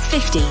 That's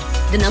 50,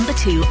 the number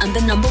 2 and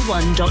the number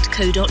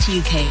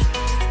 1.co.uk.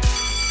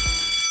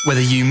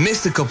 Whether you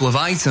missed a couple of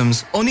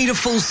items or need a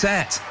full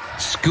set,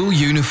 school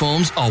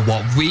uniforms are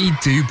what we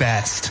do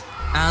best.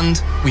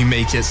 And we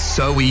make it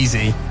so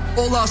easy.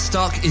 All our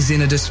stock is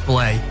in a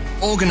display,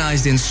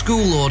 organised in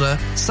school order,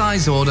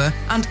 size order,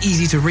 and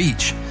easy to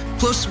reach.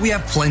 Plus, we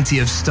have plenty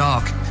of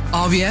stock.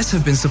 RVS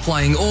have been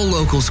supplying all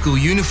local school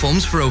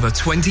uniforms for over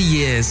 20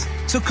 years.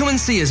 So come and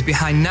see us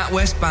behind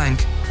NatWest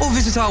Bank or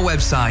visit our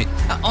website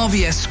at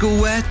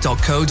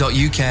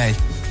rvsschoolwear.co.uk.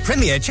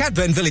 Premier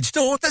Chadburn Village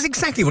Store does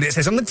exactly what it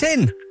says on the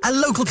tin. A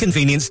local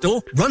convenience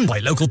store run by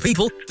local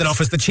people that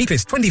offers the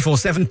cheapest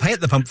 24/7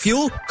 pay-at-the-pump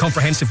fuel,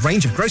 comprehensive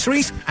range of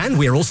groceries, and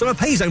we're also a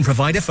pay zone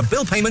provider for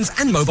bill payments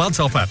and mobile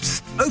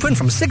top-ups. Open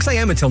from 6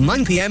 a.m. until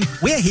 9 p.m.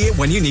 We're here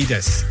when you need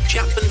us.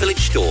 Chapman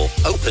Village Store,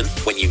 open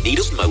when you need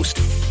us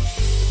most.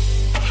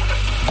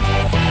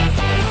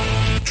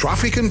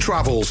 Traffic and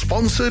Travel,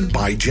 sponsored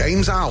by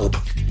James Alb.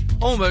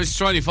 Almost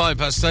 25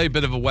 past 8,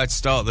 bit of a wet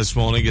start this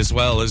morning as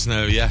well, isn't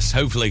it? Yes,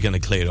 hopefully going to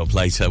clear up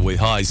later with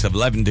highs of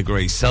 11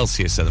 degrees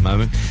Celsius at the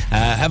moment.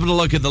 Having a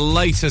look at the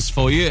latest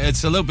for you,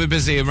 it's a little bit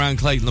busy around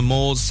Clayton Le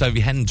Moors, so if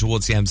you're heading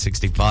towards the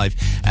M65,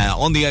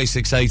 on the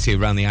A680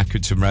 around the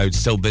Accrington Road,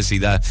 still busy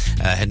there,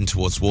 heading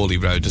towards Worley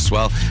Road as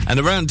well. And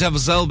around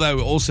Devil's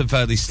Elbow, also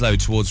fairly slow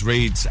towards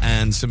Reeds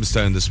and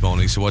Simmerstone this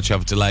morning, so watch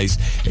out for delays.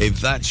 If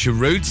that's your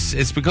route,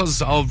 it's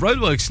because of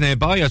roadworks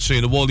nearby, actually,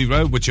 in the Worley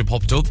Road, which have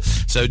popped up,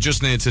 so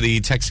just near to the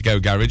Texaco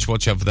garage.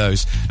 Watch out for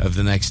those over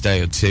the next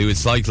day or two.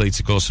 It's likely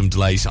to cause some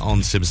delays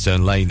on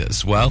Simmerstone Lane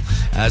as well.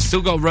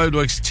 Still got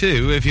roadworks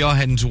too if you are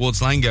heading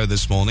towards Lango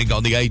this morning.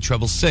 Got the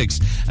A666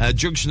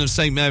 junction of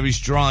St Mary's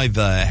Drive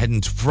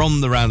heading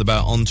from the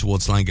roundabout on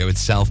towards Lango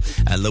itself.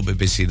 A little bit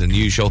busier than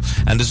usual.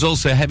 And there's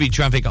also heavy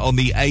traffic on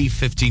the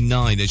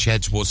A59 as you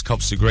head towards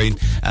Copster Green.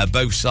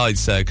 Both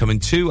sides coming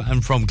to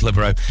and from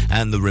Clitheroe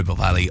and the Ribble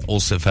Valley,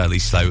 also fairly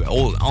slow.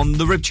 All on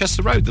the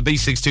Ribchester Road, the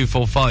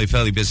B6245,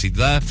 fairly busy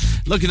there.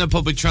 Looking at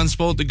public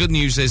transport, the good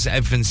news is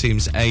everything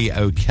seems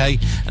A-OK,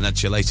 and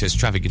that's your latest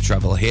traffic and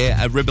travel here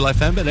at Ribble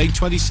FM at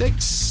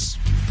 8:26.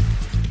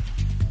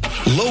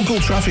 Local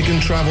Traffic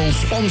and Travel,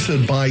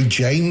 sponsored by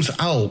James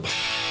Alb.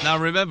 Now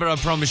remember, I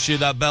promised you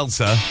that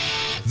belter.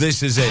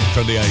 This is it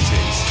from the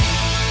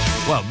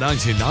 80s. Well,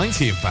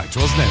 1990 in fact,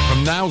 wasn't it?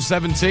 From Now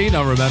 17,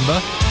 I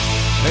remember.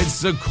 It's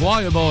the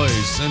Choir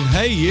Boys, and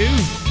Hey You.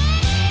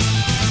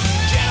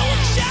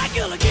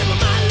 Girl, I give her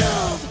my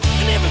love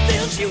and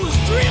everything she was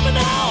dreaming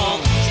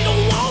of. She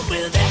don't want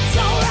me, that's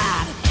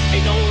alright.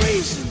 Ain't no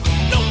reason,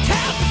 no time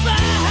to fight.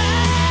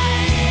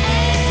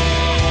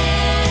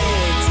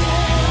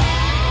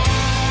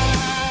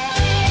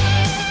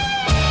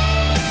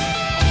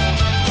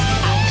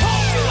 I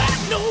caught you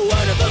out, no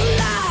word of a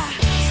lie.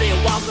 See you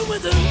walking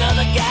with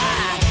another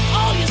guy.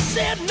 All you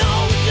said and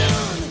all we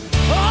done.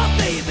 Oh,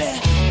 baby,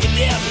 you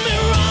did me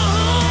wrong.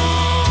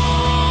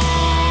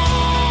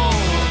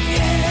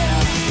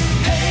 Yeah.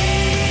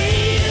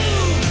 Hey, you,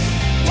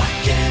 what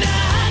can I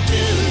do?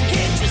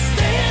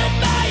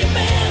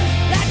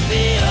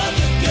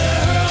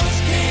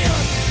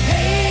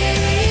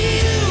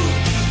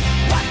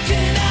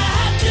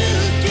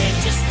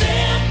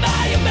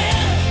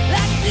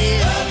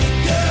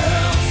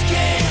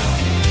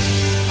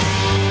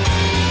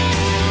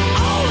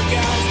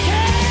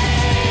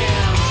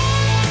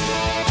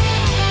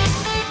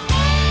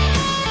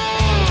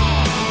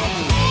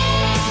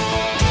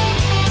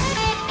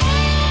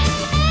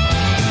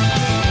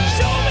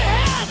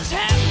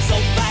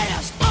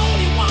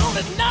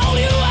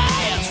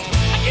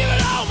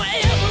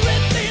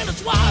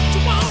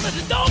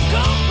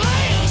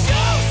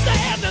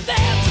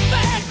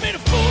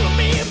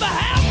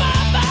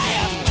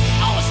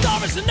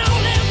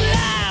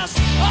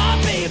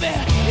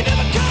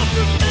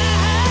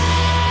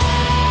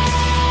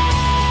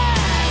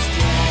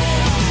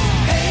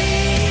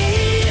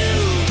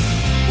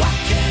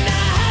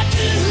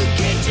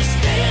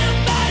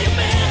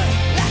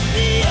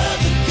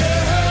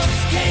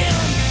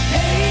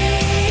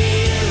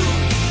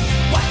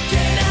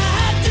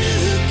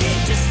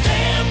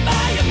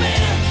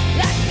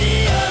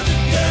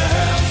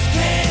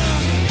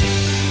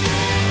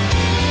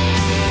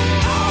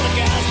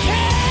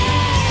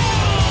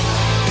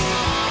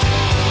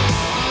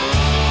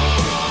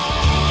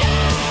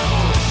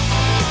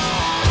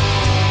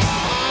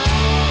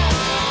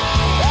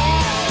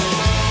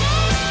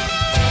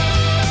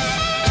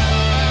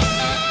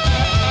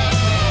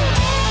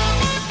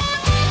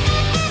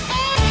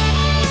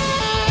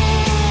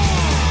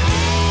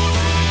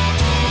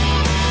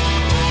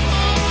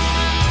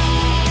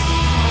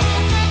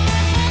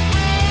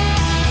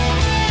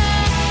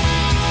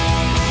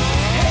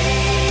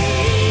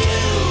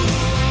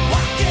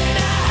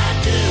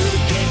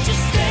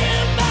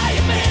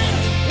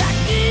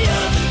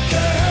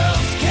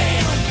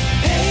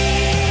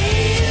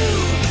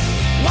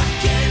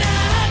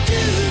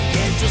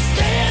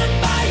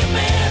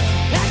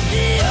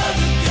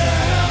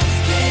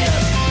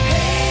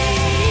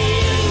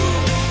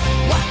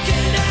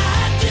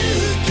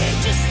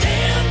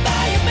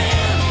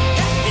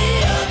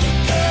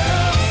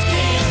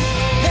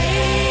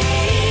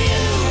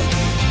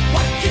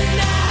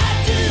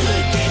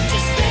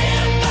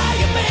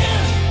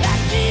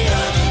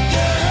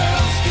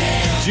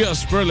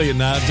 just brilliant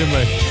now, didn't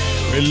we?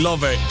 We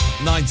love it.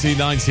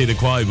 1990, the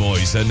Choir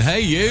Boys. And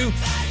hey, you,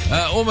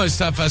 almost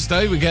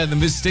 8:30, we're getting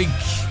the Mystique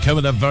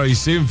coming up very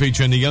soon,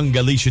 featuring the young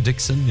Alicia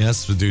Dixon.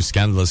 Yes, we'll do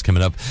Scandalous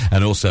coming up.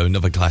 And also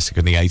another classic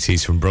in the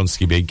 80s from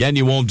Bronski Beat. Again,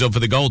 you warmed up for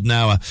the golden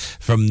hour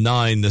from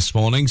 9 this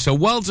morning. So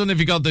well done if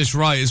you got this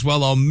right as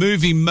well. Our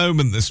movie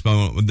moment this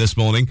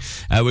morning.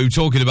 We were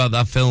talking about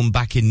that film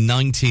back in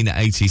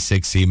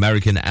 1986, the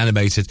American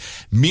animated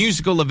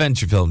musical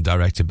adventure film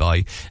directed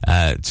by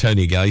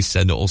Tony Geist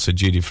and also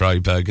Judy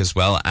Freiberg as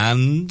well.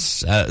 And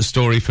a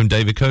story from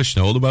David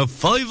Kushner all about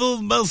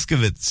Fievel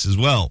Moscovitz as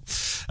well.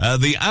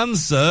 The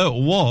answer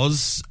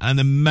was An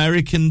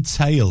American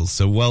Tale.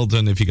 So well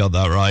done if you got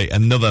that right.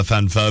 Another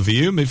fanfare for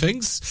you,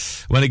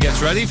 methinks. When it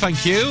gets ready,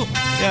 thank you.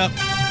 Yeah.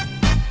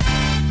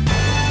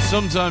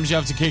 Sometimes you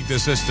have to kick the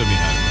system, you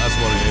know. That's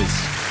what it is.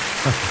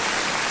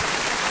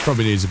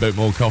 Probably needs a bit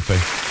more coffee.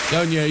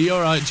 Don't you? You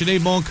all right? Do you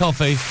need more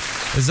coffee?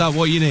 Is that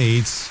what you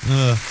need?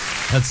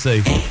 Let's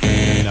see.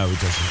 No, it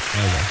doesn't.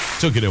 Okay.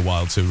 Took it a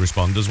while to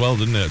respond as well,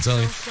 didn't it? I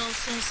tell you.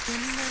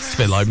 It's a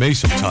bit like me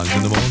sometimes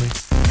in the morning.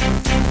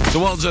 So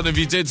well done if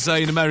you did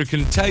say An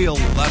American Tale.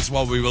 That's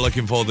what we were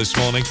looking for this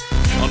morning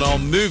on our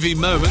movie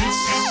moments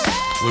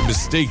with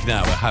Mystique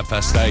now at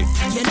 8:30.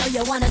 You know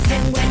you wanna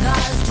sing with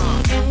us.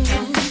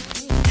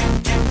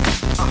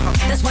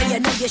 That's why you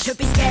know you should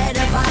be scared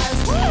of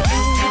us.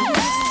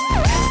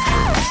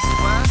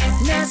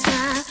 That's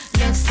why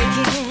looks to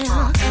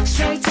kill.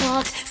 Straight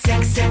talk,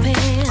 sex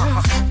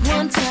appeal.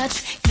 One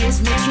touch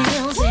gives me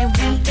chills, and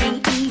we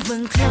ain't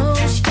even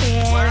close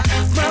yet.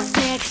 Rough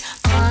neck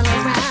all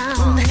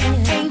around,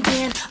 ain't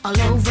been all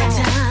over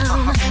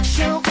town.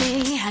 Show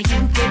me how you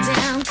get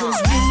down, 'cause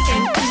we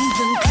ain't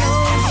even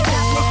close yet.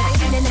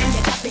 And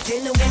you got me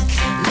feeling weak.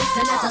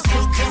 Listen as I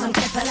speak, 'cause I'm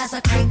careful as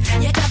a creep.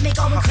 You got me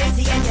going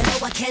crazy, and you know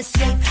I can't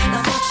sleep.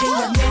 Now watching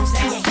your moves,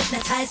 and you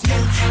hypnotize me.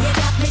 You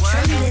got me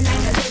trembling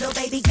like a little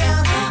baby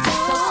girl.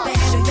 You're so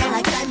special, you're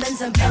like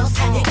diamonds and pearls.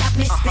 You got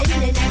me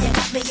spinning, and you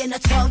got me in a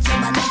 12.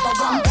 You're my number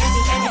one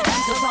baby, and you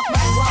got to rock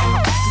my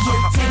world.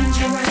 You're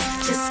dangerous,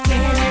 just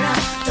get it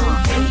up. The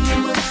way you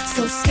move,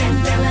 so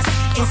scandalous.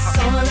 It's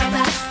all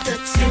about the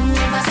two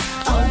of us.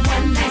 A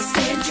one night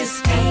stand just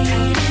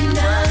ain't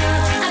enough.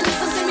 I need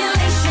some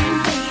stimulation,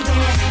 baby.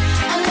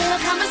 A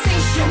little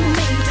conversation,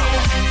 maybe.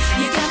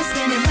 You got me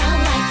spinning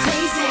round like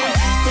crazy.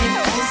 There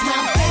goes my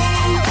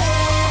baby.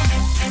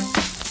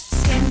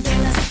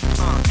 Scandalous,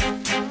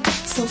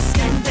 so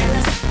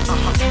scandalous.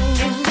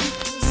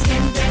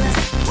 Scandalous,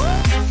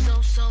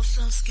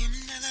 so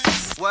scandalous.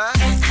 What?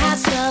 Hot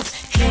stuff,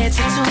 head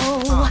to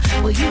toe.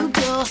 Where you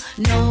go,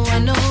 no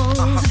one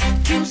knows.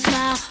 You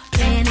smile,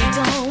 plenty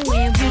dough,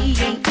 and we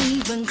ain't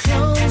even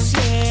close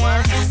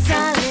yet.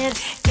 Solid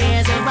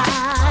as a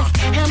rock.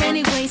 How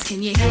many ways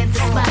can you hit the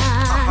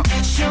spot?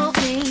 Show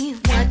me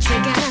what you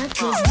got,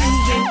 'cause we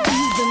ain't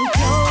even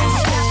close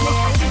yet.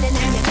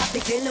 And you got me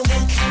feeling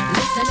weak.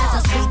 Listen as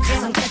I speak,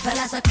 'cause I'm careful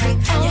as a creep.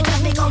 You got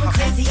me going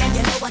crazy, and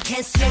you know I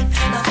can't sleep.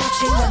 Now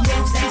watching your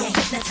moves, and you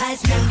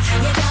hypnotize me.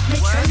 You got me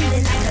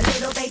trembling like a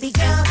little baby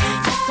girl.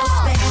 You're so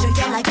special,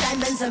 you're like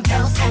diamonds and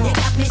pearls. You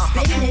got me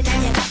spinning,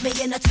 and you got me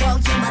in a 12.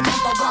 You're my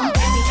number one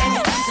baby, and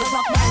you got to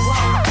rock my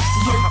world.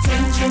 You're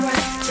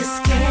dangerous, just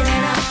get it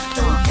up.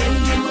 The way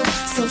you move,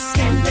 so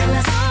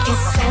scandalous.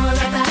 It's all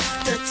about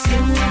the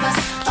two of us.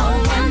 A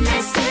one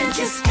night stand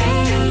just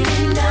ain't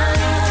enough.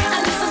 I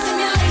need some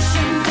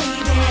stimulation,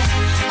 baby.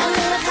 A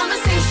little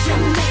conversation,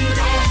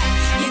 maybe.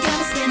 You got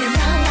me spinning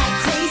round like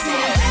crazy.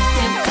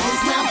 There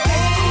goes my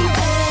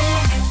baby.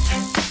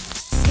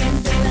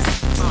 Scandalous,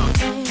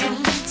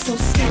 so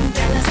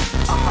scandalous.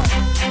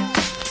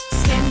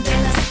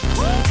 Scandalous,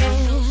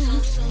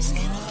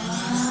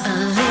 a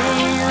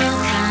little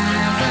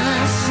conversation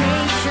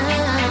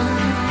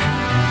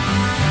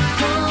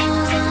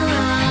goes a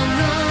long,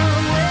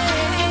 long way.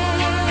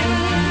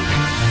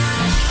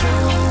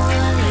 Show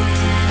a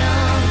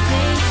little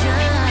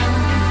patience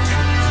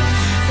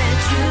that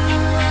you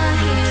are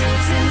here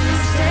to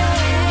stay.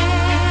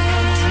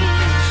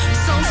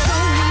 So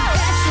show me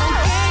that you're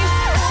game.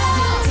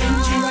 You're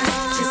dangerous,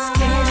 just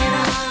get it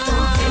up. The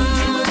way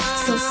you move,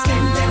 so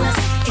scandalous.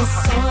 It's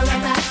all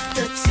about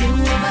the two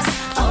of us.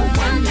 A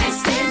one night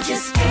stand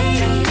just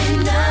ain't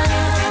enough.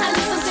 I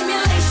need some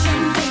stimulation,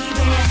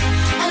 baby.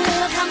 A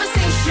little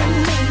conversation,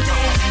 maybe.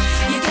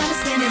 You got me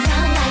spinning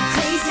round like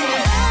crazy.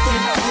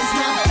 There goes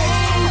my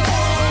baby.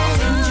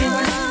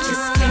 Dangerous,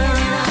 just get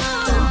it up.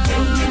 The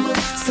way you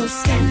move, so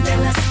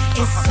scandalous.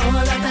 It's all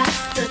about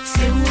the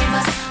two of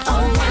us. A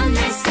one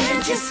night stand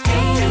just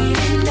ain't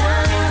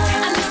enough.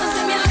 I need some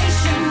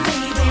stimulation,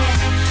 baby.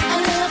 A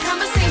little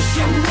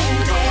conversation,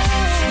 maybe.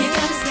 You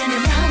got me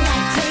spinning round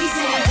like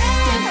crazy.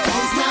 There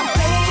goes my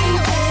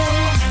baby.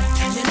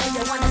 You know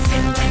you wanna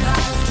sing with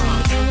us.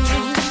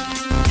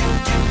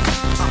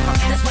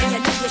 That's why you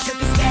know you should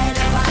be scared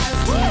of us.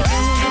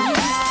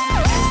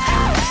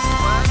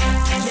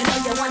 You know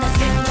you wanna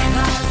sing with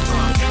us.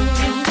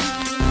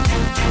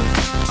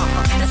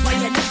 That's why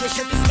you know you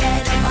should be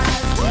scared of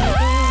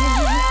us.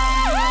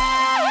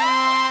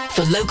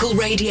 For local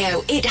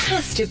radio, it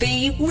has to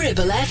be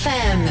Ribble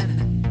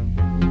FM.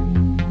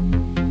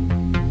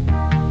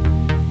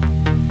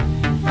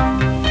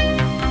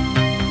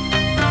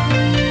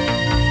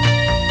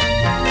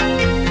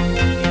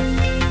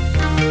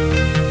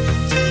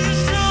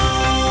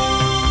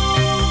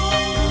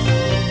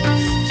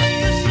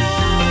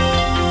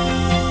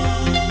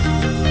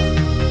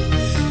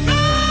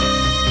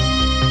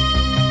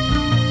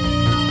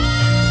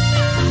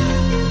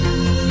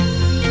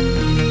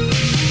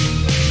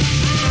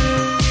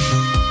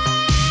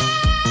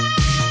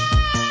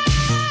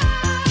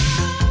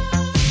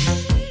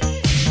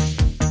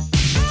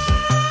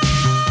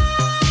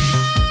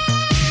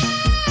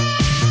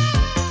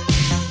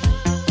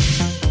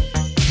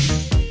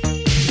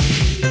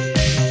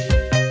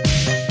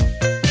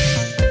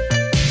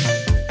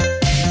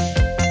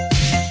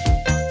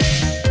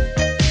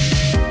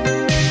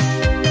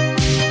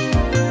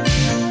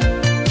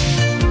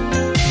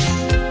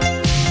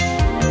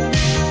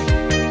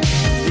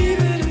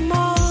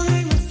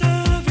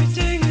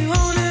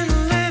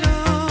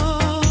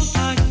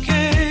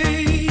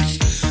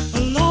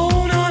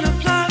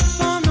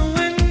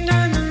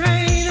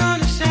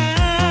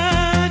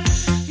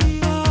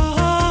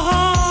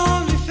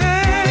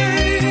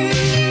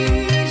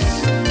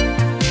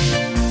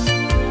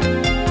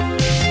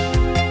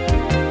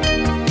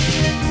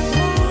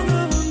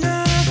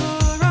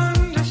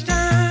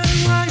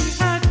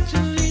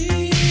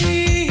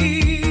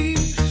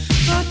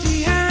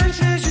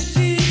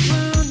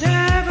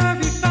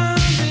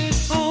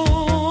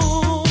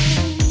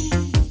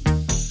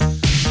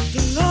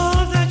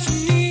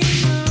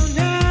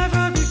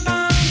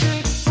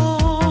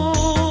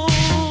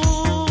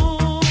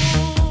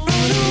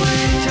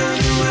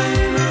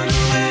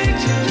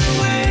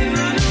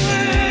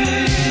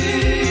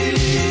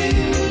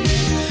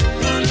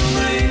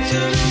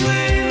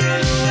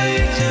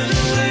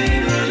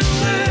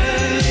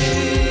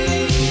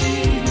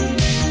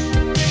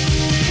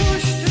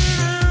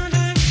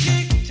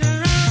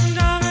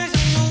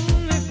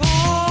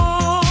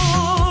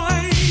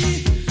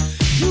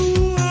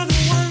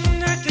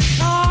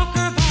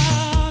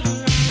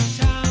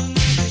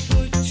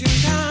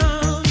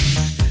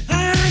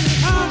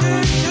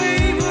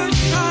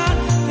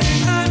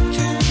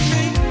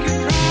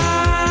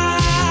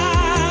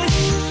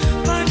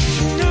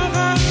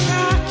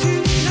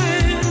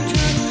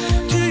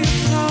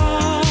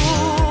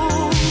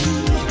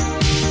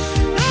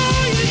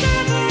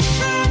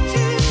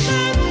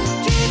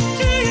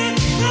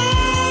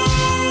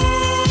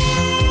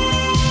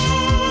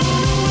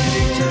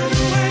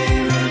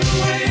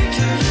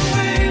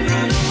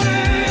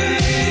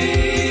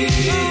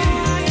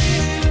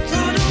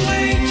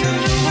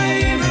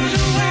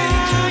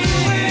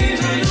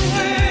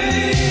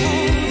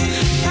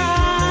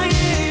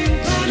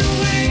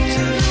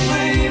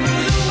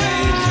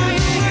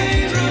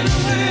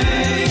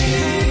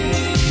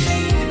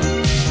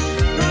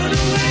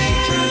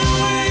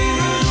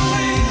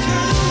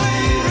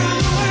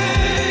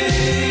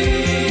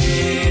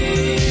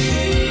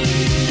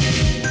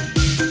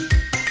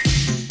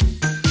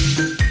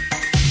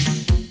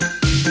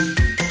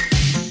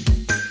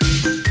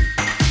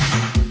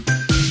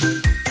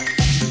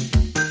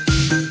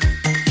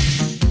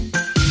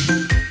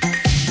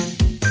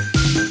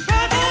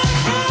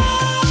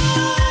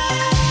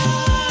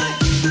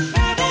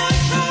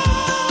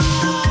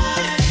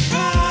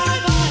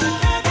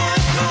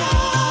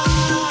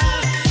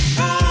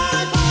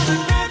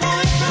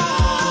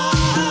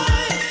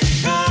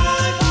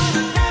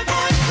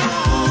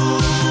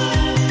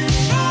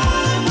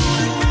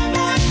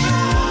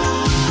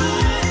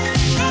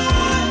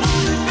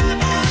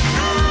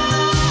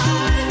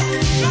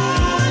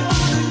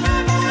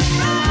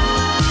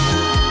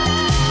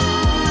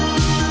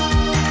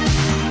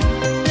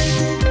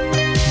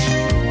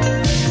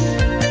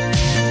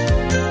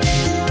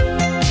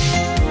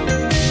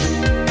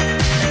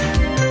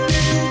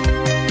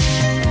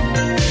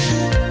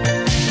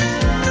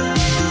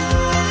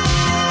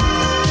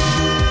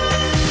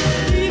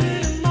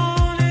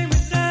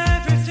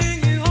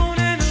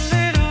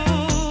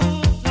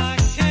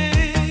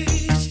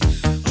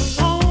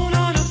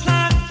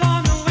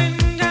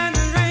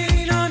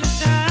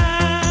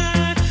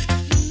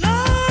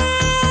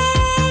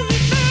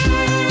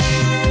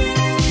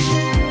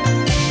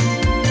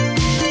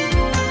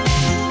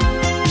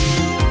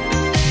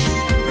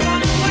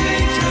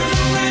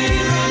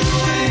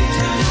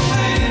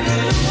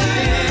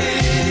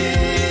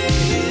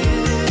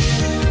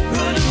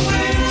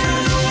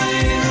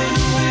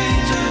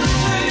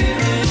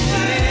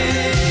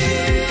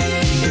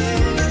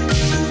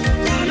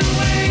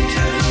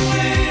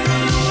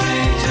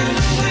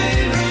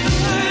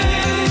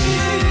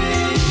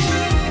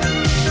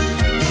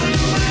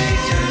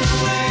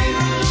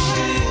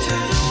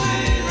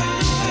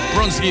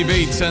 Bronski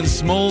Beats and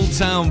Small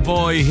Town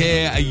Boy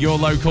here at your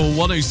local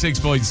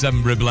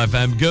 106.7 Ribble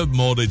FM. Good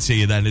morning to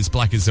you then. It's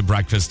Black as a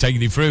Breakfast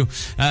taking you through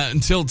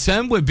until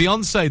 10 with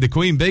Beyonce, the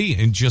Queen Bee,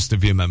 in just a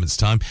few moments'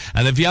 time.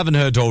 And if you haven't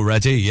heard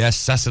already, yes,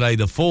 Saturday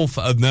the 4th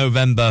of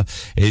November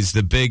is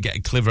the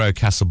big Clitheroe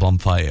Castle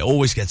bonfire. It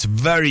always gets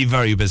very,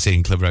 very busy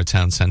in Clitheroe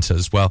Town Centre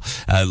as well.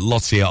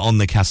 Lots here on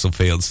the castle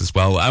fields as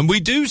well. And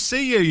we do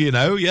see you, you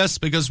know, yes,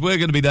 because we're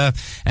going to be there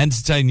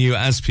entertaining you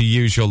as per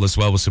usual as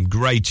well with some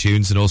great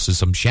tunes and also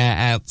some shout-outs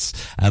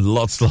and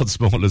lots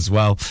more as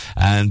well.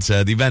 And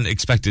the event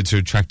expected to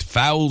attract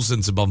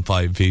thousands of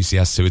bonfire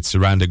enthusiasts to its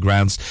surrounding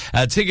grounds.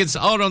 Tickets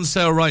are on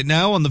sale right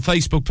now on the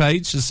Facebook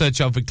page. Just search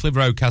out for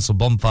Clitheroe Castle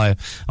Bonfire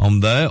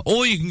on there.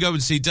 Or you can go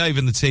and see Dave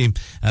and the team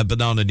at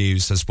Banana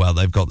News as well.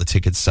 They've got the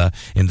tickets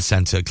in the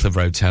centre,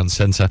 Clitheroe Town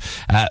Centre.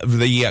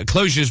 The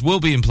closures will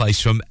be in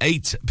place from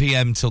 8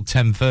 p.m. till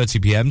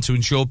 10:30 p.m. to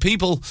ensure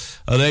people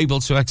are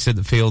able to exit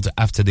the field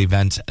after the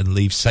event and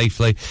leave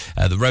safely.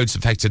 The roads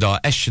affected are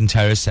Ashton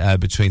Terrace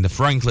between the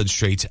Franklin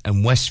Street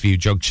and Westview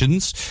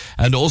junctions,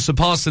 and also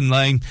Parson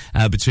Lane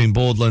between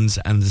Bordlands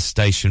and the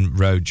Station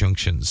Road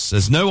junctions.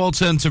 There's no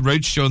alternative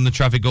routes during the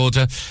traffic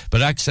order,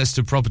 but access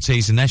to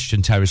properties in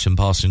Ashton Terrace and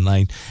Parson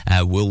Lane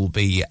will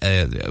be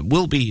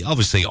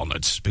obviously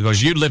honoured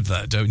because you live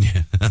there, don't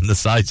you? And the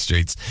side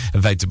streets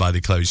affected by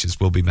the closures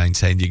will be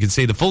maintained. You can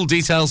see the full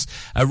details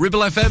at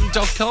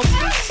ribblefm.com.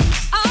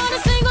 All the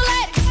single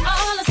ladies,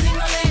 all the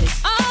single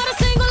ladies, all the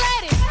single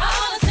ladies,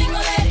 all the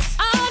single ladies,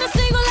 all the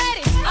single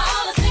ladies,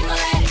 all the single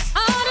ladies,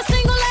 all the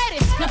single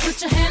ladies. Now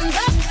put your hands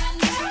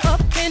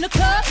up in the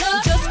club.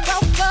 You just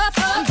broke up.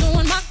 I'm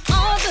doing my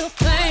own little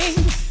thing.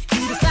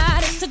 You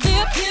decided to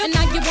dip, and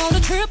now you want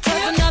a trip.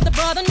 'Cause another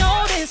brother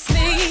noticed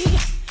me.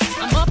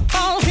 I'm up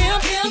on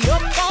him, he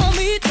up on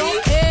me.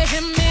 Don't pay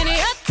him any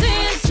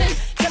attention.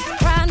 Kept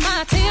crying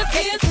my tears,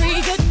 gave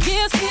 3 good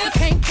years. You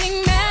can't be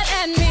mad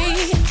at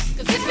me.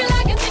 'Cause if you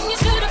like it, then you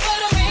should've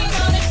put a ring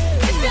on it.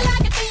 If you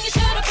like it, then you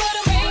should've put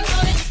a ring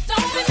on it.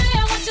 Don't be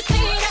mad once you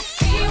see that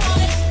he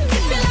want it.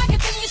 If you like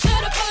it, then you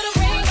should've put a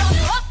ring on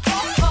it. If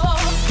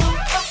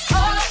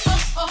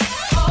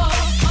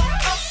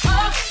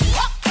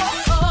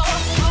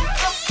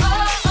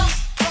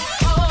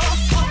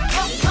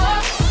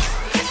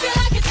you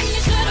like it, then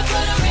you should've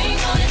put a ring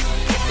on it.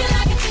 If you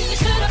like it, then you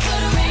should've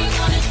put a ring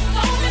on it.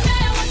 Don't be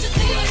mad once you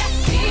see that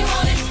he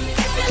want it.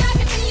 If you like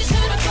it, then you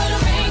should've put a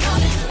ring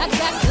on it. I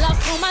got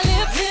gloves on my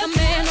lips, a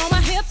man on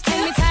my hips, got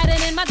me tighter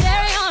than my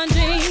dairy on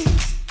jeans.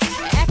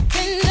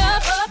 Acting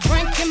up,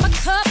 drinking my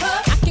cup.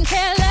 I can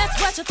care less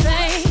what you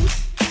think.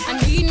 I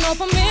need no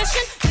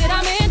permission. Did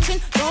I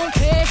mention? Don't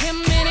pay him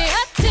any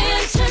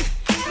attention.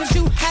 'Cause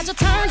you had your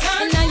turn,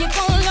 and now you're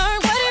gonna learn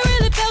what it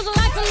really feels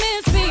like to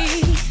miss me.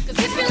 'Cause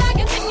if you like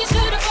it, then you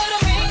should've put a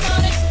ring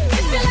on it.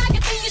 If you like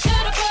it, then you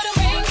should've put a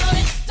ring on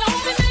it. Don't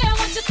be mad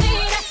once you see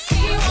that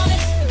he want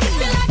it. If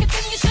you like it,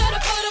 then you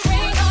should've put a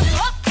ring on it.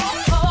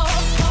 If you like it,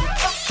 then you should've put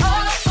a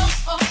ring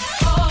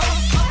on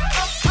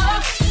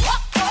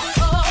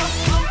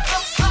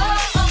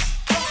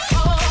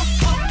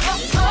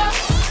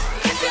it.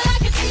 If you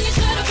like it, then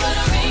you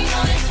should've put a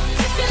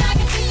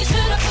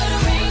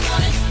ring on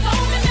it.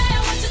 Don't be mad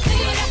once you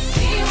see that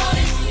he want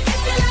it.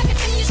 If you like it,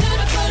 then you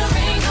should've put a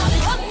ring on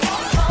it.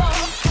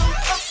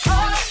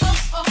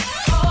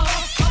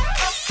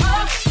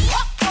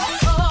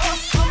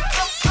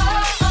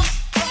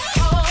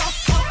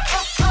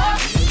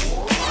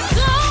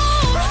 Don't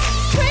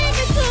bring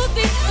me to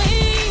these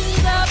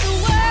things of the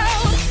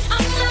world.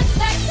 I'm not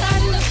that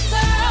kind of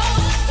girl.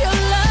 Your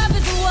love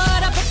is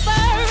what I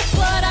prefer,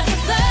 what I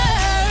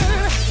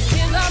deserve.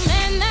 Is a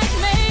man that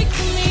makes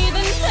me,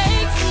 then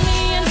takes me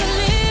and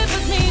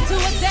delivers me to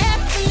a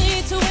destiny,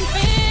 to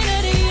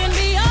infinity and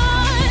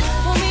beyond.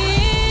 Pull me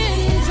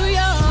into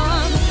your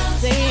arms.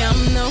 Say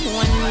I'm the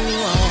one you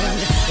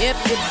want. If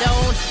you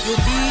don't,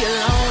 you'll be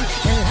alone.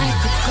 And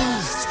like a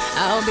ghost,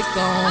 I'll be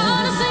gone.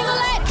 All the single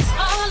ladies,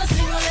 all the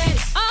single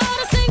ladies, all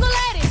the single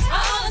ladies,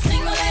 all the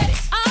single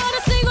ladies, all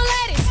the single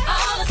ladies,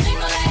 all the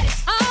single ladies,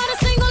 all the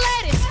single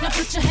ladies. Now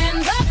put your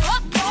hands up.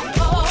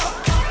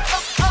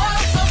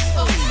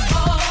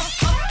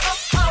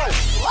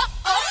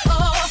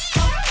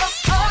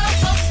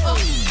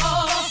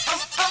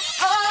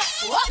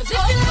 If you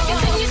like it,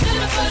 then you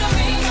should've put a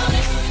ring on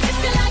it. If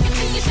you like it,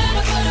 then you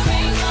should've put a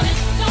ring on it.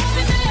 Don't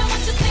be mad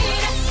once you see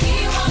that he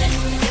want it.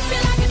 If you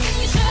like it, then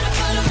you should've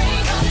put a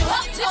ring on it.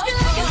 If you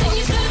like it, then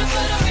you should've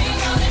put a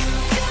ring on it.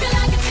 If you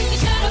like it, then you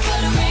should've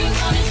put a ring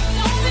on it.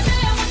 Don't be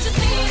mad once you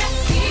see that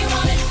he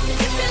want it.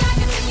 If you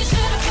like it, then you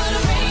should've put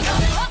a ring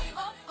on it.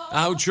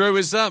 How true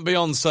is that,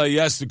 Beyonce?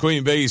 Yes, the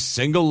Queen Bee's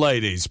single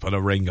ladies put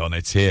a ring on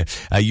it here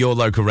at your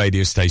local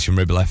radio station,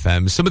 Ribble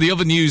FM. Some of the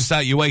other news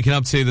that you're waking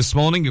up to this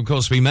morning, of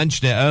course, we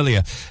mentioned it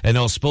earlier in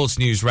our sports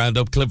news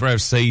roundup. Clitheroe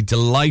FC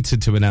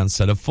delighted to announce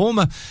that a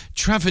former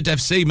Trafford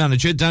FC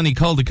manager, Danny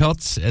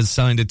Caldecott, has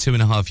signed a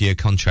 2.5-year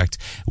contract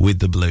with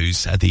the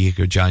Blues at the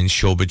Eagle Giants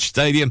Shawbridge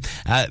Stadium.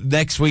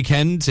 Next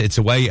weekend, it's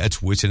away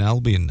at Witton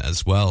Albion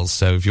as well.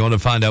 So if you want to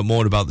find out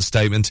more about the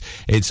statement,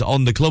 it's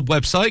on the club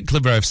website,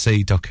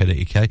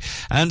 clitheroefc.co.uk.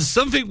 And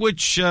something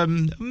which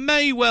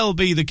may well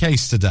be the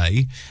case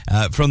today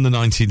from the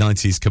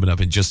 1990s coming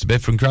up in just a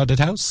bit from Crowded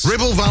House.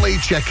 Ribble Valley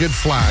Checkered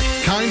Flag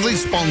kindly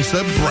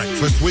sponsor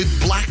Breakfast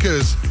with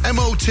Blackers.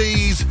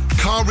 MOTs,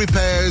 car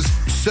repairs,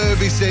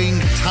 servicing,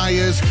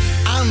 tyres,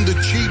 and the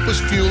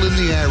cheapest fuel in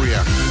the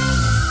area.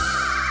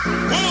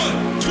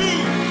 1, 2,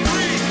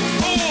 3,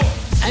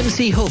 4.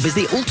 MC Hub is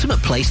the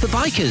ultimate place for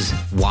bikers.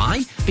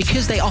 Why?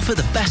 Because they offer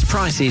the best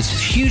prices,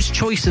 huge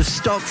choice of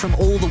stock from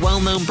all the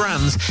well-known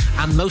brands,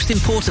 and most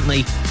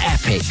importantly,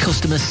 epic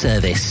customer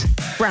service.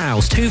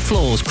 Browse 2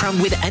 floors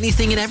crammed with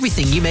anything and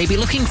everything you may be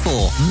looking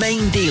for.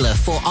 Main dealer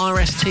for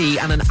RST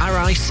and an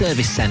RI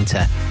service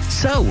centre.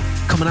 So,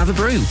 come and have a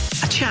brew,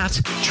 a chat,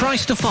 try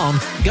stuff on,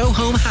 go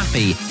home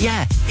happy.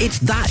 Yeah, it's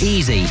that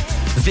easy.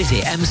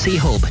 Visit MC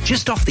Hub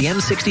just off the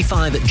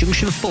M65 at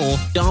Junction 4,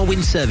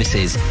 Darwin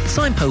Services.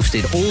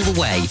 Signposted all the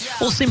way,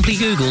 or simply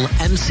Google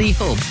MC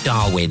Hub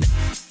Darwin.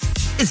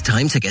 It's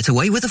time to get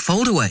away with a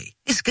foldaway.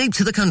 Escape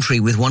to the country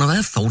with one of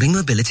our folding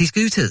mobility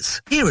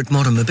scooters. Here at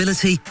Modern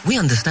Mobility, we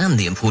understand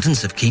the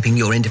importance of keeping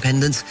your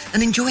independence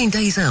and enjoying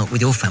days out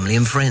with your family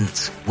and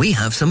friends. We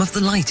have some of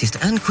the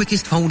lightest and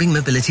quickest folding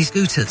mobility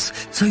scooters,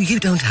 so you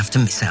don't have to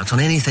miss out on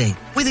anything.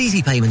 With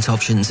easy payment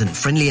options and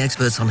friendly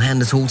experts on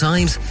hand at all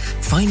times,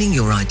 finding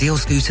your ideal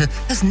scooter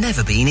has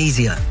never been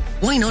easier.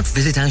 Why not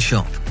visit our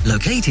shop,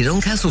 located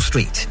on Castle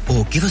Street,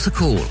 or give us a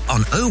call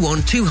on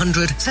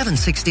 01200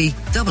 760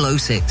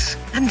 006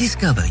 and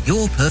discover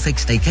your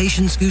perfect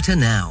staycation scooter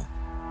now.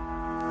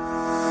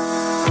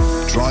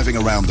 Driving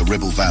around the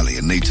Ribble Valley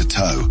and need to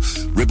tow?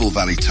 Ribble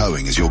Valley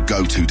Towing is your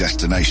go-to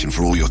destination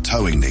for all your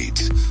towing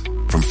needs.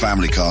 From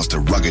family cars to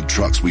rugged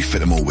trucks, we fit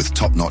them all with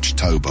top-notch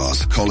tow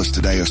bars. Call us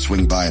today or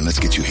swing by and let's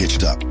get you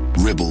hitched up.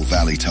 Ribble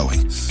Valley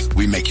Towing.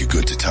 We make you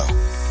good to tow.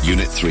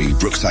 Unit 3,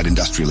 Brookside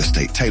Industrial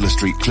Estate, Taylor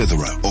Street,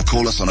 Clitheroe. Or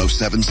call us on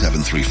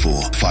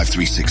 07734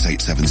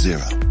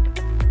 536870.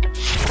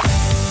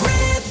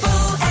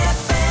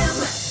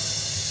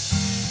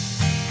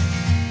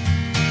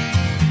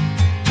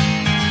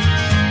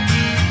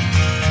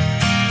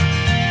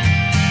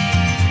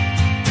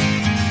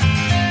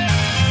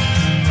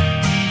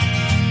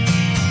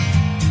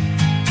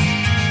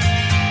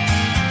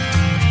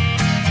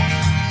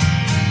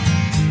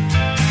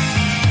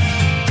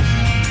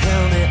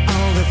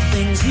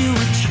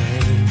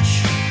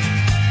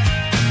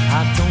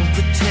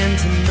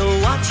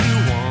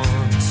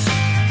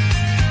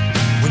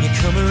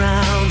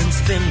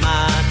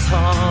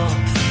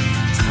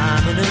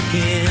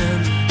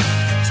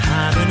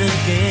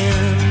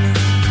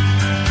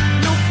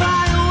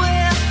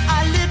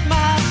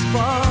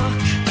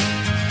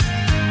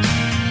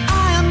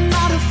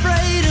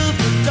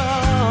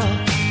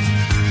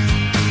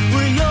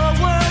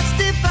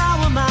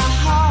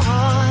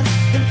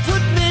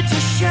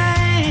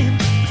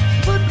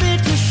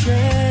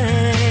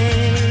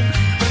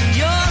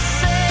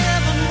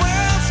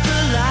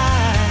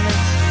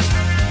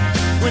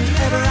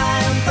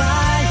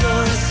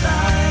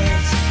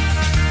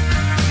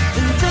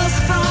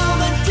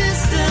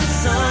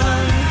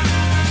 Sun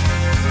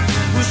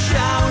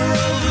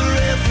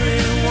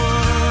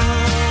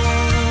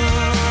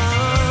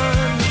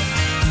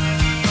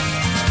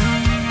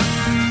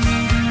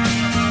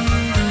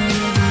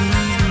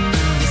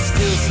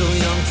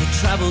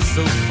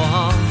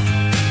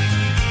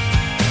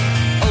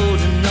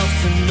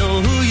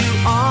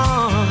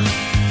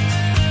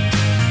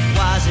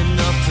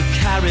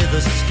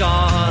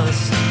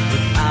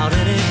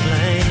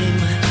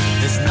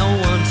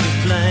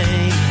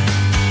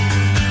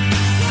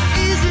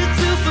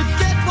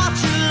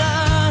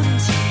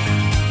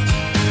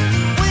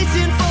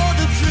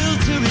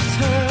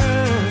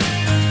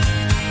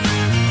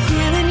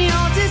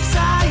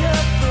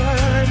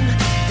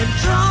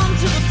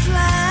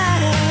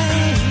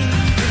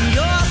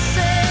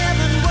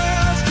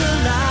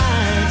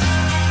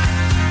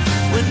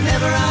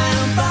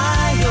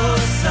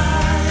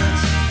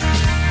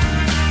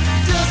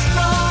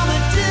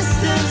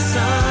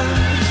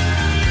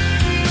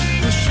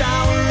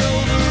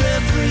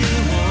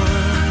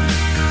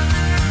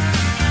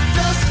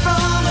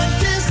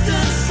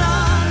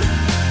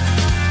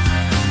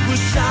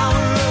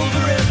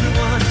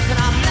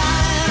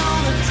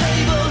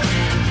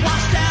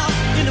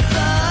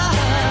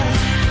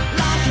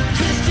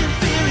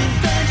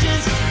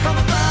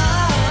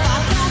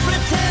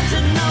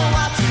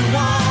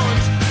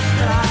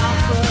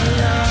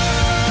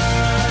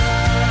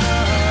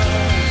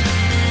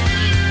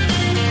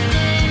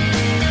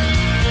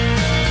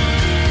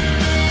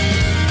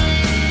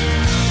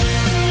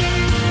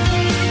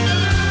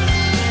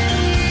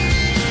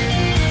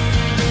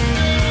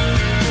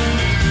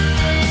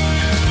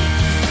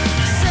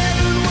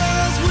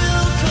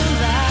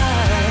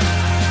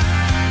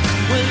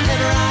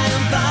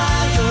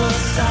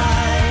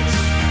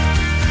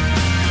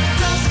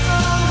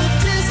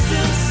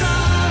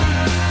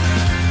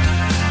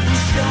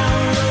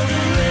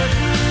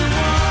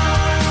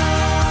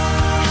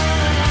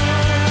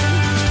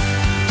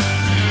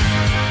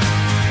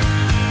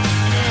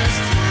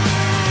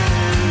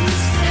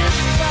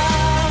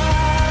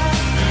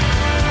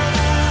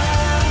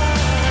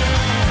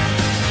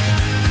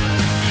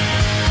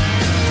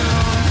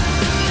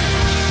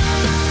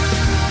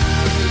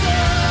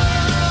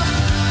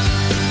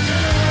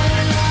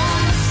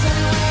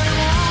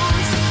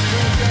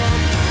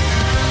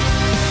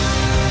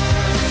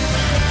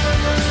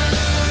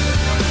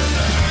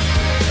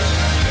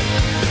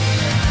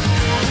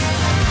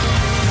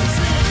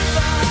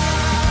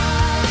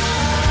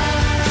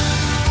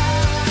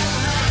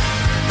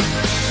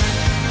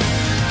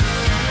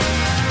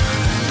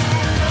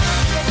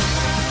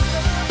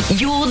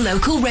Your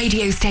local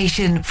radio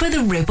station for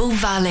the Ribble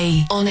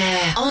Valley. On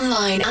air,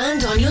 online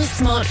and on your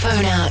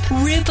smartphone app.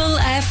 Ribble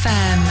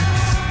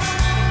FM.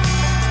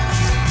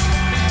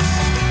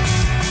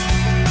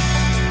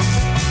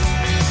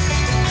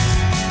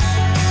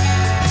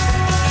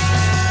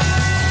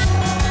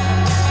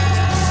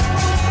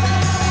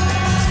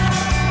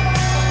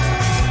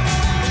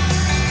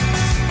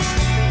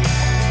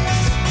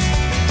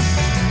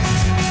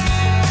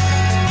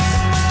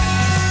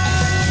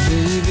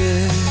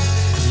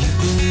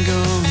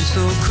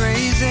 So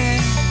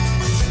crazy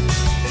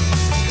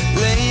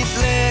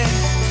lately,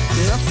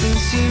 nothing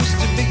seems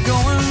to be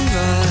going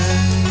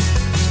right.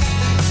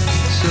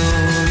 So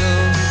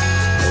low,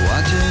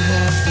 why'd you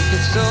have to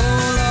get so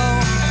low?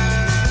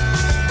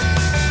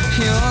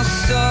 You're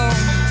so,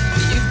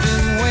 you've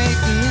been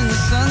waiting in the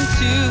sun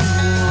too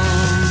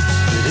long.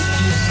 But if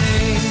you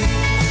sing,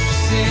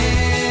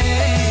 sing.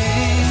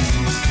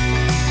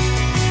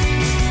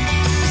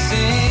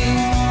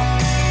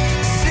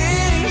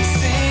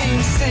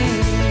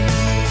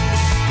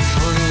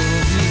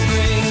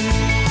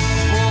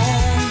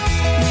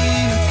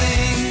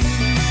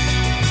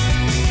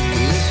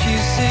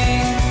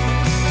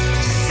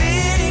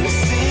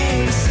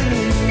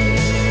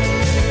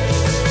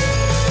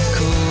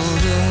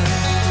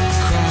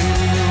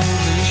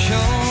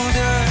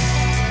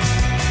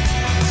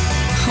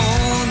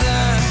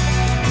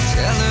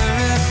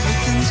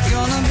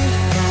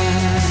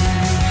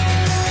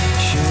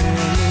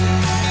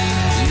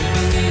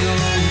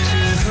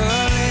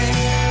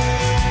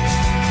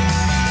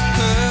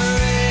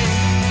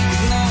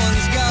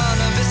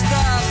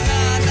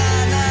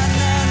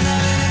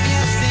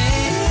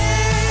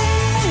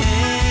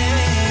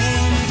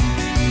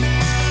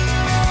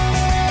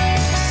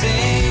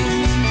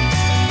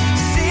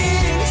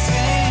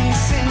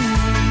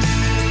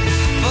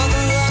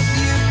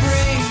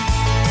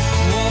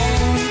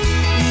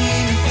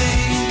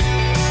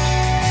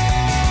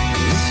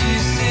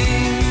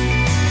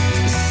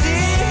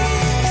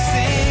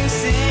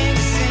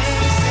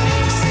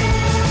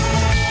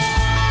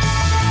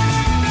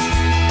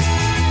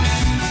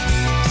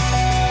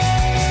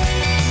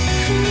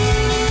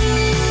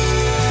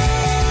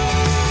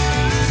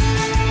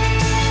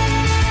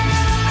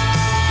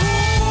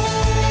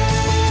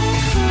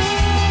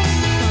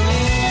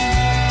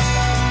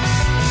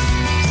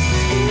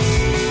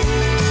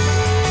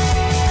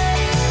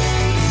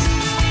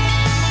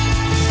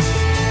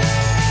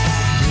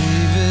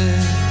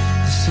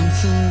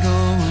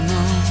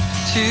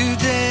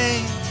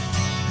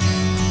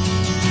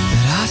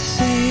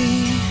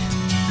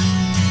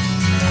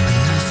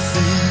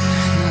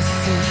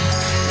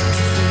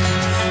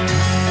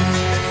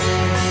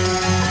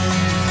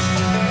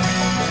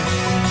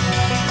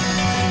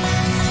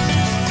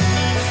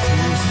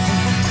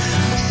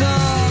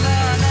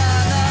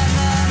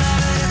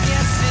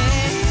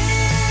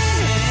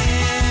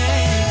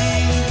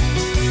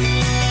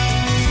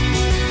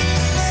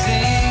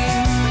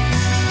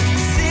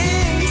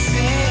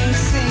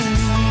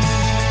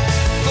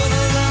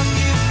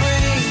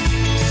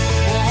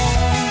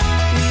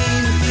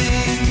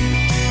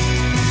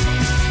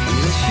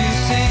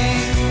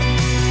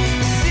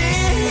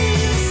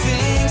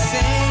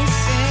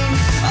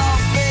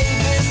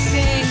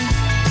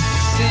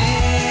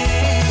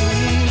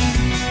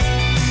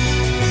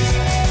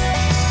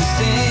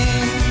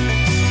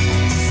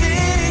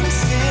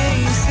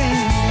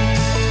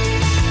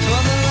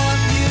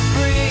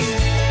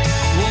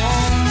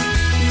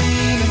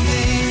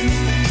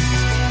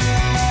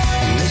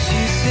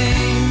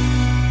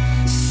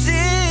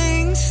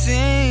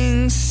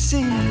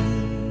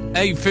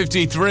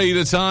 8:53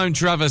 the time,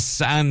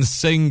 Travis and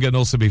Sing, and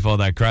also before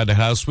that Crowded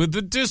House with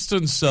The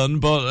Distant Sun,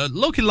 but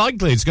looking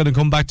likely it's going to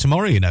come back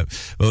tomorrow, you know.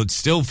 But it's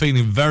still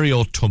feeling very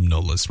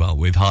autumnal as well,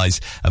 with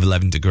highs of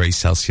 11 degrees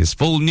Celsius.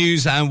 Full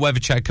news and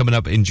weather check coming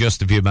up in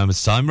just a few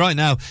moments' time. Right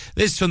now,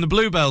 this is from the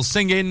Bluebells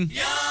singing...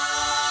 Young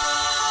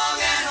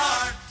at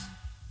heart,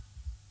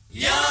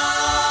 young.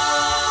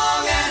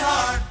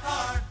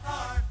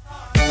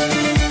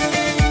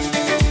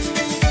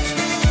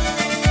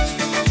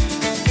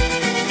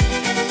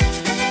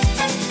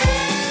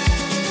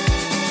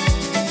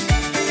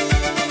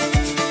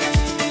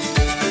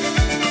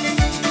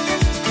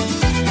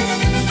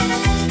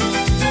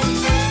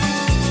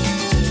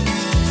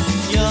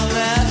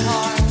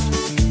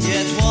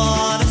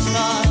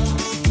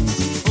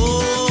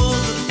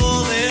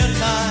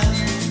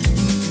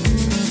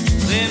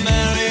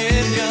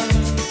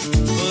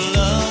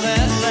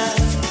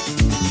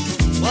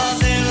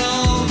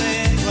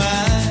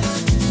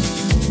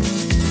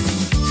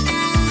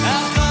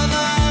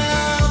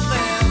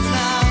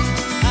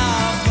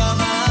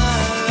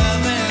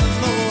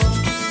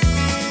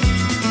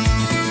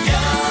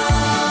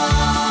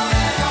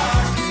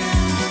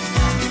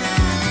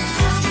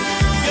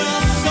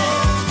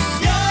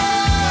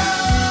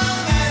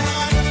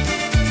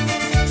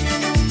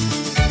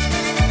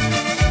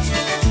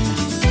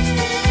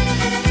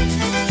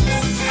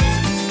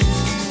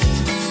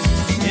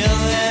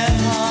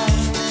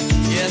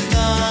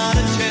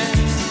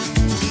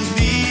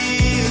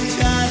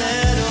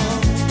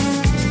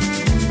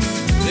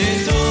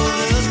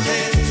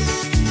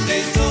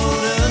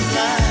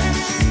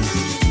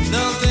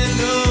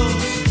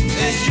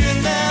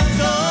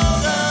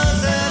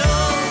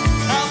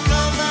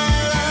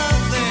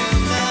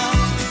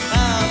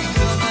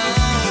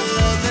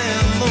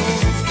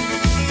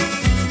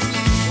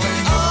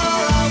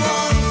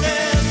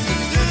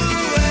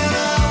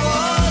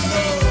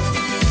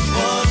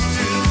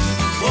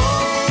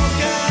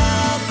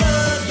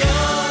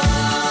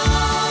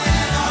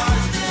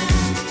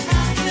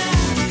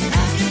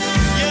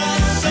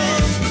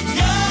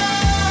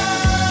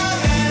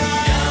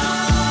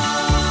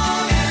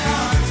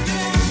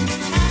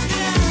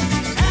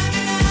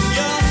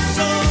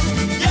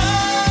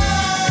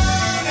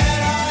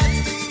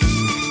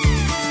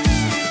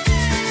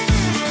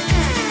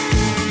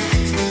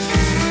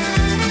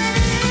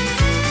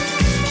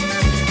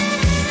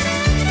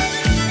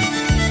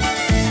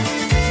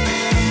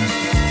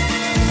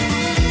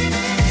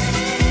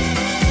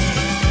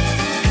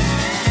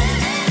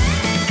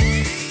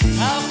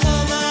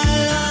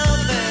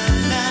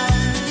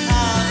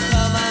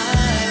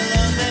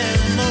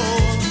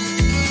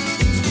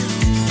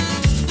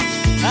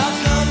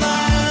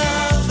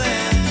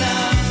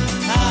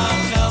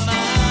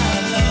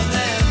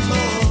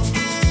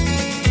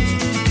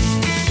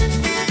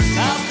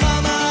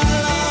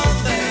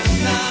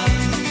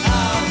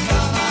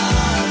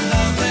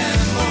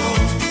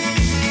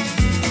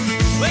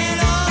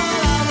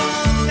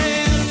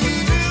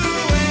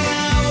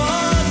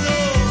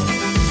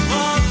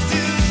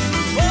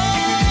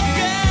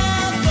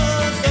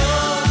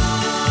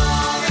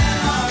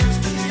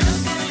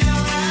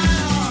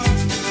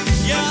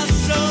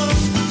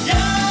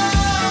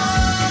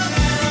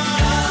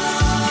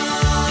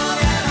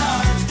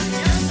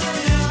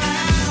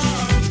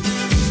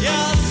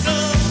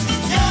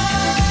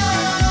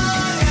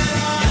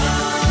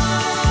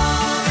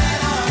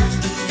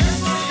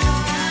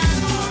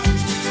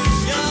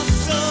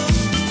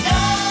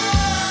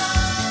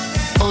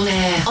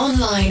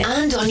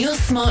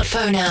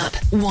 smartphone app.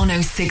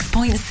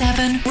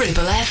 106.7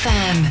 Ribble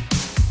FM.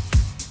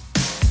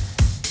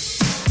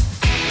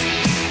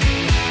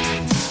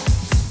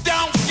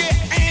 Don't get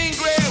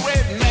angry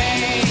with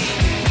me.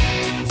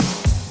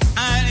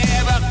 I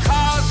never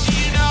caused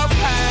you no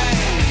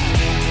pain.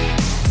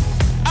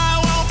 I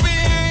won't be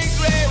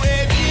angry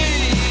with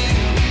you,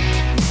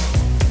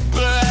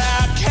 but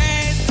I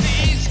can't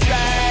see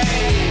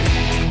straight.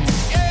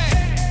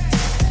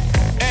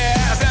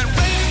 As it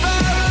rains for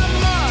a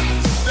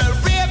month, the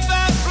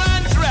rivers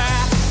run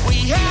dry. We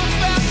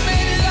haven't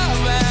made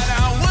love, and I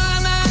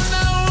wanna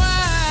know why.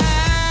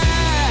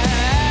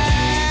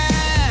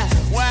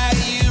 Why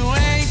you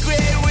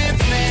angry with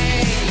me?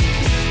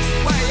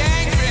 Why you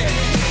angry?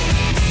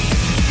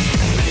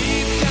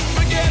 Please just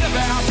forget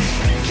about me.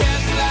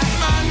 Cancel out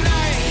my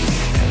name.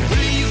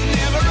 Please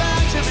never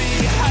write to me.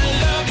 I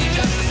love you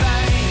just the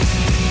same.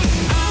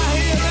 I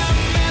hear a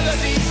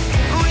melody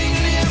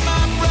ringing in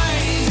my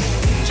brain.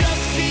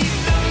 Just keep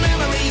the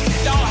memories.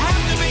 Don't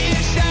have to be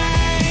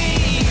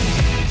ashamed.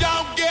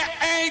 Don't get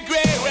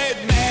angry with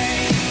me.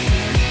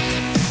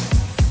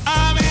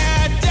 I'm in a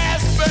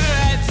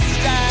desperate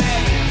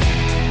state.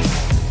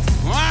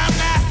 I'm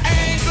not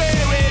angry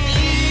with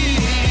you.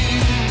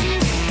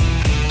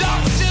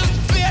 Don't just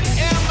spit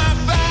in my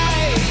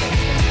face.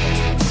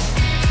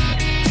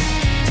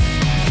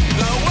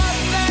 The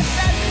ones at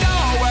that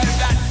door with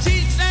the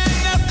teeth and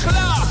the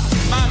claws.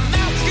 My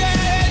mouth's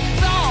getting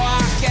sore. I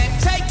can't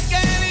take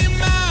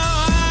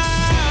anymore.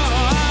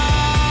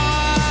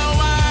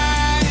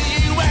 Why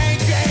you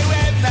angry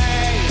with me?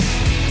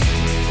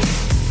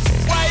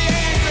 Why you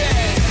angry?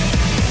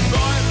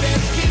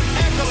 Voices keep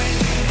echoing,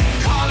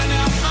 calling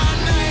out my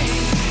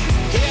name.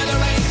 Hear the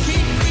rain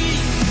keep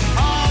beating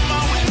on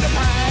my window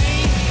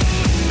pane.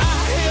 I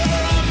hear a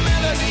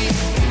melody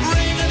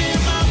ringing in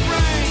my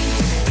brain.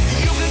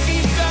 You can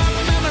keep the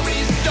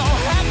memories, don't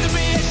have to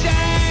be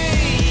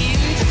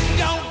ashamed.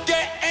 Don't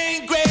get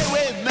angry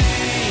with me.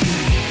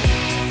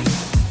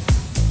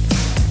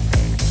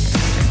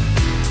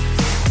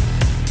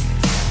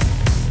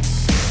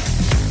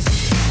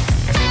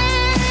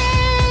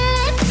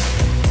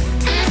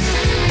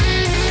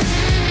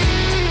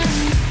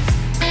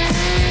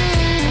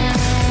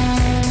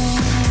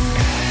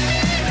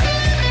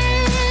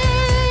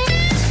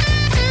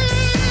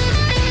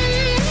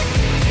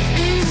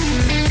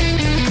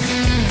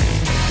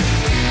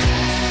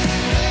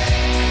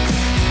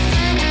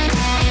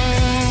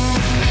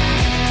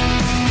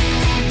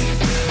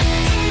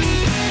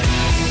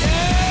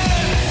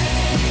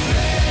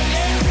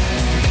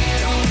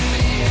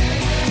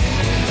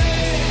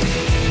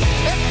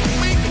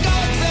 We go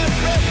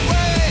separate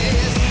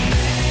ways.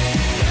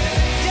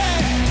 Yeah,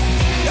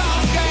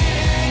 don't get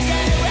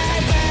angry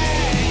with me.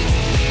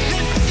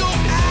 Let's go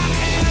out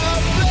in a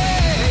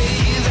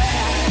blaze.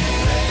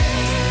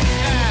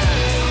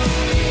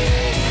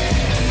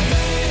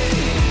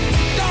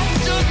 Don't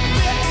just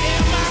spit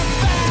in my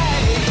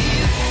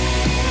face.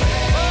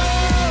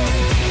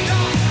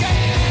 Don't get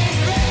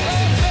angry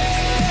with me.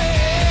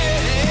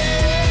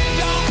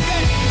 Don't get.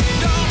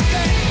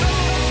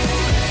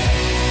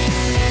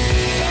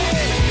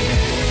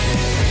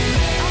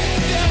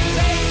 Still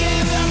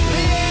taking the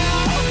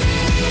pills,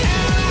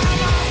 and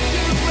I'm off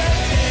to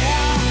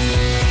Brazil.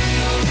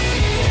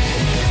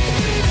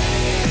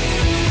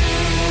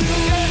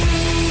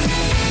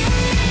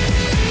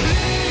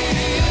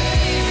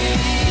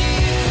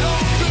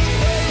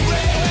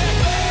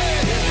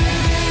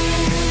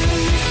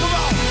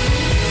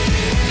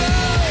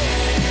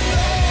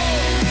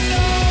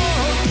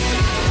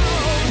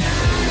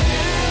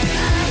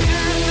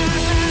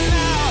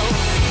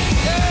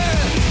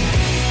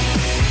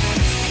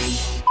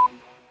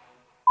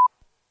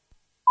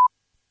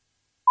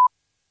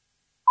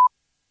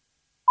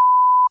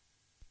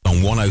 On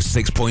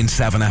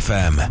 106.7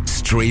 FM,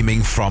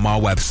 streaming from our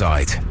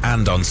website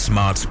and on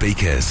smart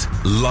speakers.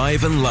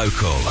 Live and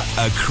local,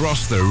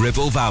 across the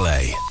Ribble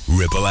Valley.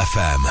 Ribble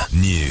FM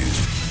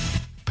News.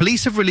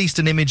 Police have released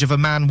an image of a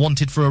man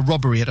wanted for a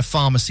robbery at a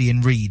pharmacy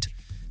in Reed.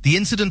 The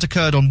incident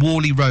occurred on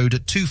Worley Road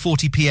at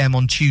 2:40 p.m.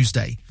 on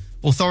Tuesday.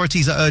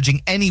 Authorities are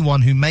urging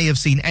anyone who may have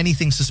seen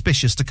anything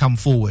suspicious to come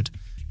forward.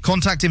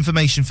 Contact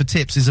information for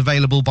tips is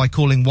available by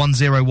calling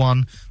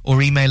 101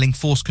 or emailing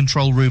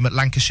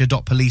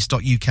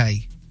forcecontrolroom@lancashire.police.uk.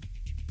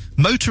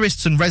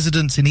 Motorists and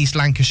residents in East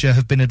Lancashire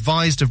have been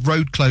advised of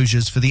road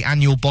closures for the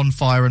annual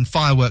bonfire and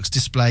fireworks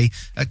display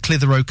at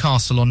Clitheroe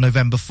Castle on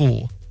November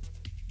 4.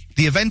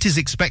 The event is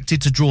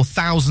expected to draw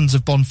thousands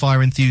of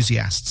bonfire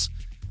enthusiasts.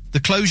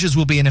 The closures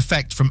will be in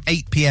effect from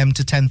 8 p.m.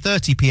 to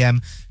 10:30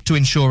 p.m. to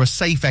ensure a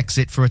safe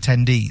exit for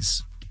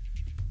attendees.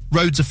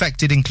 Roads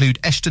affected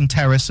include Eshton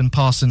Terrace and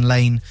Parson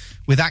Lane,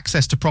 with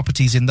access to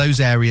properties in those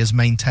areas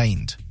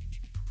maintained.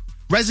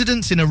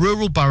 Residents in a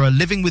rural borough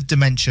living with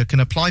dementia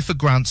can apply for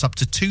grants up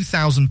to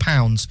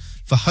 £2,000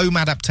 for home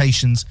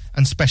adaptations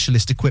and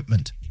specialist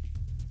equipment.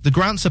 The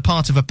grants are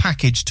part of a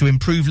package to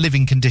improve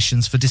living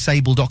conditions for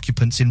disabled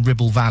occupants in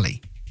Ribble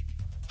Valley.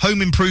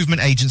 Home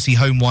improvement agency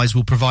HomeWise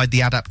will provide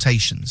the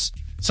adaptations,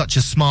 such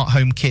as smart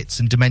home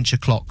kits and dementia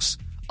clocks,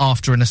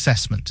 after an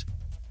assessment.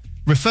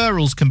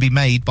 Referrals can be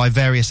made by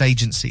various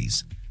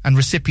agencies, and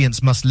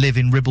recipients must live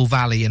in Ribble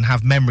Valley and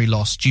have memory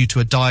loss due to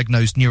a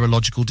diagnosed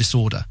neurological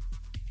disorder.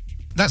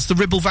 That's the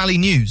Ribble Valley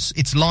News.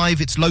 It's live,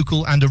 it's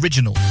local and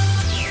original.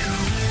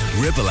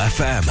 Ribble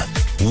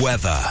FM.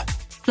 Weather.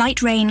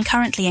 Light rain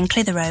currently in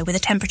Clitheroe with a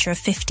temperature of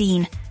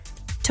 15.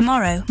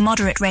 Tomorrow,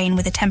 moderate rain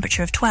with a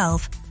temperature of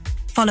 12.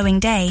 Following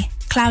day,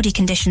 cloudy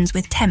conditions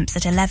with temps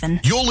at 11.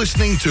 You're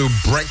listening to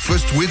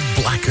Breakfast with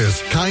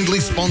Blackers, kindly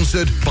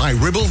sponsored by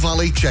Ribble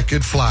Valley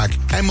Checkered Flag.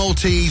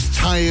 MOTs,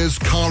 tyres,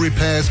 car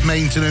repairs,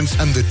 maintenance,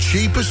 and the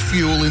cheapest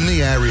fuel in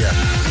the area.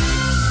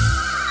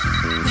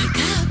 Wake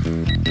up.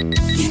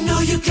 You know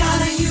you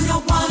gotta, you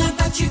don't wanna,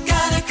 but you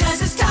gotta,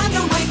 'cause it's time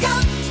to wake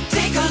up.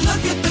 Take a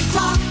look at the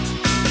clock.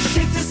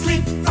 Shake the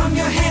sleep from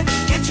your head.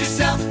 Get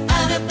yourself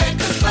out of bed,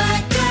 'cause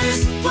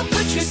Blackers will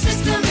put your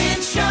system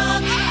in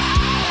shock.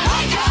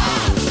 Wake up!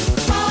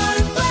 Ron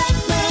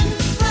Blackman,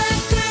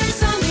 Blackers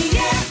on the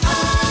air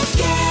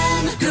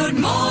again. Good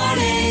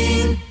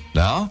morning.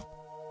 Now,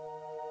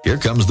 here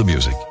comes the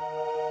music.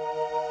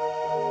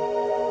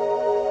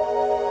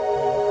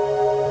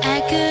 I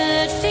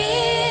could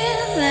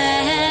feel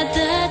at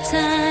the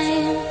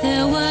time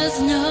there was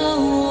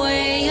no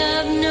way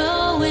of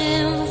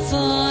knowing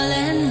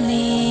fallen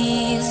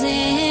leaves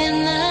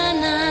in the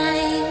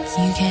night.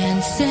 You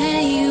can't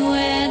say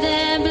where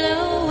they're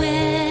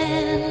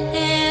blowing,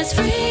 as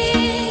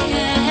free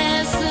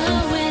as the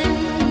wind,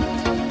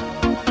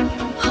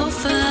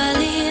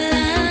 hopefully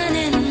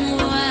lining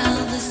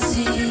while the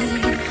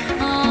sea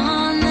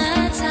on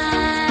the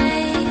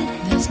tide.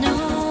 There's no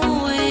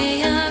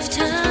way of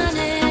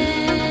turning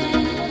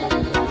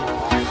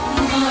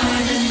more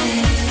than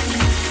this.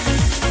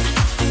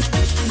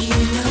 You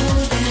know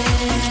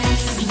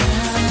there's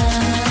nothing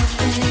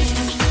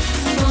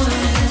more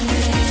than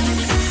this.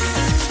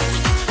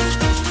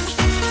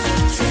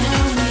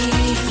 Tell me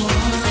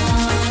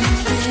one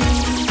thing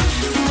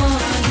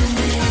more than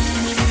this.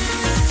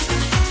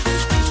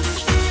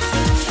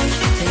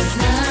 There's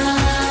nothing.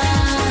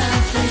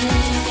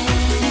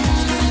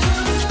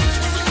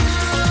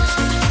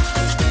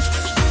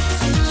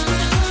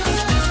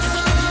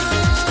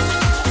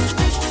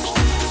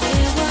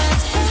 It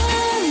was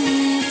fun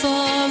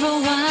for a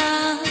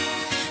while.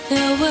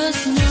 There was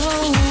no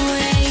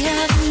way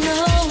of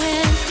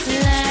knowing,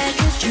 like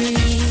a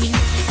dream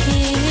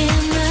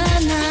in the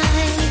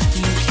night.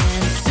 You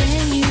can't say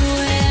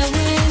where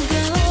we're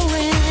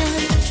going.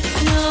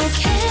 No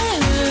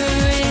care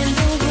in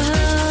the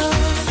world.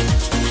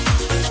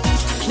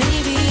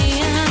 Maybe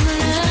I'm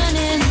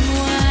learning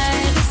why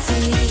the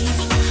sea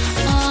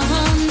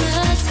on the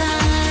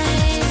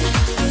tide.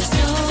 There's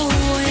no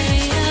way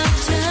of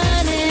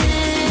turning.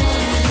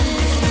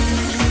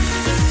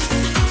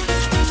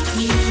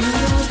 You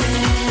know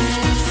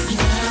there's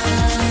nothing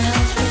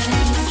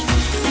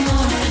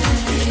more than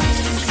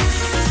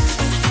this.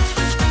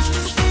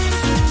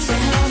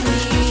 Tell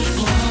me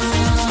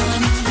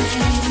one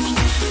thing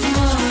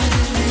more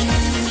than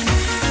this.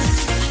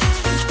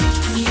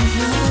 You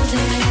know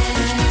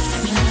there's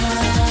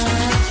nothing.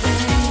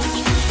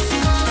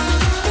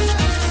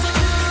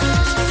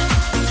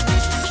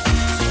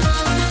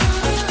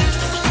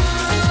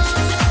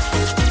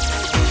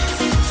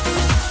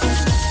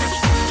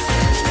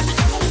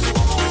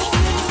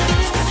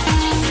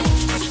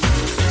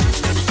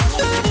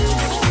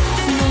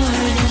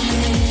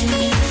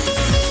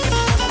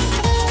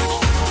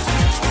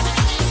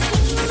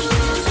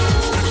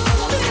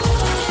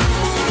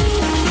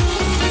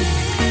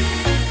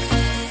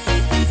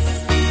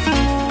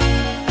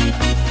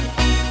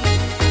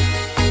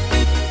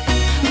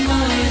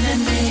 More than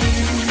this.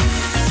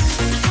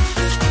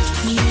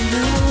 You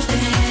know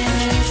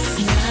there's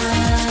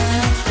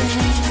nothing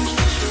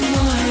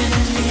more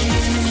than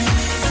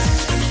this.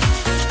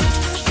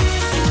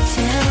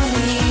 Tell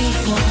me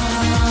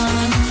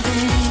one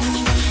thing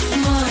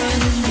more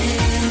than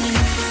this.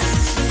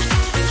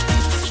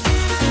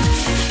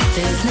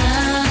 There's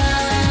nothing.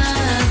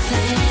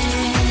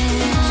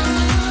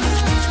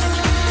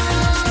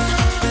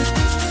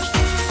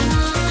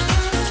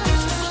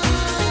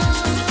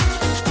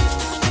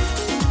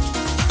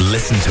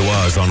 Listen to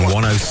us on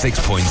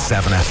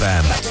 106.7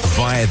 FM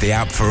via the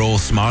app for all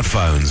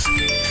smartphones.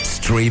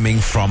 Streaming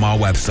from our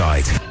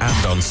website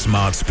and on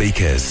smart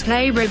speakers.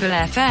 Play Ribble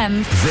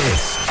FM.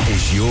 This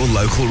is your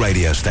local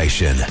radio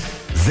station.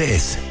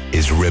 This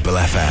is Ribble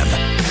FM.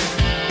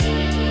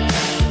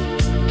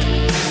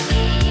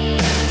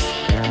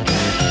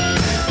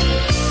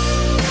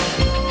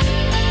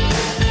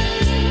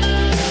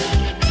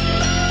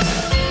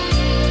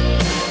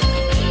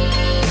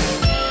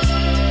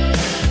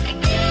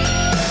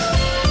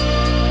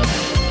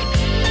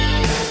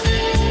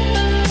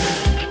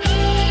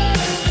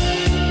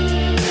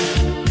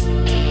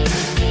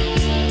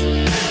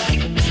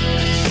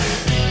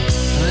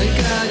 I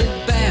got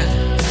it bad.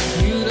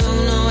 You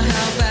don't know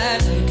how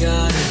bad you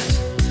got it.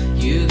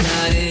 You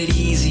got it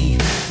easy.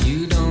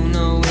 You don't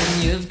know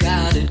when you've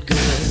got it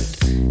good.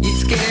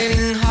 It's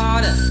getting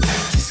harder,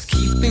 just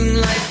keeping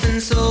life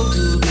and soul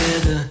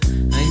together.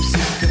 I'm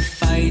sick of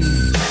fighting.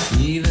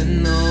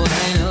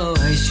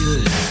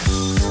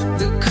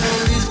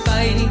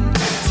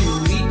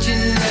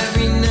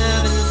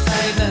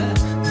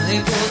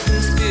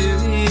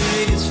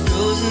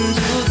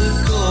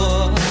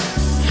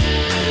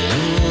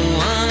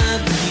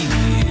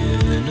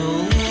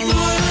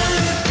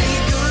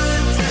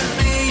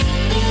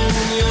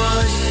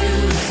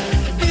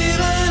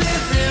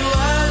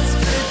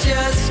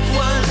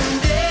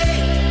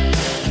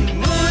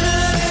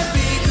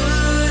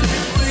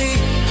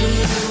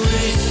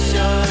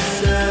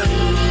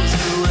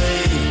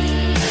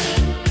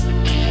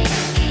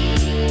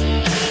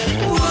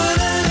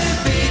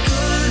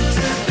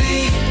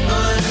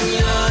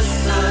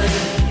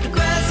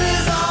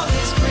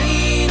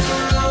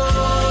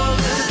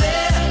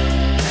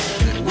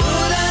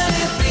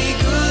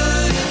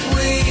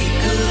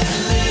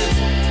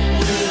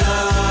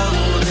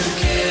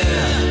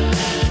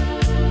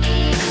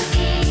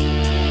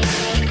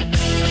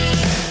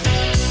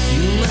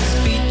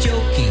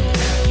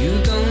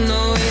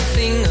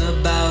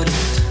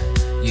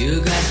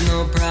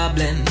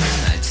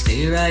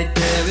 right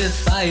there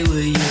if I were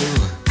you.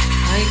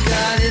 I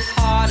got it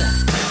harder.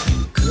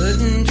 You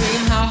couldn't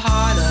dream how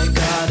hard I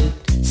got it.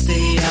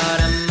 Stay out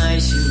of my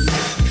shoes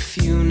if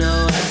you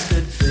know what's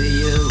good for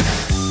you.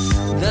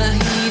 The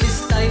heat is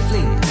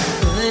stifling,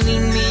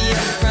 burning me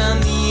up from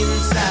the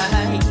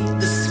inside.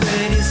 The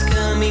sweat is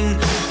coming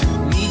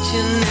through each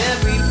and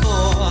every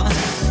pore.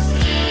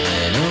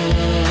 I don't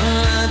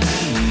wanna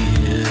be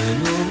here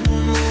no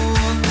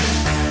more.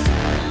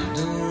 I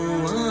don't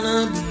wanna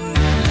be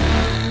here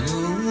no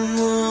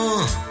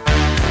more.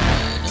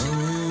 I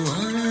don't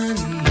wanna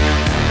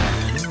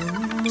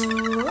be here no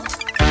more.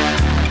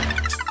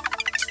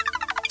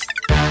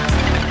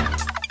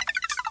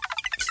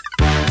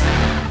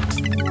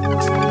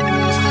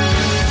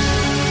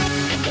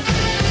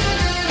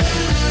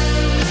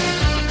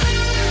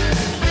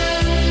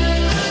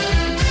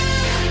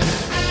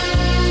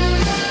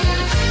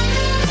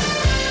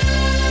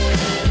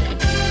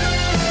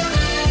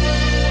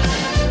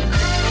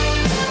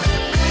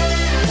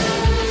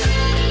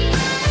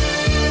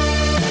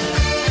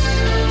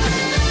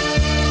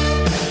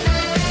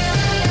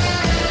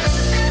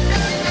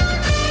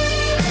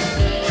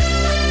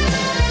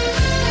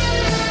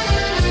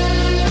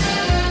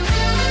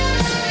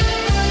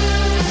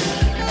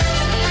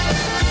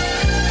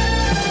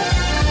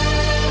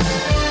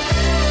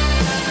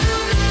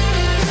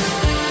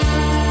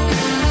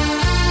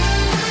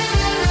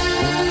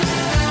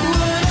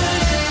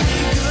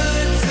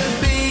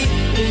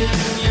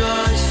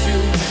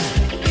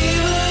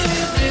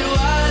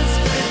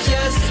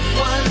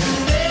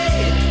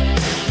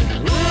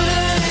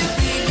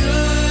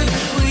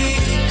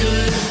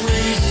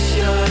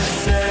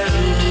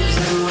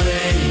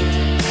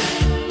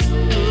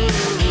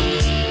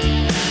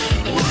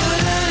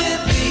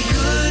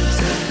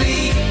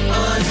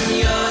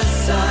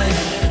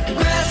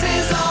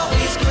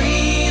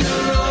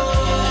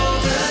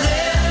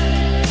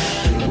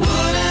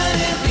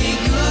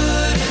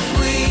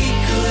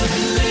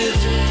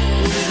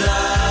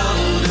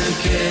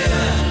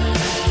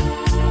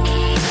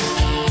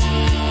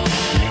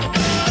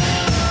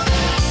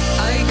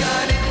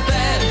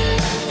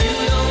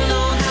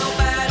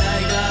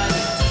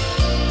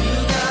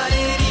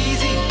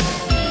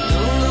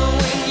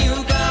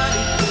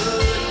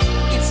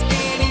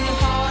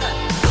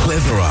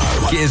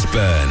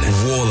 Gisburn,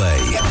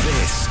 Worley.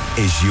 This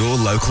is your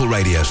local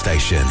radio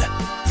station.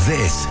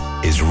 This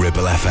is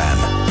Ribble FM.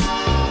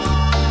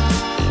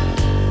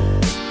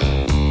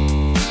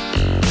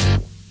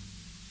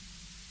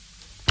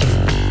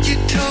 You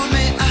told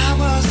me I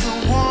was the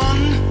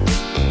one,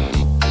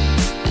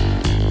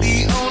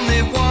 the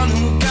only one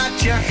who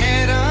got your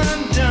head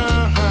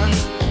undone.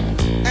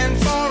 And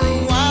for a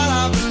while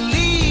I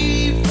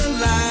believed the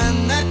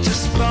line that you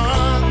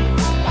spun.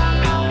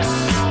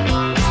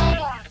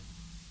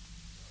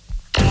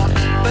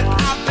 But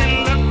I've been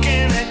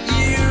looking at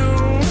you,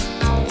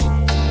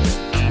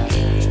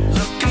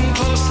 looking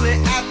closely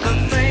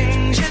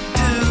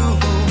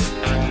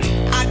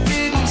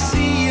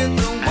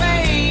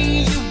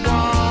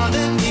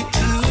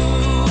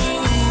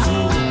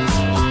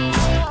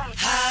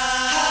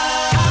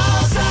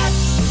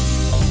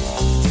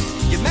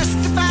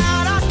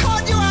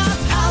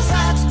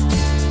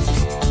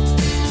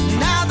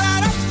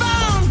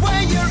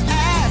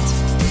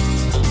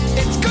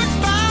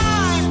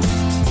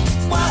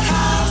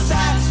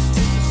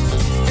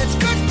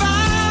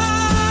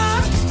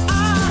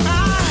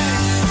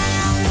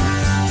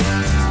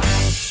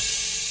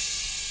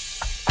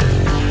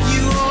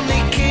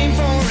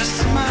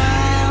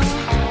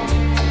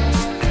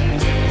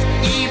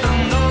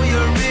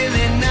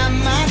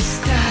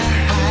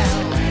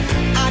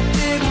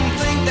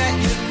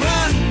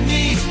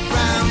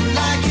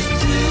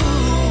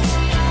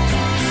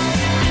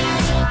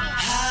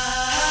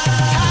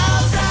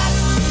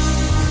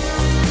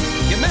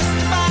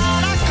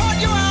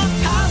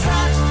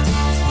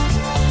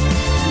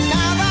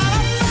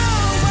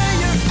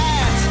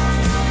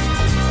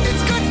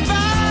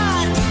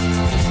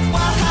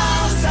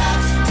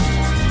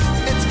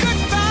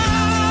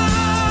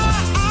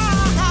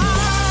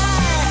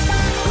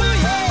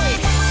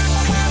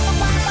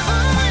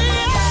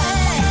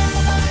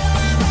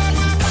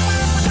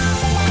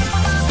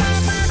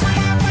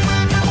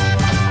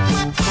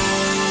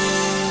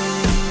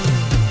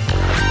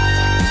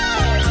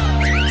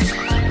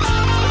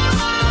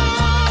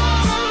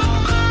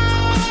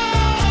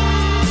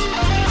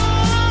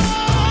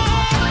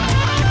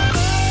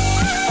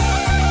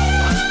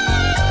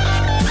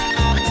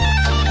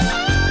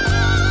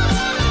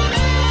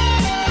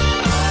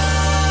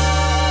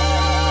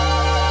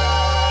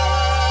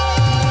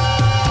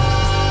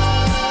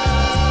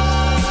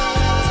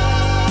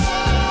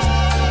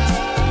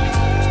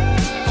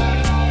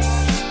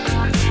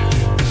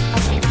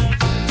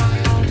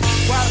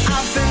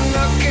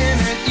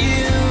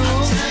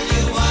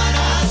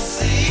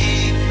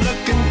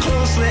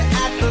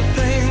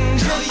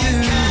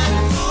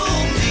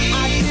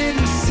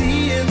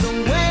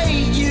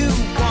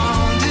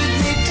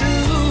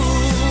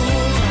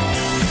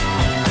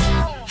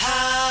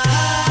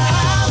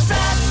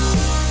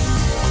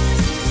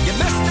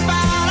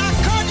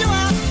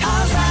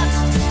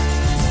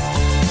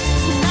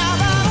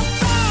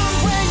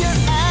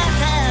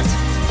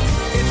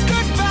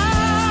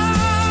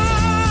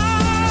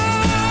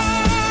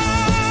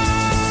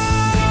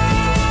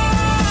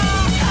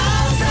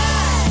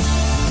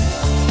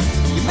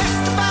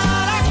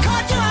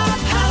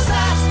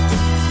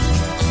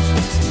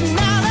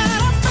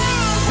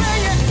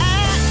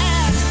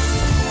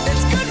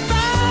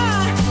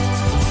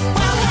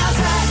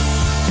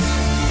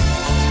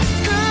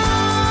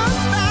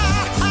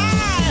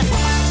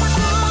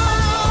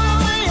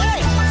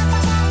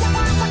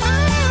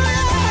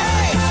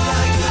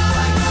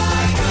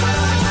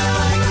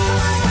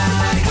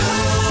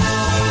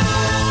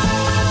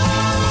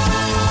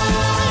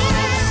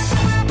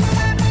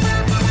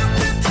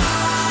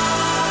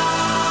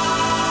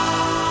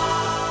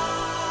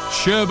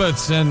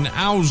Sherbet and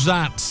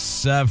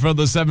Ausatz from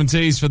the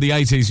 70s. For the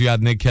 80s, we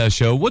had Nick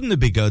Kershaw, Wouldn't It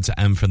Be Good?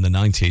 And from the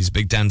 90s,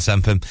 big dance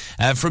anthem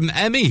from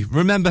Emmy.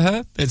 Remember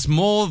her? It's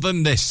More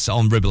Than This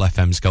on Ribble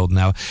FM's Golden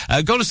Hour.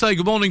 Got to say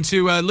good morning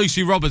to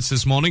Lucy Roberts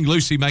this morning.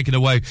 Lucy making her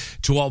way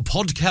to our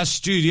podcast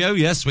studio.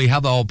 Yes, we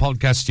have our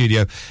podcast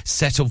studio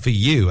set up for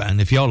you.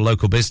 And if you're a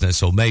local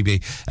business or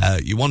maybe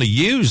you want to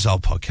use our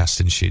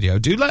podcasting studio,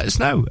 do let us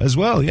know as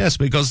well. Yes,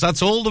 because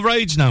that's all the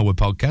rage now with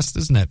podcasts,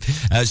 isn't it?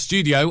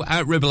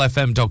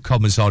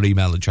 studio@ribblefm.com is our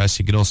email address.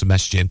 You can also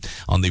message in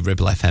on the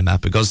Ribble FM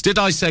app, because did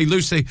I say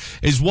Lucy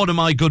is one of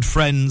my good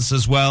friends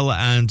as well,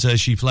 and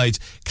she played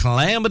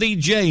Calamity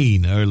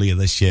Jane earlier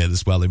this year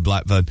as well in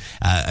Blackburn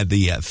at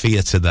the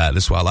theatre there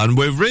as well, and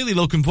we're really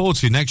looking forward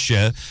to next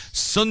year.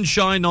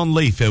 Sunshine on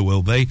Leaf it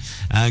will be,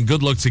 and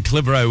good luck to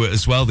Clitheroe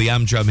as well. The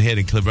Amdram here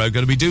in Clitheroe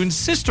going to be doing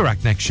Sister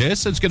Act next year,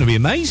 so it's going to be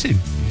amazing.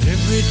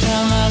 Every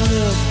time I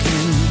look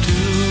into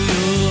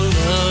your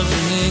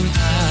loving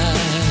eyes,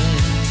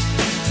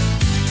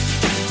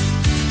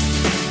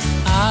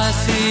 I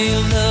see a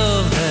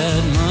love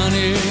that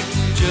money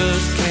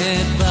just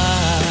can't buy.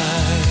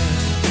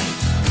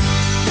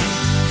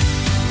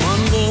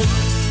 One look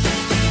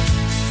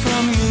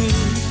from you,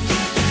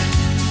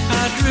 I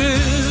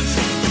drift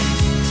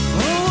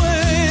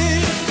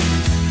away.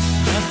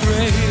 I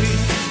pray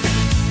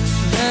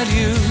that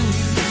you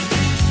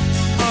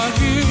are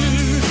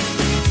here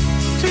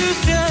to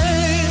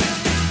stay.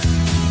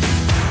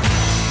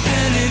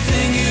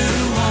 Anything you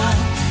want,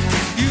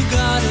 you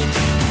got it.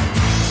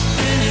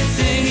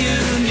 Anything you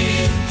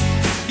need,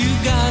 you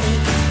got it.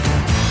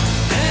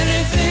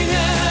 Anything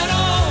at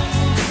all,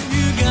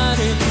 you got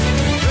it,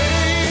 baby.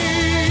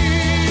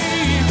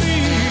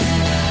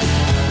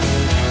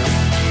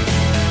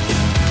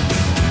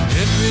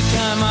 Every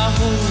time I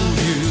hold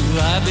you,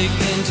 I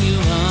begin to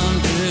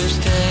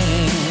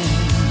understand.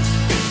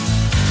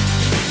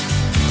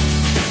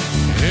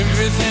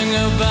 Everything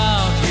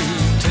about you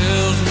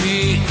tells me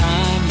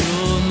I'm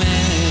your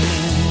man.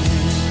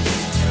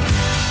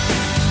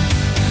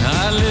 I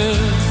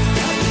live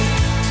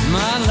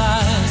my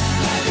life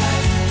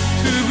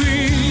to be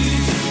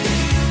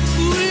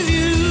with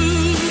you.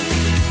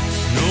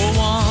 No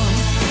one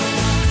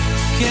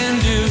can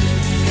do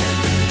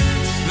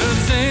the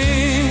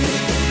thing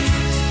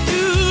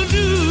you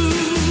do.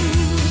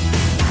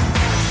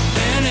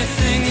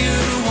 Anything you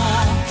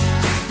want,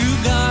 you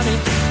got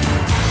it.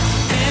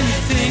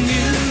 Anything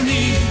you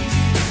need,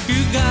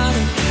 you got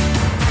it.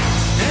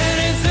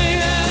 Anything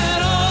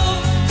at all,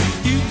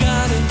 you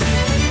got it.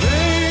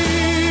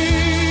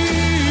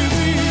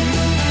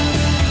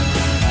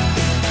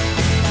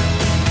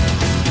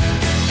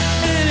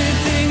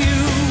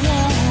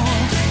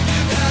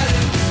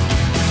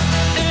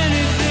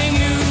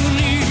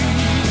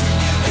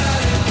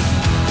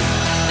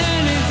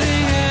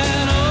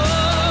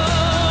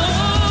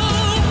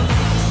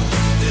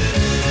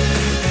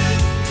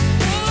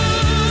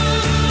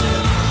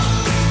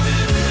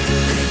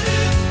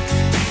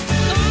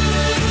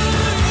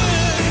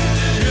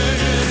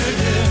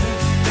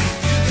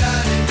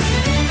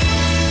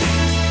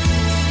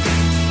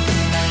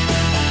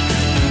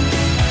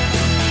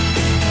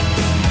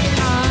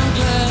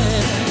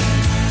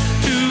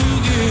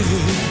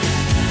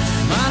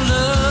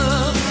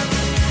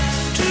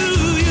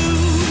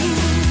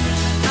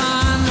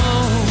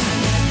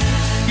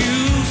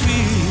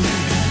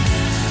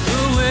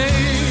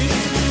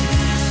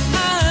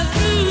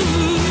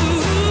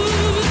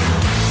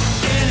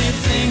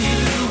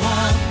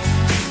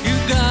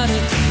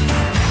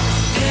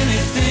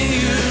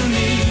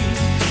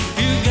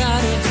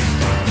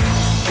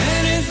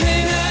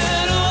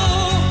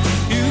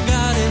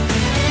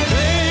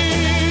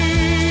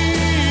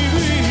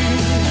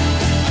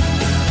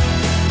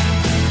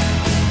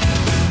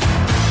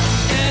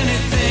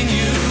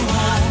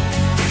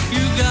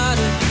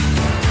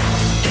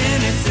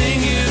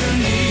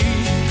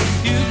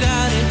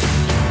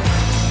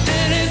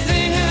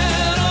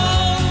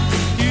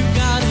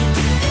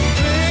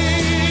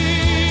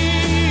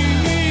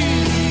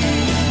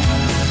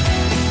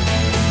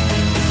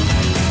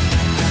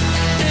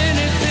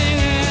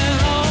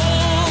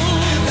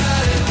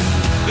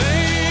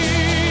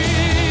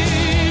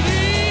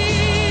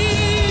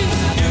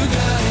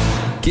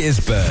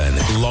 Gisburn,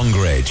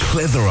 Longridge,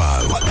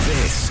 Clitheroe.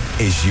 This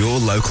is your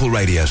local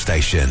radio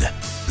station.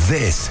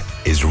 This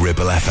is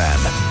Ribble FM.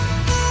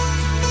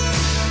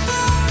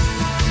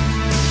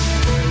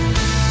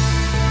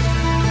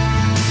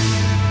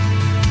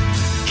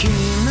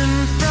 Came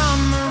in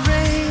from a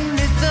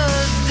rainy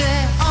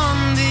Thursday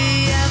on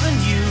the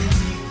avenue.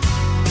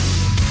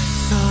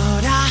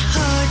 Thought I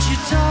heard you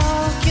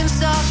talking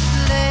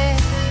softly.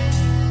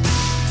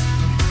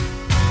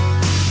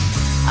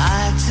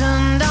 I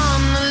turned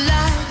on the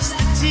lights,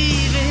 the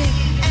TV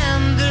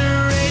and the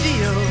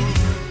radio.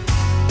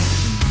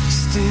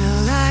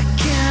 Still I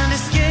can't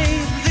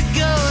escape the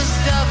ghost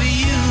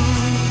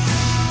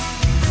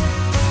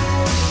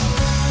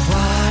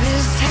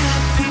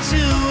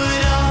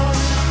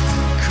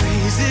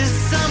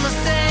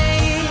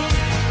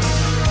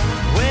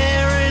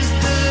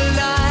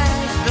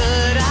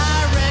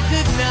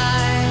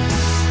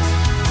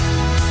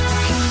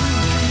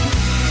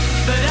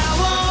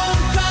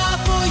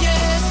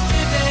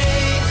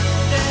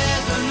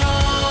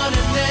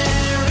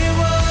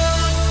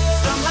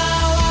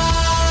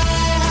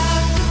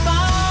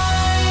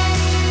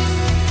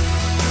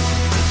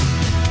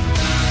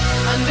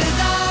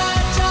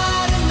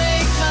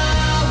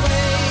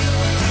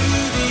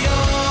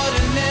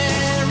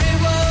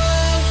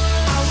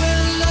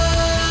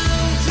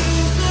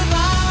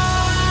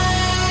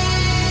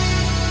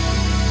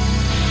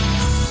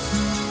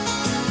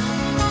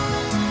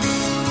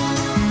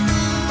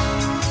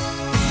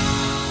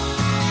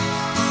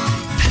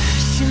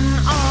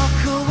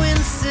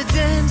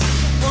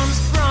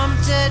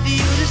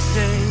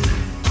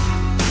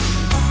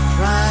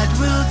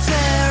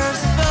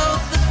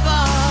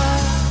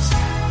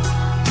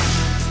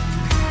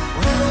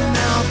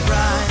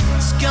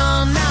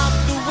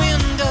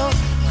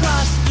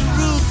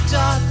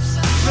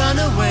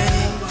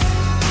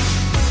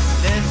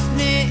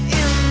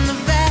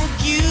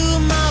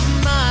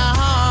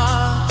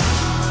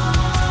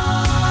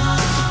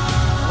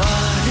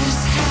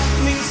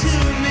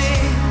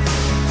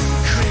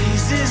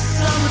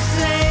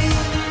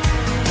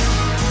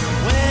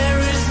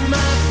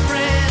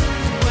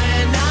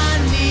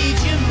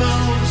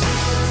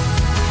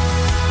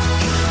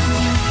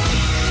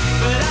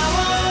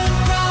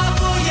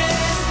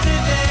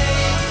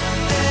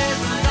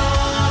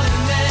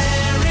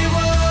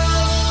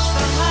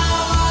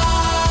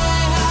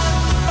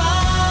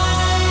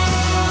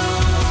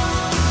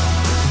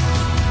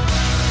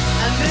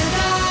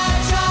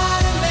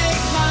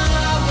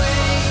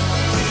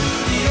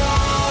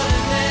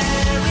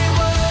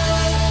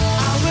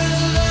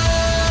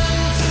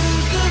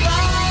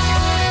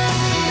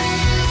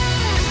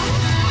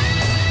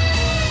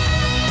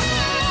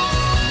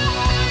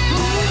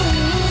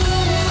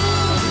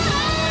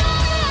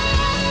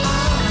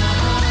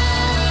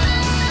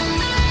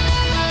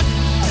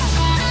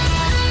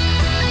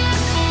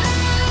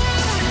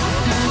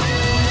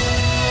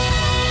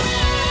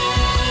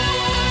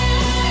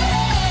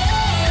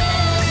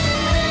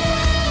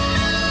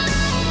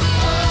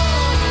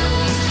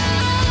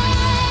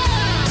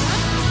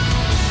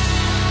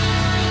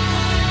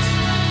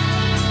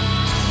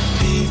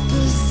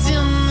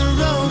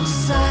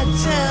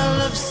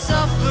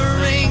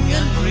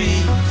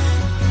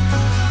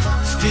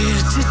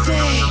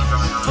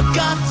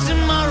forgot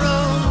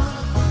tomorrow.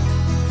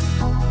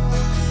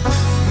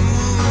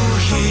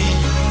 Ooh,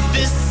 yeah.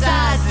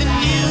 Besides the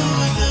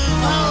news of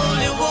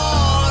holy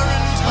war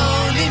and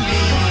holy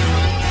me,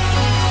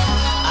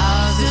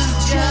 ours is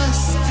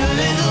just a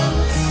little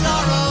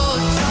sorrow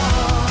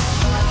talk.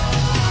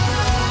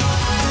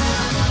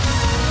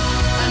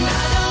 And I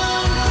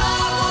don't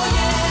cry for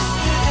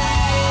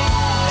yesterday.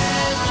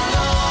 There's an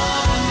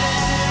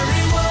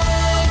ordinary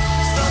world,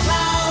 so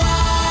now I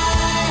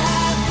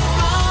have to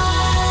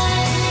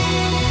find.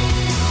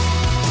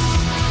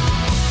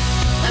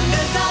 And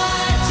as I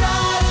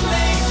try to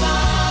make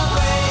my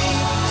way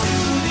to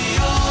the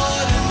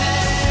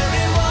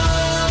ordinary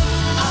world,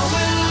 I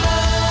will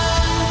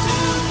learn to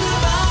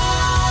survive.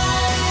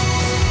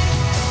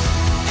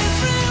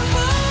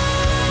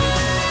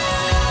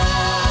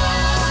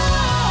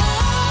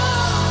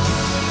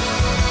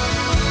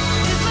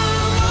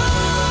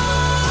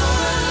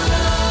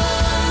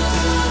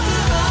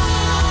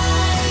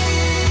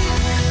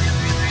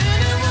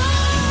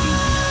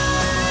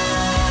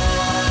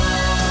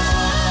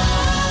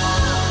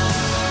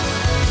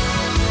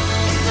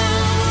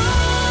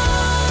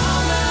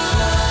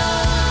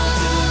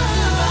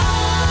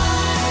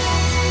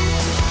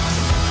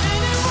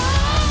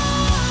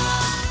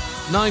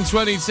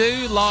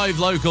 .922, live,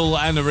 local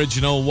and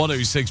original,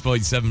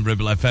 106.7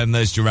 Ribble FM.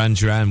 There's Duran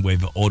Duran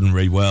with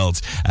Ordinary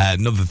World.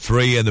 Another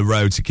 3 in the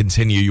row to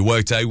continue your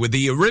workday with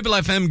the Ribble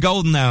FM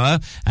Golden Hour.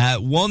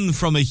 One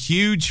from a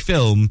huge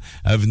film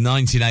of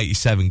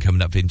 1987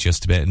 coming up in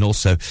just a bit. And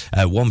also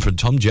one from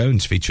Tom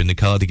Jones featuring the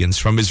Cardigans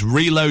from his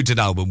Reloaded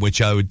album, which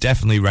I would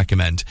definitely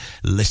recommend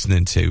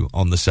listening to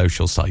on the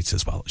social sites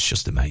as well. It's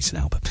just an amazing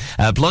album.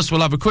 Plus, we'll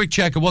have a quick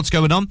check of what's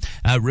going on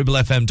at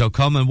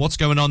ribblefm.com and what's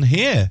going on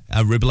here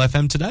at Ribble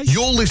FM today.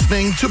 You're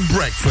listening to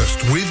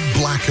Breakfast with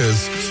Blackers,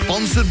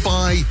 sponsored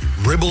by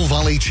Ribble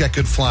Valley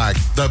Checkered Flag,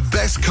 the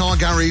best car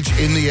garage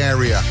in the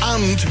area,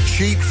 and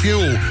cheap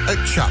fuel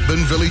at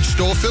Chapman Village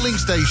Store filling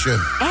station.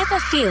 Ever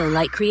feel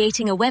like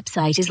creating a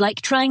website is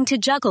like trying to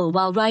juggle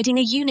while riding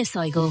a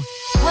unicycle?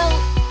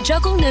 Well,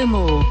 juggle no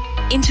more.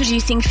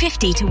 Introducing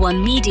 50 to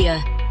 1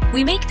 Media.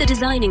 We make the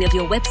designing of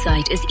your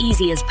website as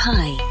easy as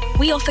pie.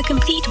 We offer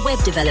complete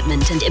web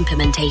development and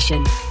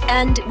implementation.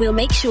 And we'll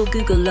make sure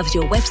Google loves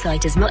your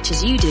website as much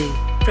as you do.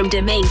 From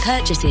domain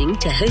purchasing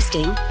to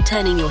hosting,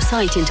 turning your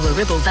site into a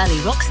Ribble Valley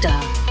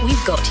rockstar,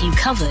 we've got you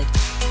covered.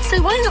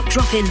 So why not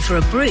drop in for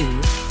a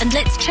brew and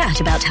let's chat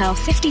about how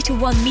 50 to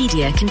 1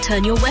 Media can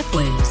turn your web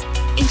woes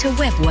into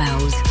web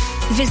wows.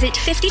 Visit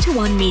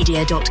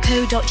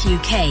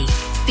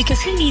 50to1media.co.uk,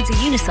 because who needs a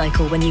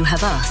unicycle when you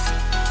have us?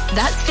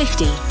 That's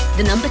 50,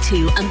 the number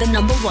 2 and the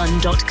number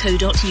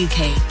 1.co.uk.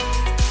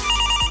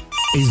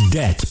 Is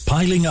debt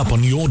piling up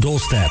on your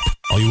doorstep?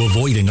 Are you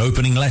avoiding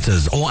opening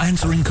letters or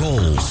answering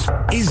calls?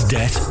 Is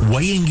debt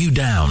weighing you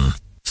down?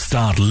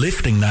 Start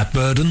lifting that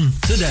burden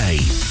today.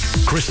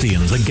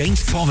 Christians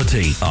Against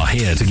Poverty are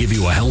here to give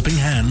you a helping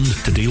hand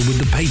to deal with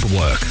the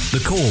paperwork, the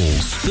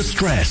calls, the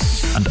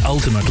stress, and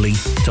ultimately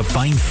to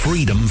find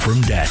freedom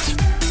from debt.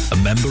 A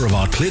member of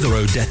our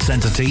Clitheroe Debt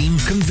Centre team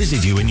can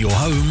visit you in your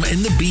home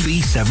in the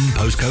BB7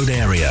 postcode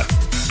area.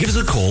 Give us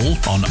a call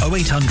on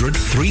 0800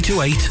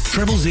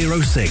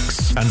 328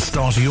 0006 and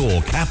start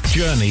your CAP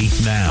journey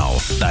now.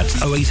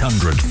 That's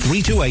 0800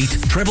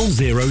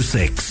 328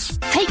 0006.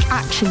 Take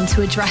action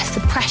to address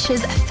the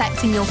pressures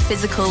affecting your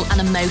physical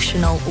and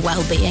emotional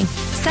well-being.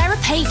 Sarah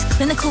Pate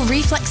Clinical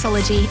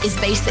Reflexology is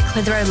based at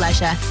Clitheroe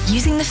Leisure.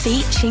 Using the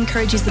feet, she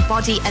encourages the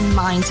body and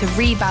mind to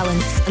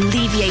rebalance,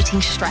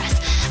 alleviating stress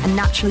and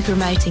naturally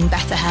promoting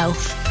better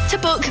health. To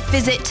book,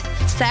 visit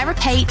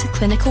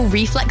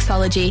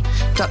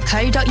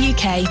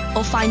sarahpateclinicalreflexology.co.uk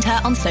or find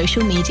her on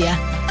social media.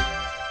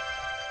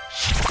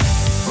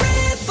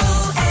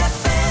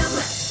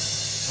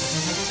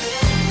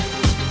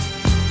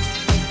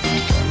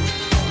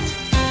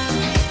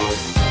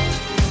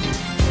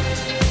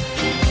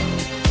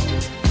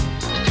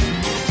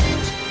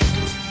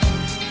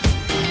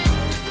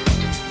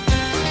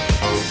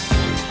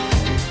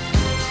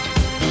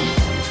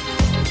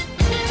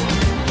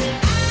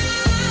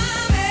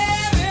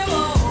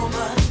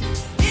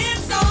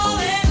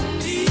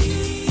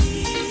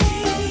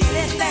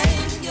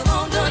 Anything you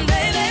want done,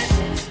 baby.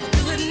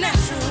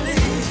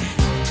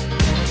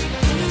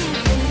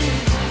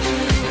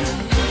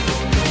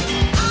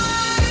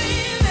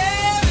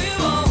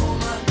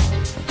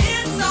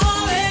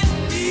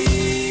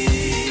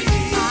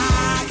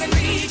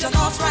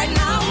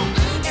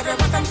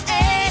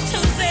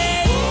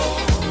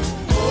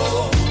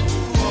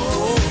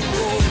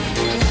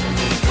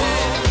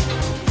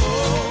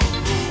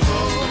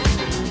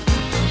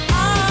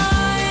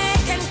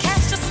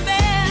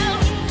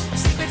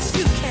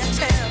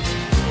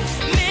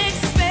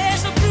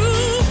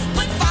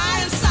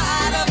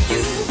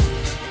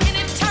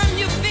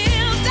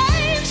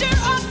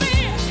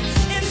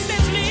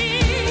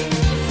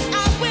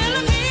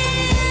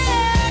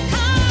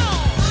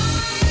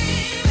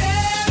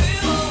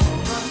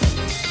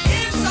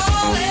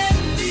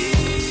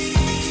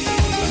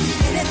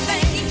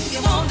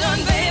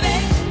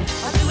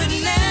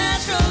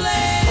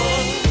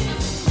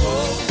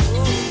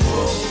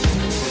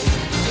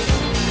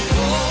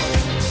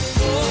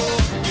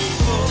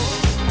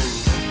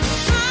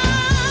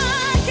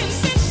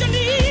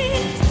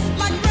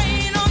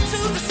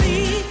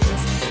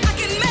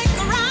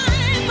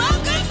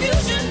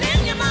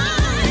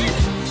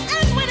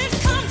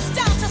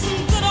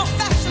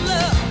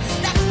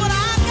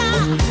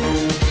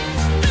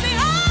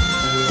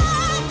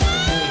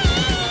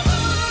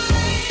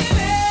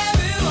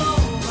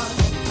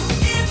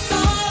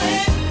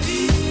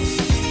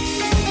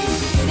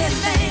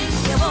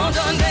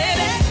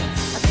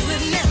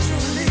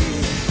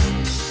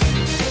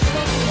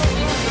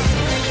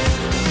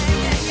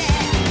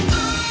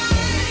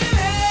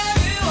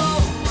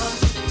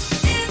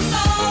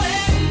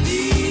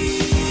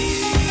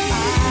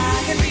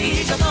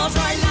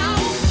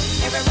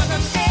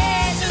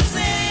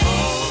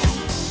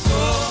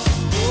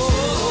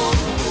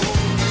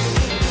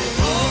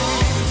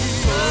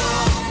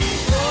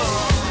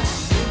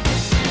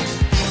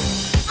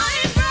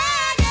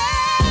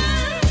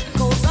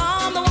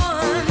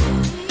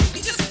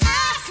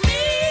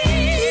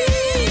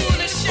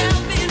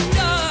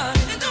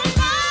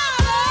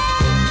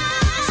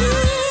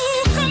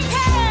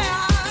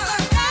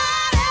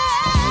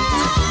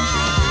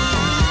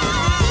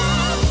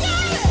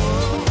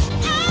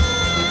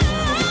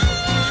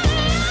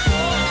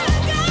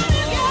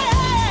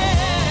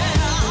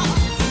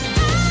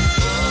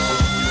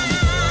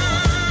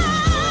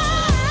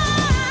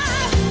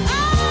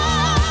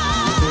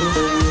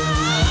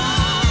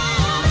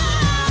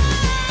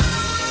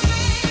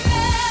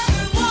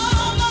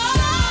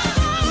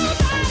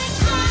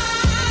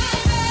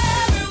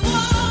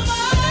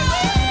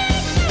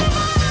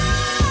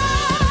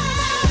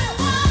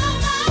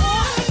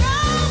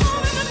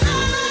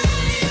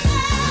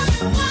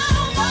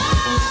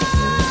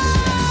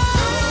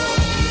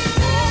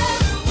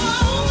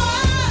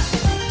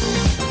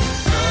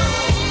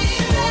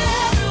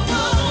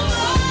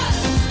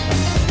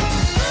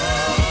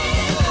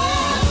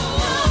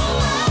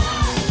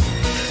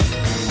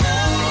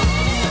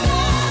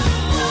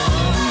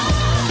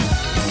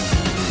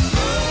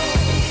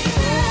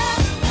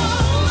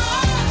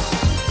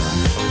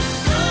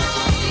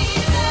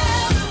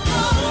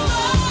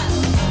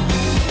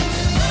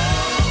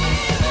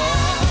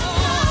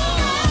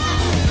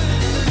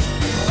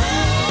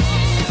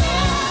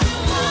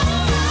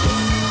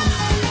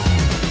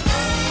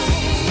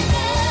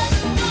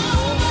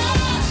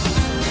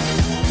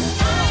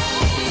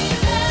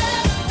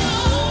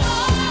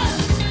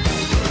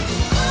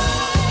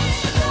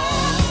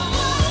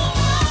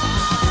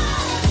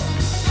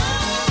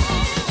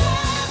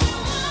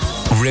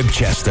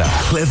 Ribchester,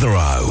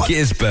 Clitheroe,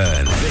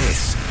 Gisburn.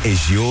 This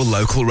is your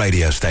local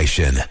radio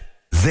station.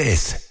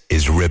 This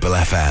is Ribble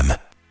FM.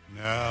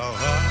 Now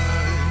I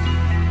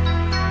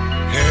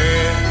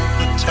had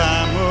the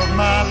time of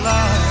my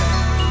life.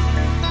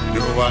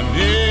 No, I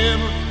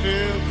never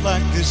felt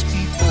like this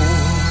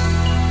before.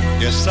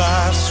 Yes,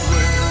 I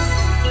swear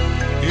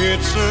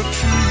it's a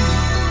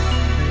truth,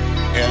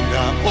 and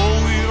I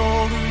owe it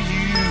all to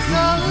you.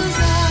 'Cause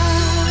I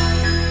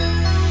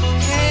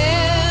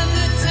had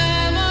the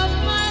time of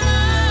my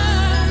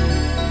life,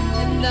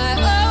 and I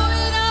owe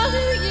it all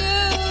to you.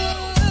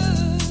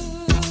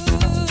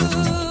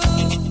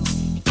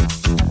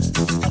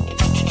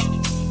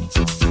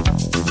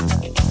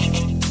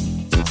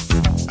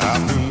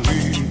 I've been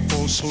waiting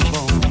for so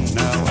long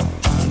now. I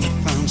finally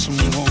found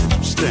someone to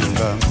stand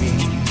by me.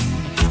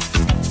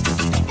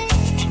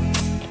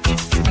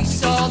 We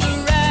saw the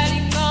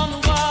writing on the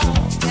wall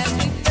as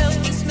we felt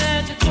this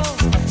magical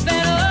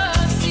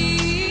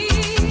fantasy.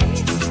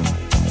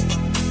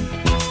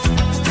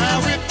 Now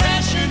with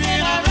passion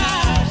in our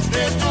eyes,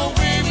 there's no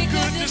way we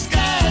could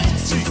disguise it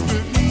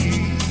secretly.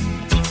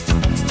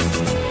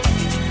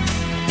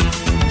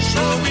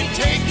 So we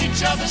take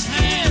each other's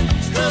hand,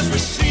 'cause we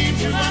seem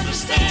to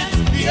understand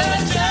the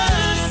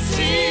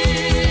urgency.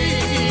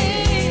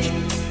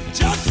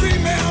 Just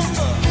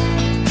remember,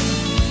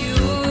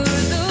 You're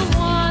the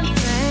one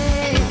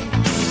thing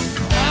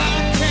I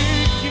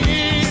can't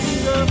get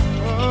enough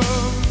of.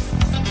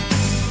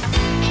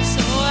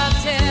 So I'll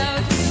tell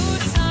you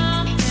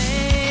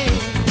something.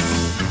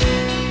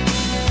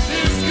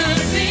 This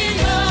could be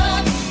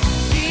love,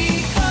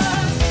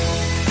 Because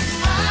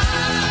I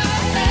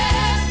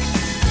had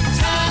the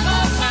time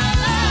of my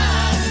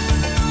life.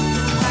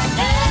 I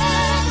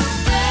never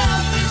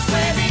felt this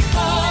way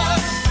before.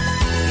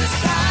 This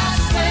I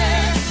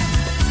swear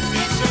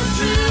it's so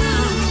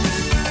true.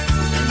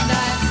 and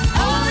I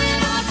owe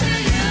it all to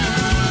you.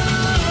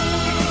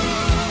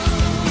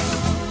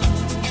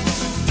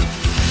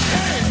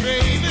 Hey,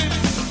 baby.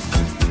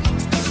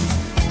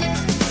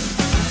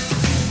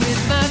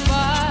 With my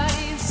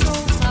body and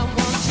soul, I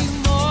want you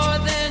more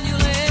than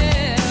you'll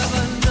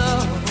ever know.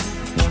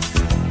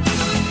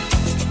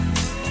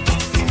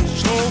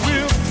 So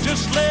we'll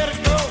just let it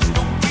go.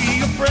 Don't be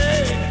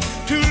afraid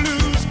to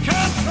lose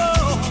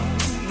control.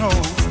 No.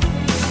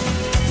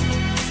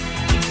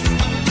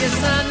 Yes,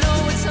 I know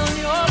it's on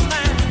your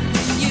mind.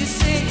 You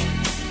say,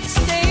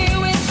 stay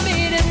with me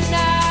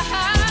tonight.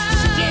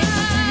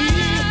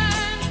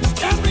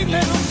 Just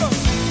remember,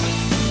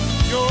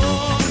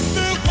 you're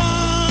the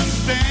one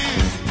thing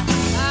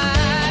I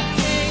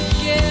can't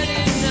get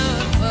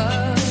enough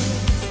of.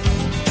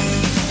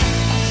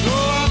 So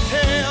I'll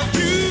tell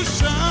you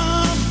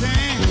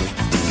something.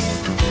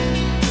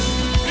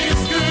 This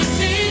could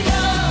be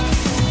love,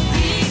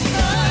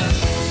 Because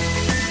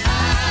I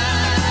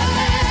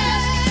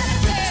had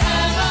the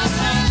time of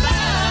my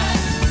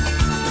life.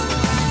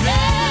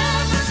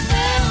 Never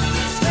felt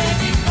this way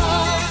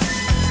before.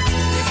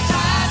 This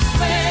I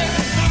swear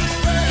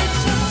it's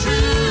so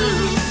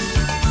true,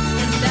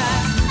 and I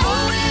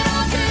owe it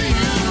all to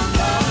you.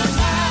 'Cause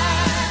I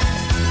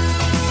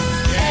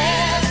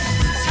had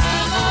the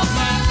time of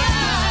my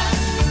life,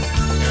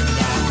 and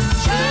I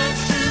turned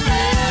to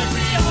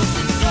every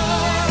open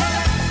door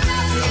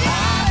till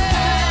I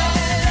felt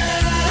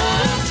it's so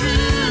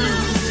true,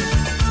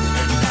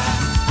 and I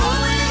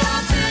owe it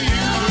all to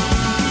you.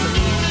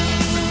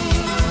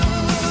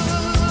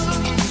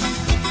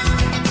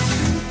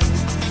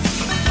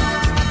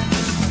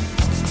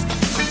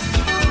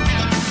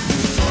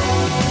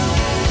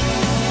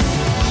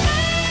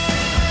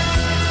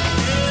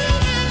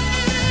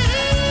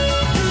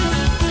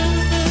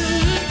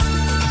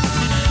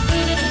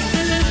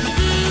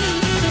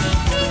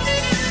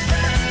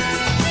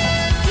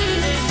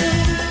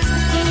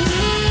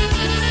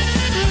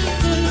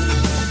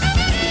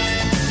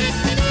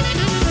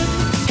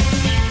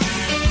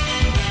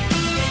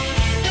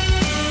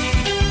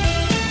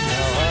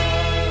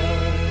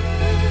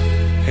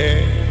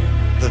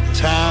 had the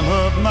time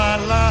of my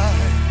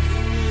life.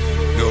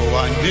 No,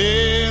 I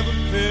never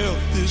felt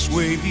this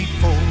way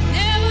before.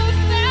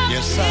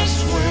 Yes, I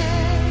swear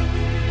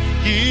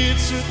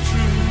it's a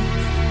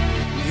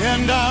truth,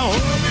 and I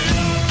hope it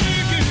all to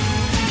you.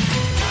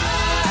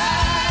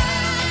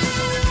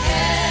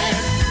 Had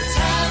the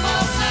time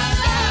of my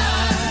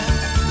life.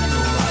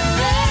 No, I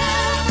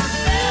never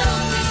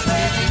felt this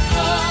way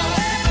before.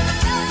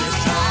 Yes,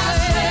 I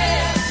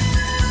swear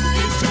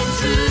it's so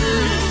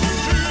true,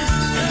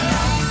 and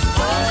I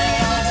owe it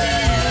all to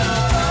you.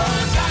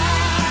 'Cause I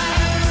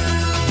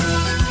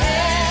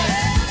had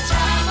the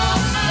time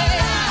of my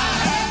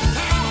life.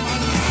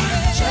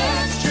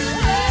 Church to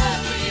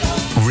every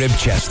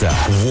Ribchester,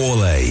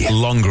 Worley,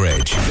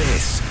 Longridge.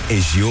 This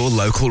is your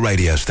local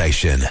radio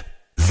station.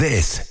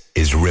 This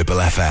is Ribble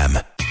FM.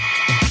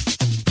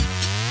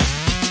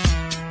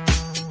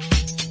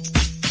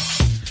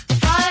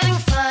 Fighting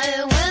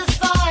fire with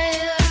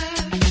fire.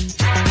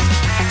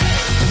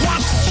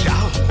 Watch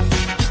out,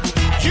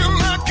 you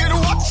might get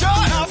what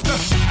you're after.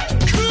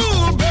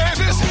 Cool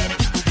babies,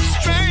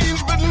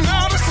 strange but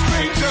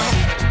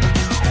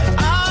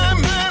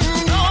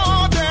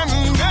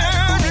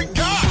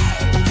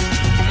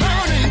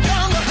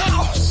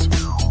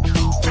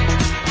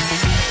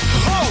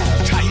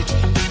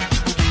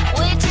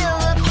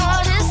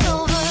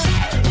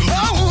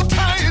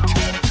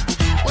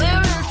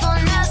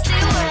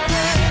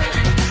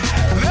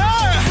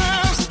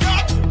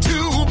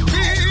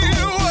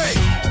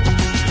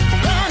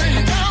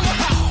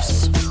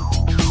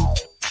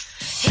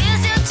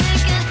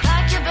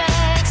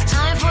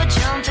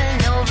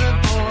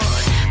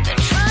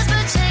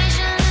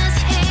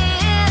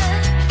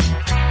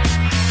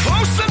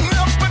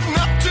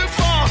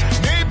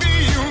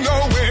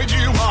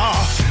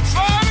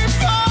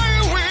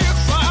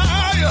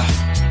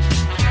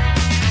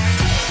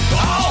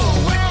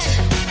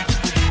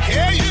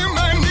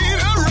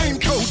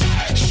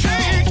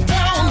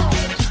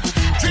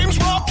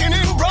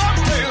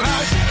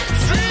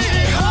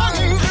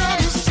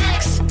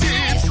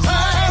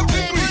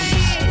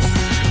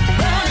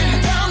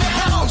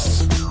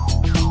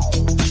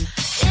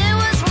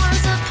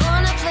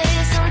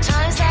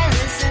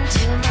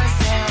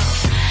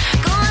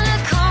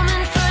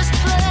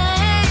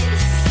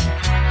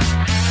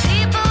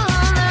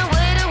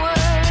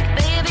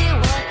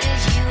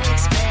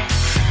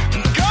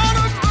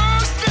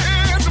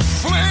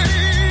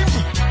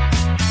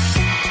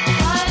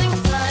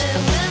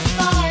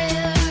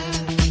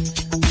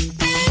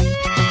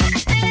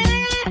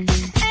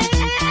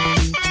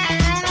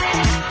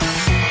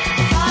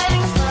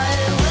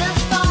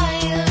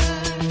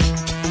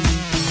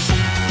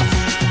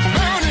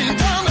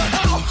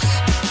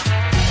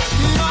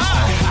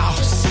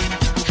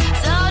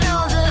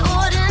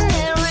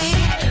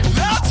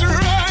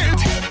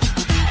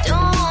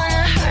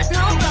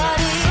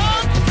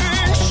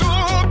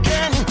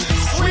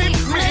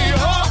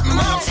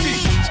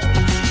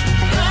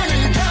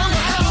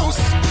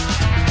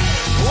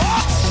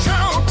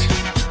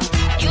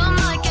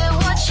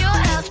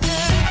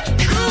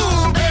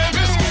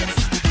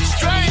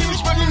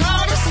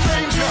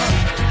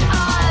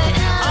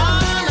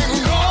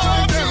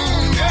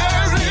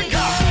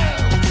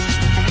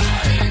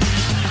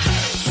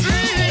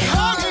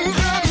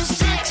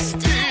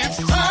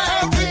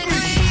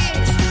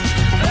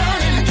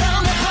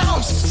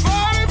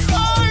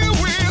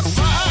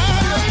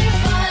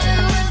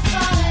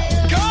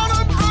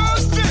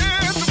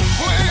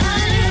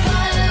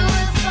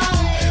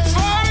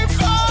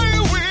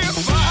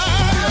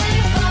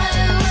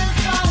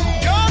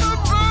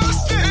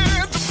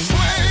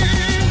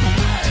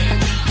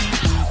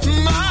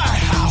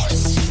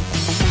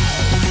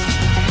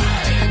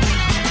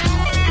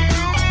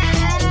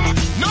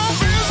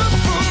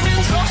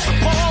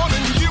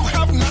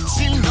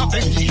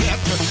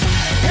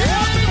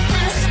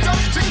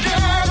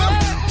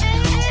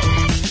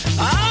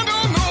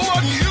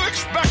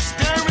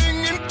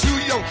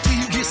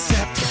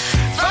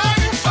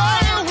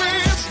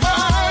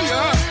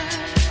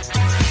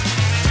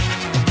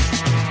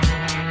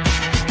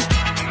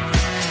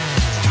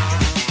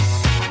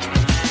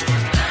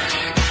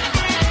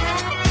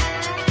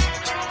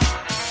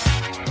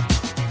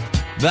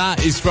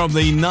That is from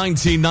the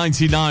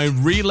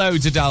 1999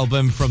 Reloaded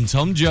album from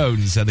Tom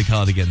Jones and the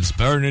Cardigans,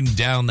 Burning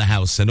Down the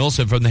House, and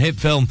also from the hit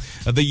film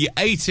of the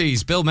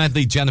 80s, Bill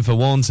Medley, Jennifer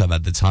Warnes, I've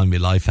Had the Time of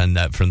Your Life, and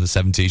from the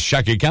 70s,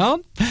 Shaka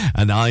Khan,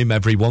 and I'm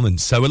Every Woman.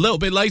 So a little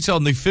bit later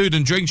on the Food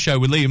and Drink Show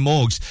with Liam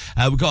Morgs,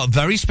 we've got a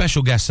very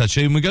special guest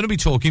actually, and we're going to be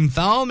talking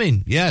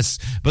farming, yes,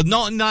 but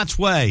not in that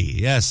way.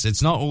 Yes,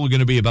 it's not all going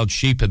to be about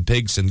sheep and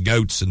pigs and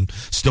goats and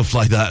stuff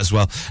like that as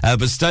well.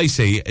 But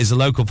Stacey is a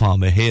local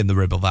farmer here in the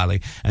Ribble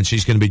Valley, and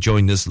she's going to be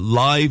joining us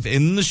live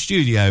in the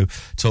studio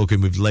talking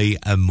with Lee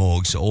and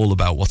Morgs all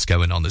about what's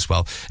going on as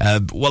well.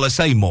 Well, I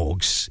say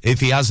Morgs, if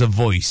he has a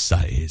voice,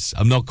 that is.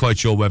 I'm not quite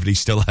sure whether he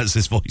still has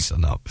his voice or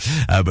not.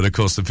 But of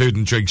course, the Food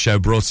and Drink Show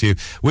brought to you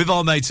with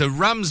our mates at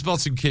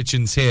Ramsbottom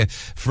Kitchens here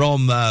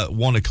from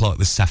 1 o'clock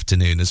this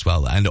afternoon as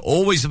well. And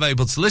always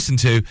available to listen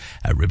to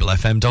at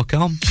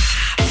ribblefm.com.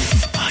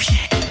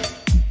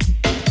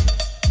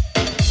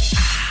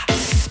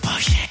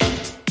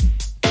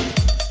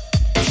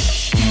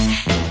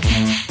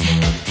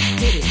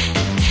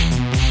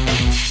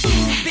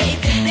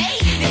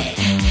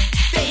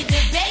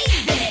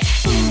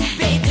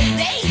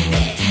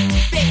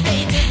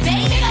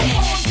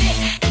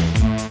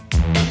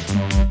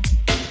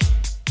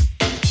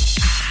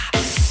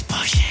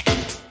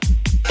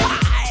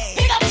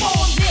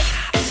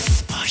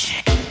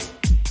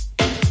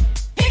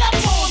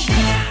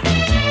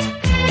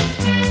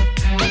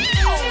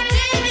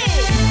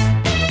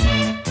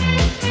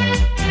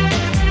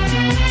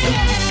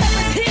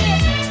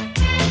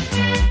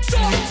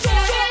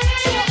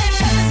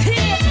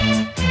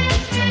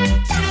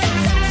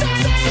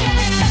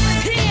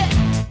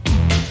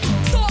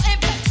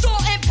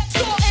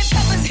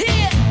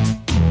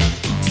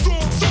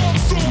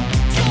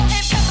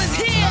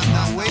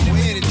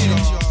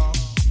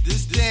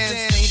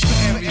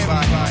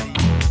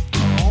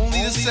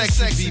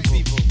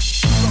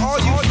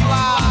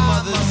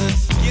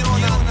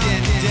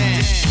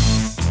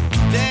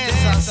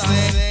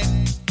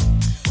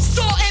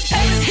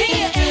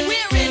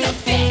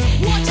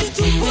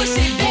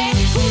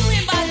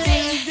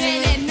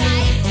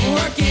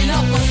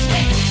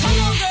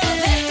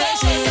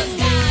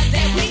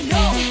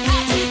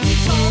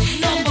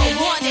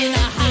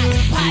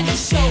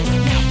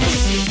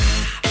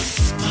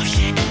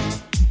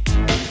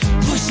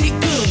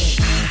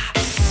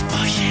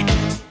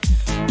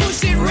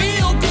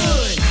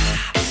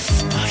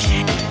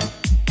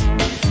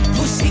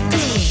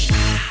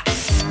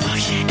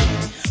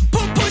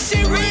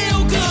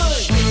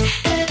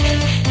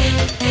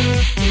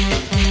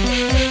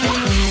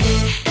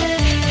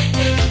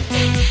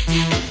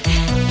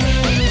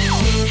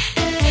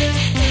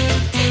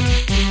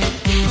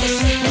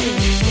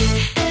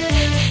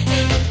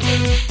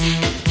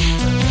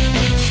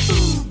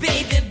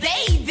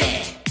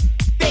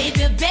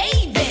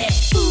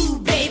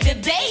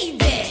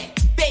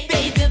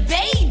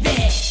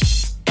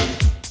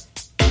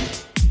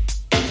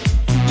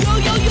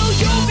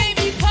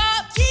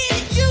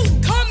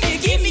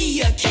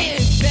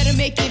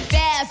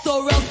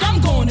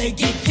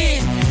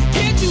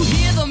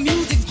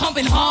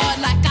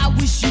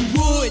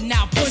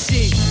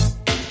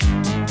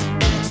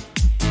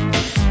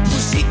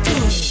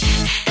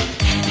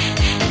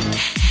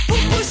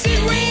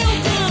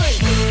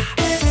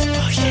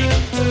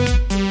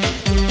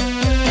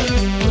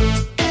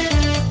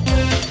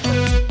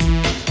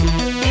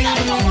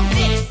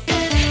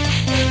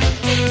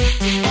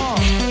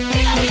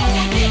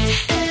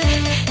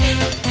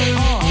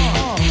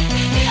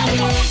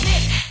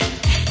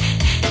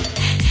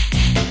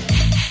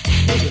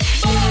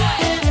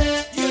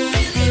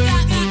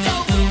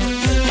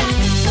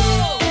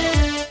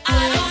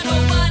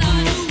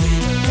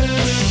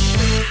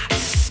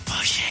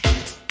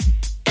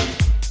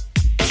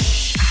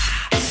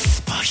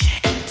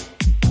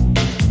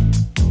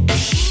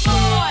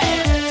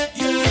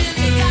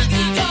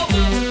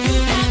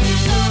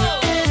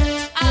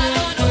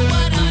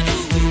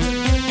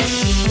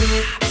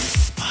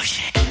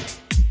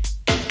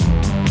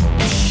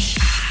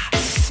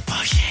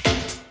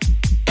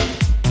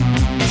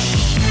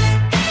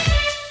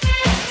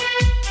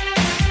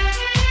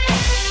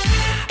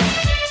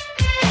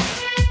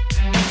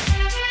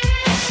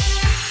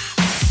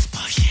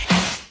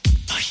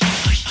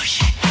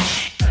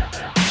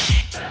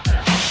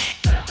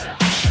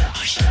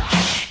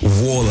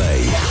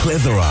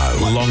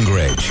 Clitheroe,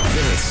 Longridge.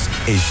 This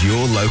is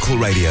your local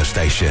radio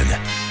station.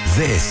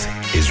 This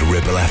is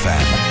Ribble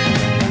FM.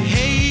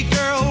 Hey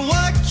girl,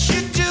 what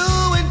you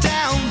doing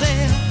down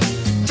there?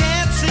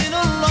 Dancing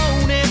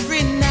alone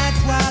every night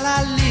while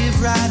I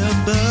live right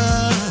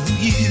above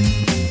you.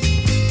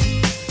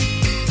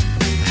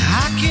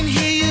 I can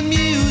hear your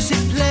music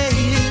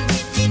playing.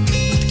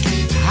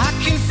 I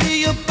can feel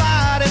your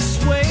body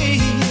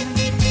swaying.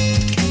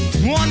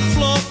 One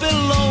floor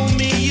below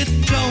me, you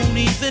don't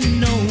even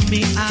know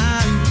me.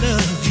 I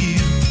love you.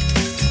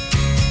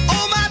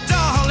 Oh my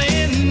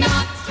darling,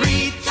 not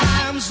 3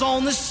 times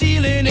on the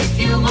ceiling if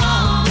you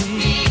want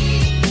me.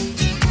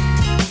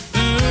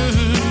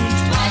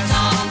 Twice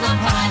on the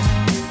pipe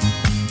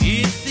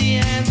if the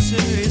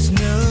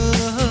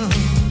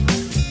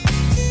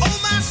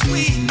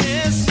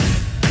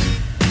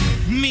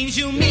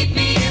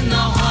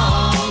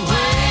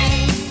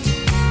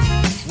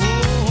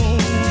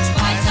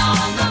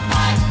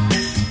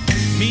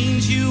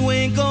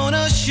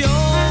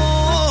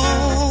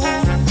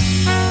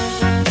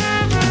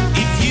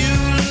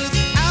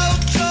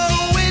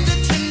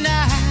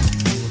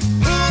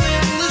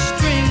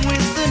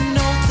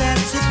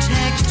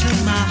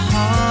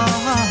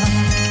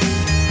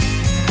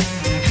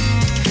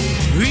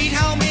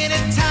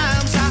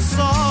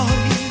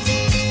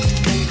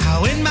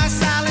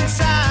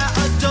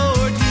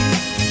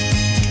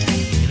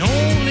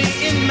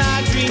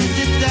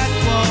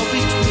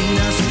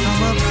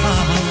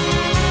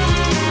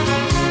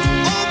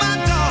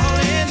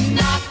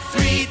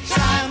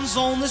times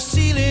on the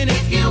ceiling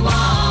if you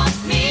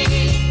want me.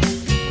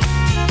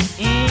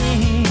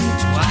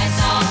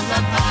 Twice on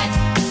the pipe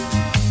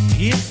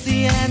if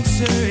the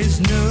answer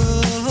is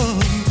no.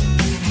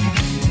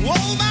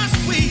 Oh, my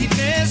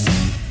sweetness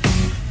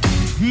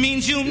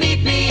means you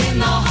meet me in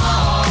the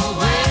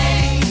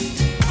hallway.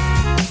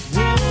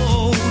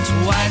 Whoa,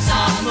 twice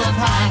on the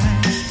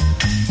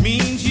pipe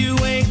means you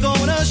ain't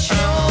gonna show.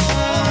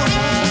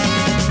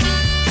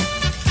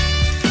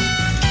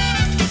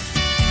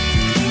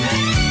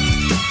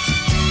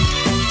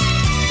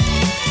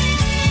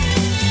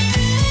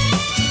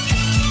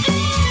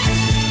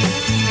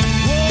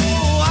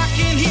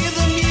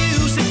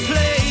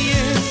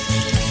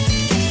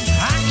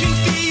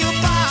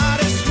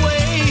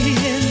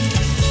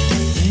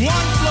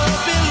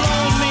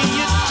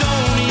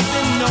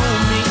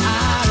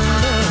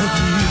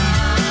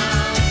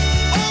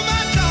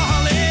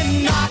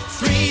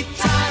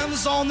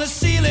 The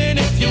ceiling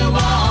if you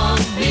want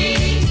me.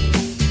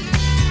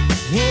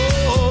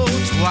 Whoa,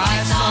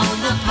 twice on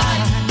the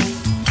pipe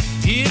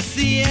if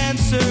the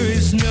answer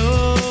is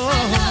no.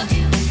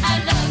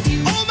 I love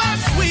you, oh, my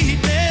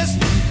sweetness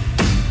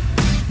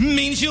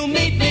means you'll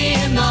meet me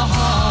in the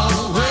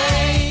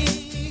hallway.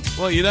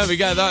 Well, you never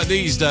get that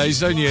these days,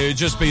 don't you? It'd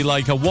just be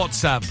like a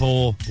WhatsApp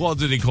or, what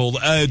did he call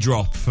it,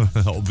 airdrop.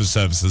 All the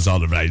services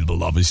aren't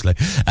available, obviously.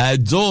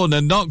 Dawn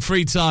and Knock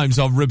 3 times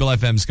on Ribble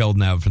FM's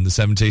Golden Hour from the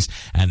 70s.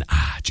 And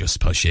Just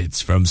Push It's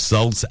from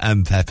Salt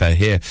and Pepper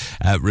here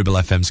at Ribble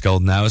FM's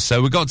Golden Hour.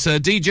 So we've got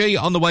DJ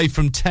on the way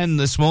from 10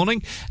 this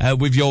morning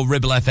with your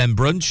Ribble FM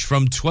brunch.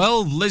 From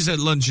 12, Liz at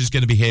lunch is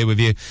going to be here with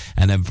you.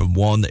 And then from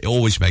 1, it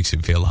always makes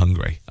me feel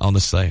hungry,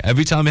 honestly.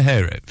 Every time I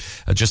hear it,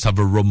 I just have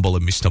a rumble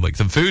in my stomach.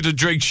 The Food and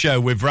Drink Show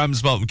with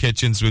Ramsbottom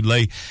Kitchens with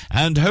Lee.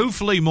 And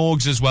hopefully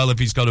Morgs as well, if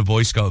he's got a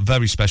voice. Got a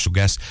very special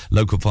guest,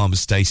 local farmer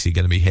Stacey,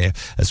 going to be here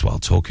as well,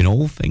 talking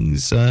all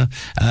things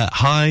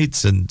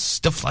hides and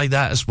stuff like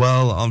that as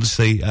well.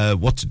 Obviously,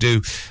 what to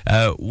do,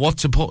 what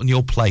to put on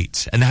your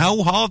plate, and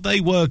how hard they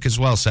work as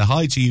well. So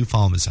hi to you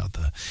farmers out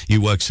there. You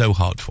work so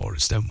hard for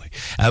us, don't we?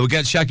 We'll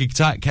get Shaggy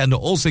Attack and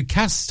also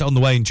Cast on the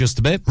way in just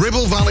a bit.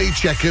 Ribble Valley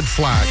Checkered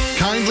Flag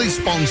kindly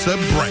sponsor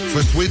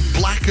Breakfast with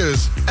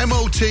Blackers.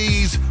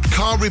 MOTs,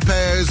 car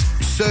repairs,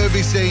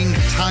 servicing,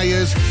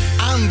 tyres,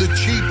 and the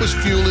cheapest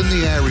fuel in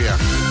the area.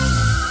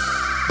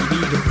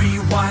 Need a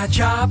rewire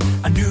job,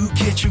 a new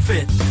kitchen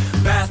fit,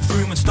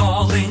 bathroom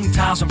installing,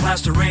 tiles and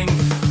plastering,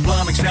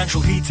 plumbing,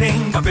 central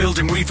heating, a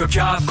building refurb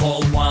job.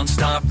 Call One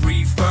Stop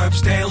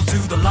Refurbs, Dale to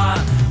the lot.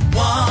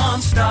 One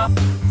Stop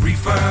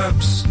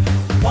Refurbs,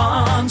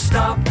 One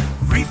Stop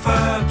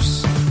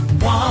Refurbs,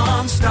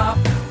 One Stop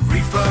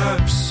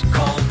Refurbs.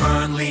 Call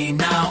Burnley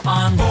now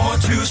on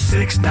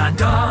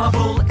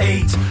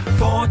 426-988,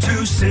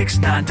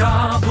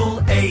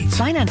 426-988.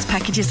 Finance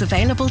packages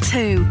available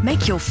too.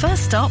 Make your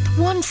first stop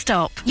One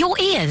Stop. Your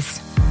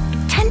ears.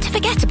 Tend to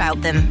forget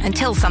about them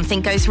until something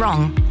goes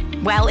wrong.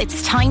 Well,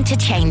 it's time to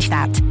change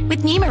that.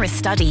 With numerous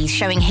studies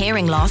showing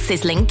hearing loss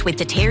is linked with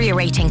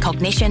deteriorating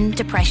cognition,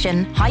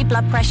 depression, high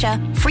blood pressure,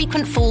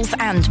 frequent falls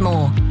and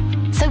more.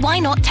 So why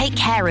not take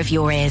care of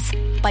your ears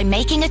by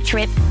making a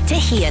trip to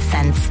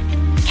HearSense?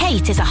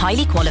 Kate is a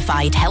highly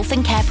qualified health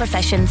and care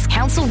professions,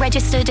 council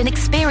registered and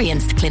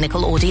experienced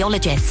clinical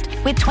audiologist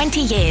with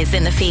 20 years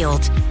in the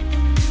field.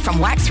 From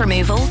wax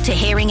removal to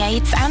hearing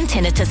aids and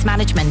tinnitus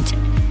management,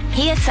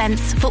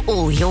 HearSense for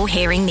all your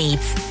hearing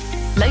needs.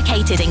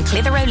 Located in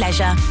Clitheroe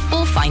Leisure,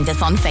 or find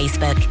us on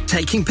Facebook.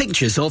 Taking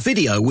pictures or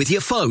video with your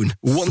phone?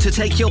 Want to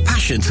take your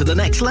passion to the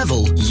next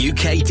level?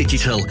 UK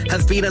Digital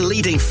have been a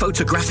leading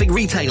photographic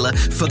retailer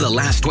for the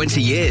last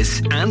 20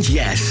 years. And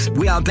yes,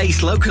 we are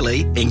based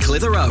locally in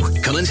Clitheroe.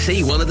 Come and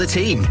see one of the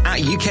team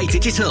at UK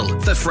Digital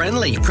for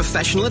friendly,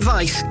 professional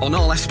advice on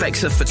all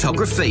aspects of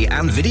photography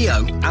and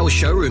video. Our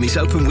showroom is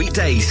open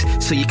weekdays,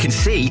 so you can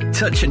see,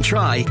 touch and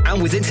try.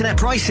 And with internet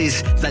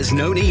prices, there's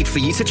no need for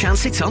you to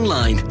chance it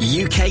online.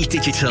 UK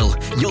Digital,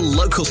 your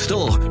local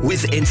store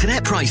with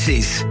internet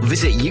prices.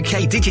 Visit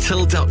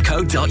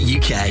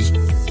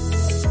ukdigital.co.uk.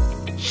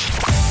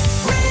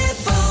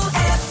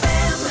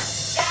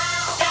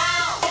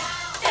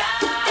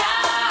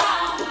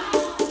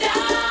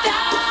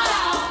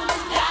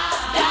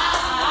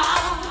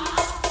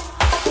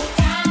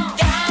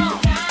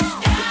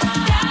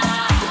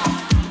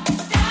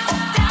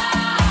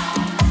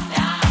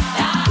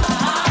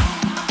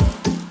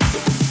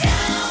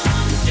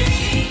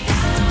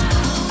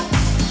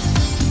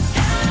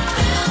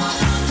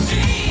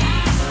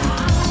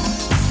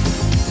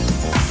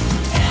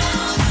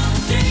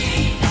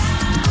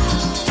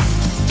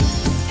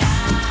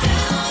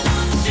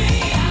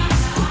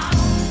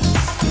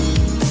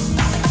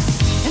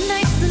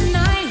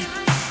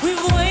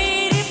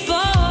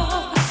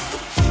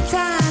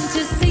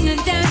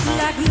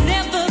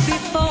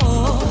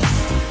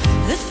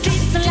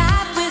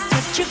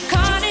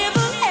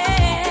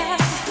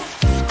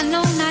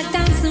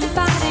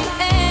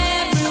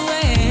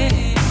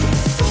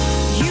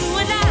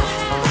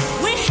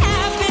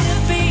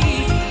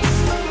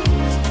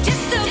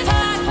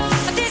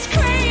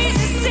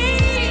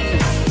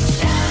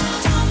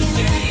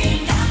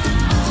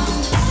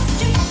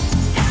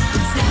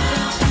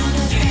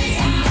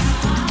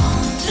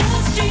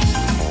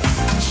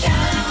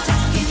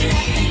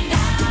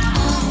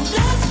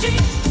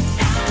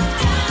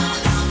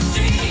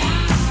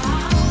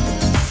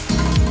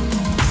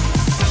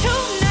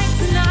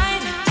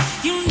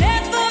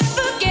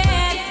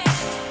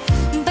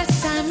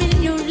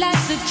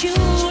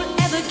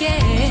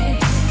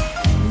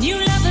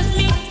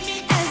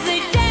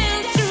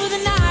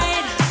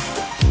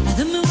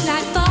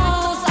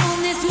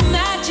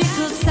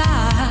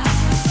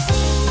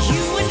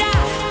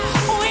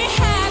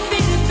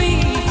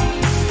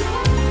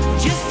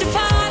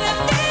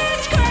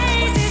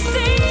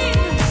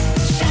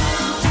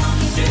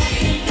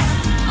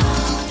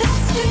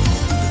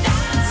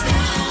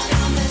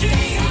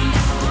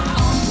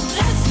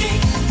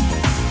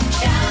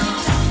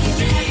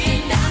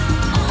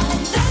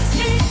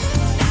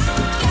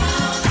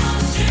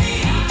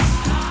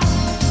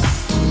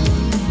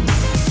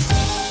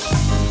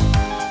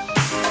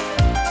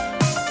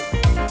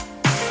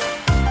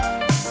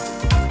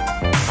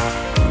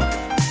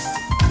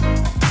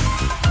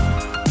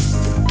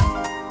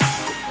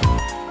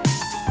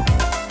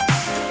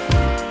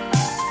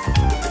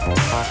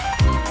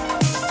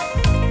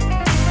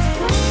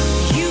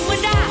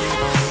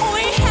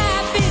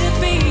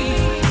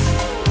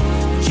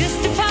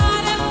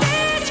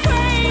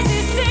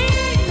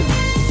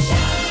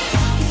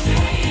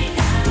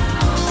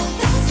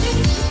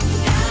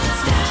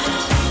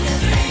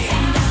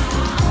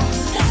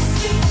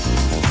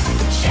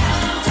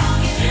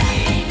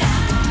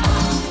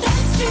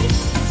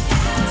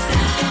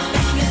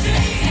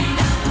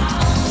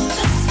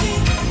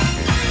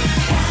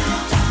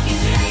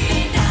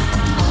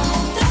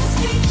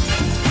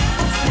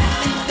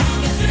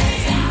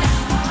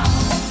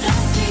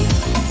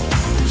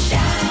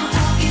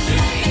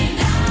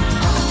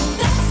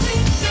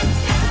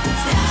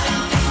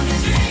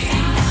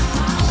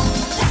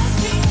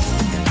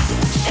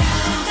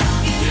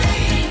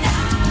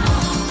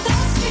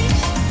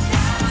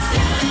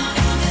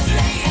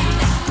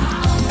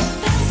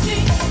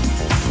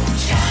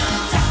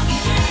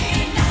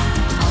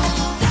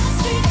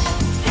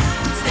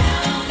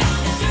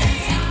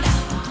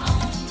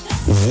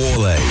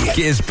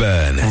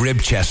 Gisburn,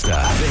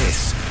 Ribchester.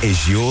 This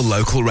is your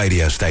local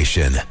radio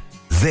station.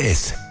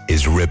 This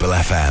is Ribble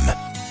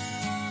FM.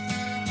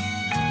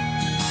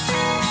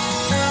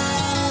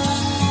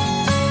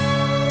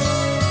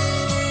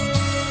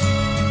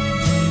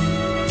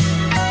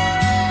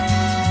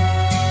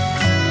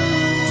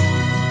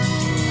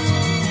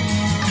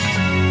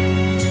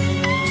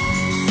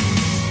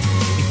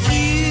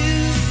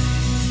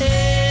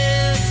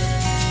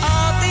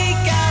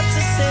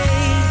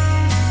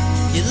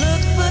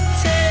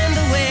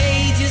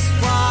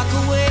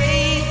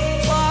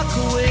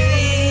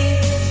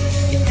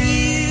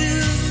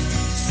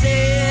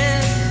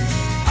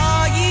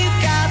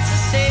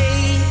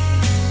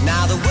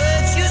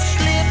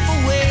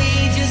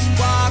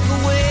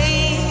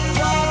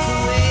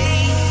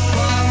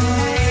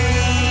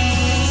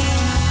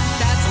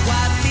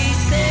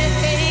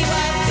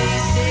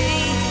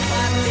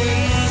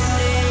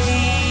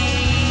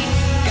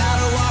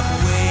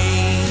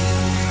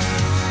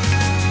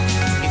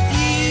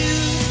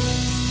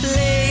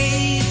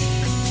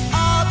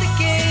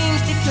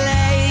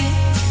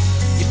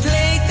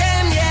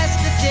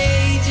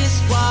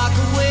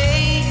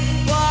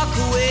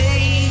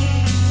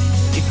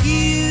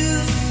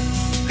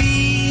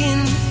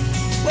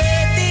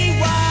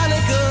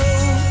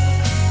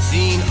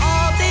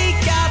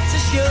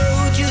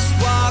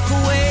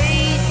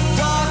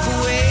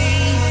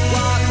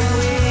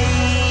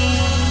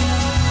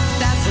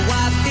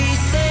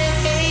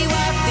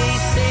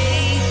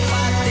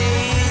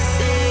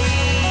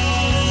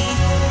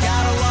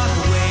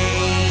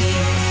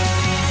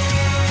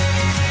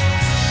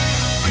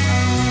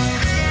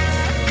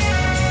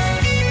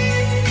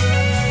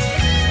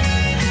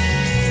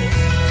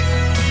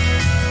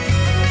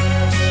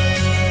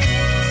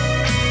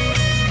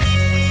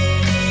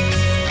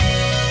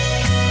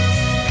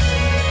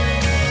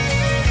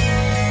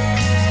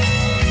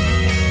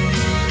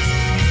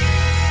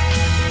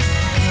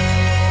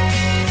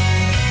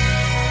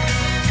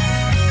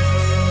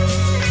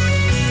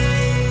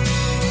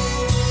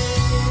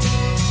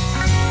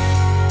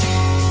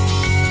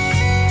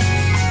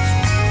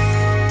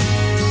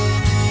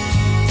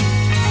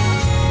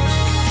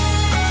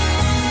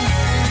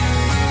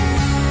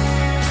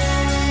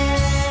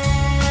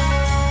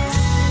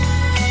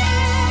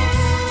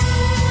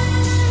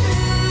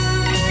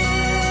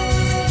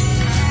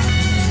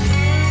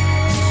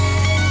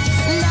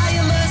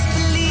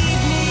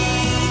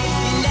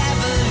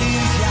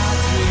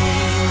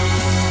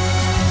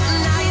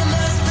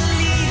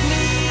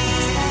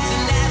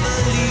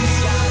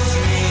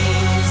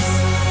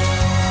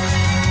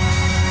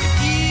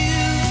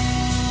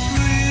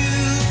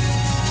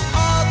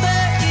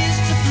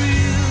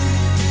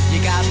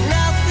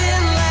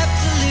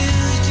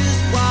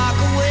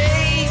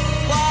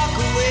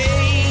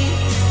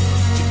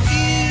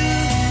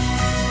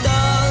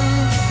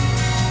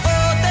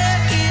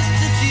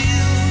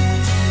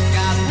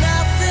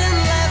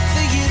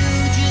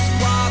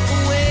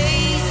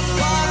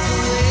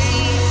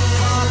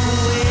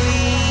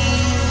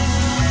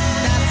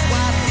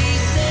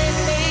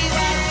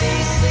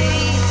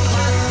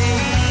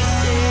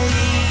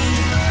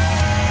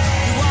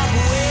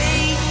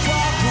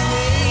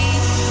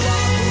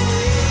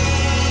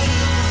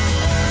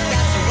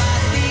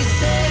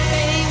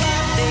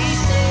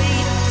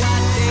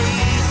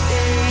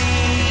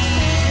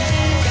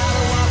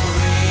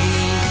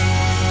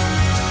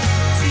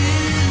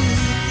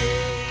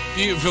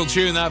 Beautiful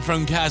tune that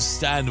from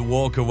Cast and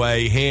Walk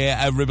Away here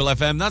at Ribble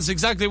FM. That's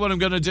exactly what I'm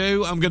going to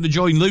do. I'm going to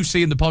join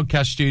Lucy in the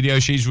podcast studio.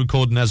 She's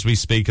recording as we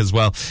speak as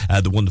well.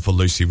 The wonderful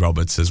Lucy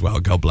Roberts as well.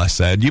 God bless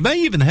her. And you may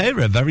even hear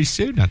her very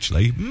soon,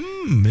 actually.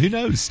 Who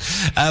knows?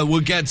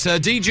 We'll get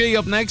DG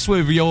up next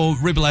with your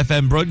Ribble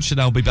FM brunch,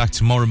 and I'll be back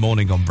tomorrow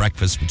morning on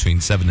breakfast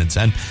between 7 and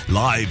 10.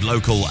 Live,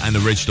 local and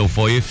original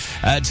for you.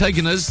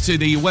 Taking us to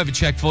the weather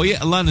check for you,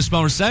 Alanis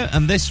Morissette,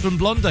 and this from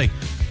Blondie.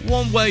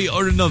 One way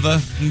or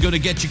another, I'm going to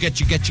get you.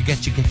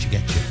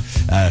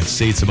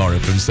 See you tomorrow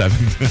from 7.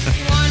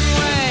 One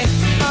way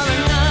or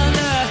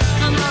another,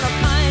 I'm gonna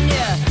find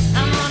you.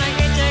 I'm gonna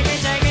get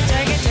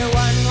you.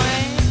 One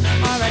way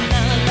or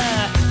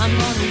another, I'm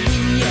gonna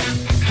win you.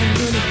 I'm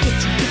gonna get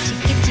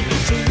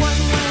you.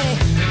 One way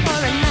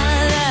or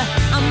another,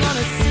 I'm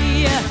gonna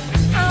see you.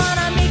 I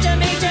wanna meet you.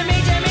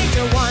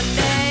 One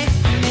day,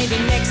 maybe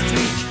next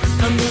week,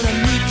 I'm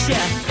gonna meet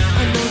you.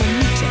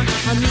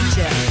 I'll meet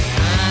you.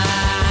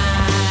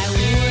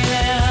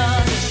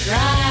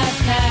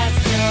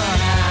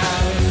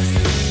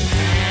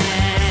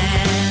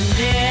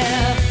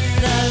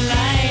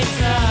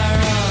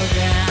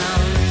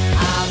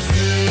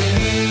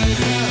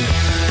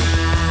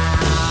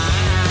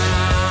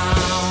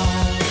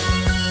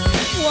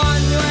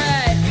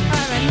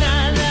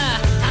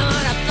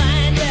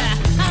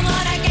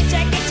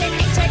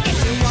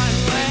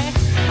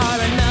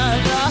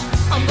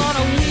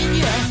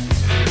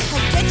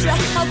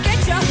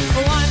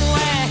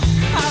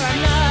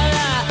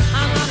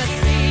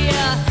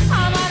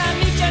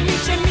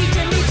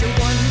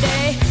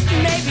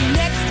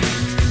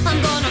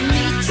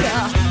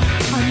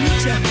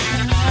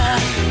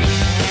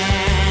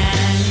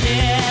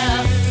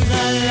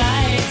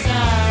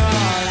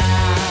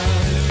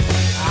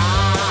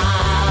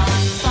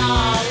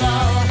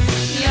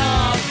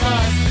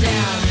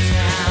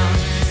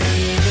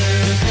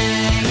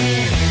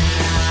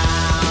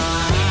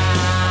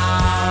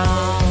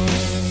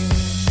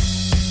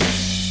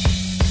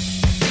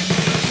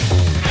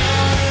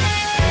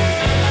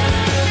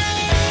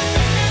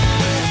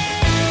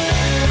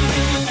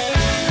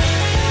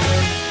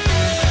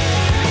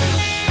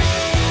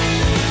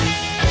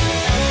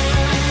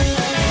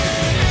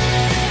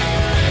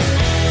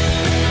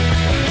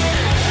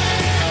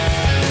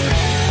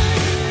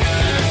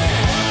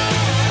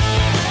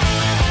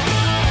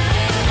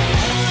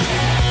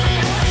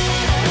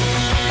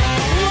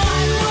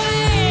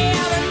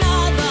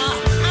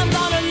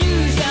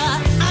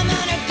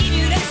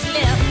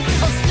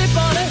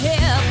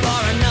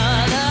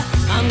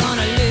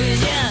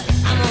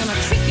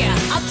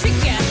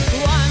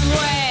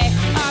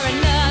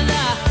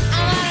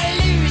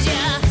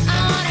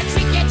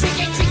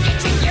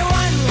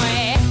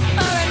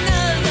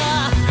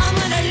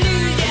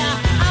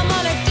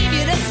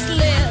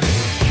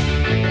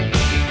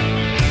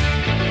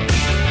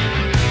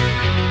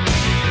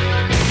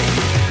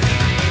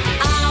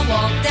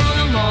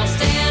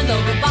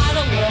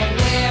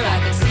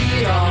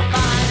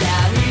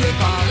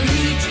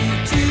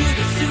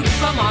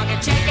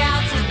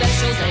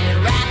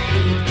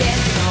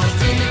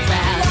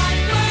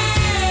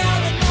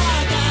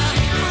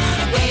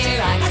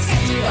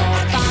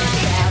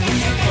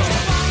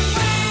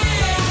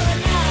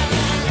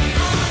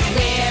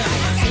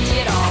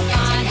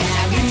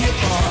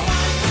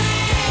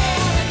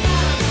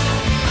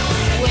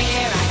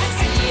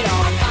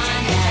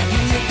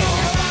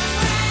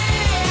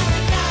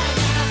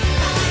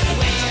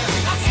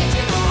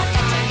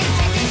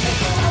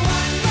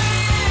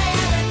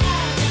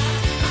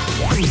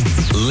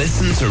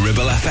 Listen to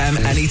Ribble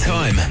FM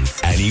anytime,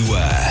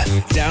 anywhere.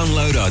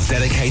 Download our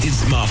dedicated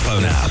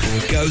smartphone app.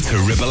 Go to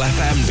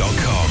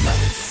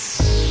ribblefm.com.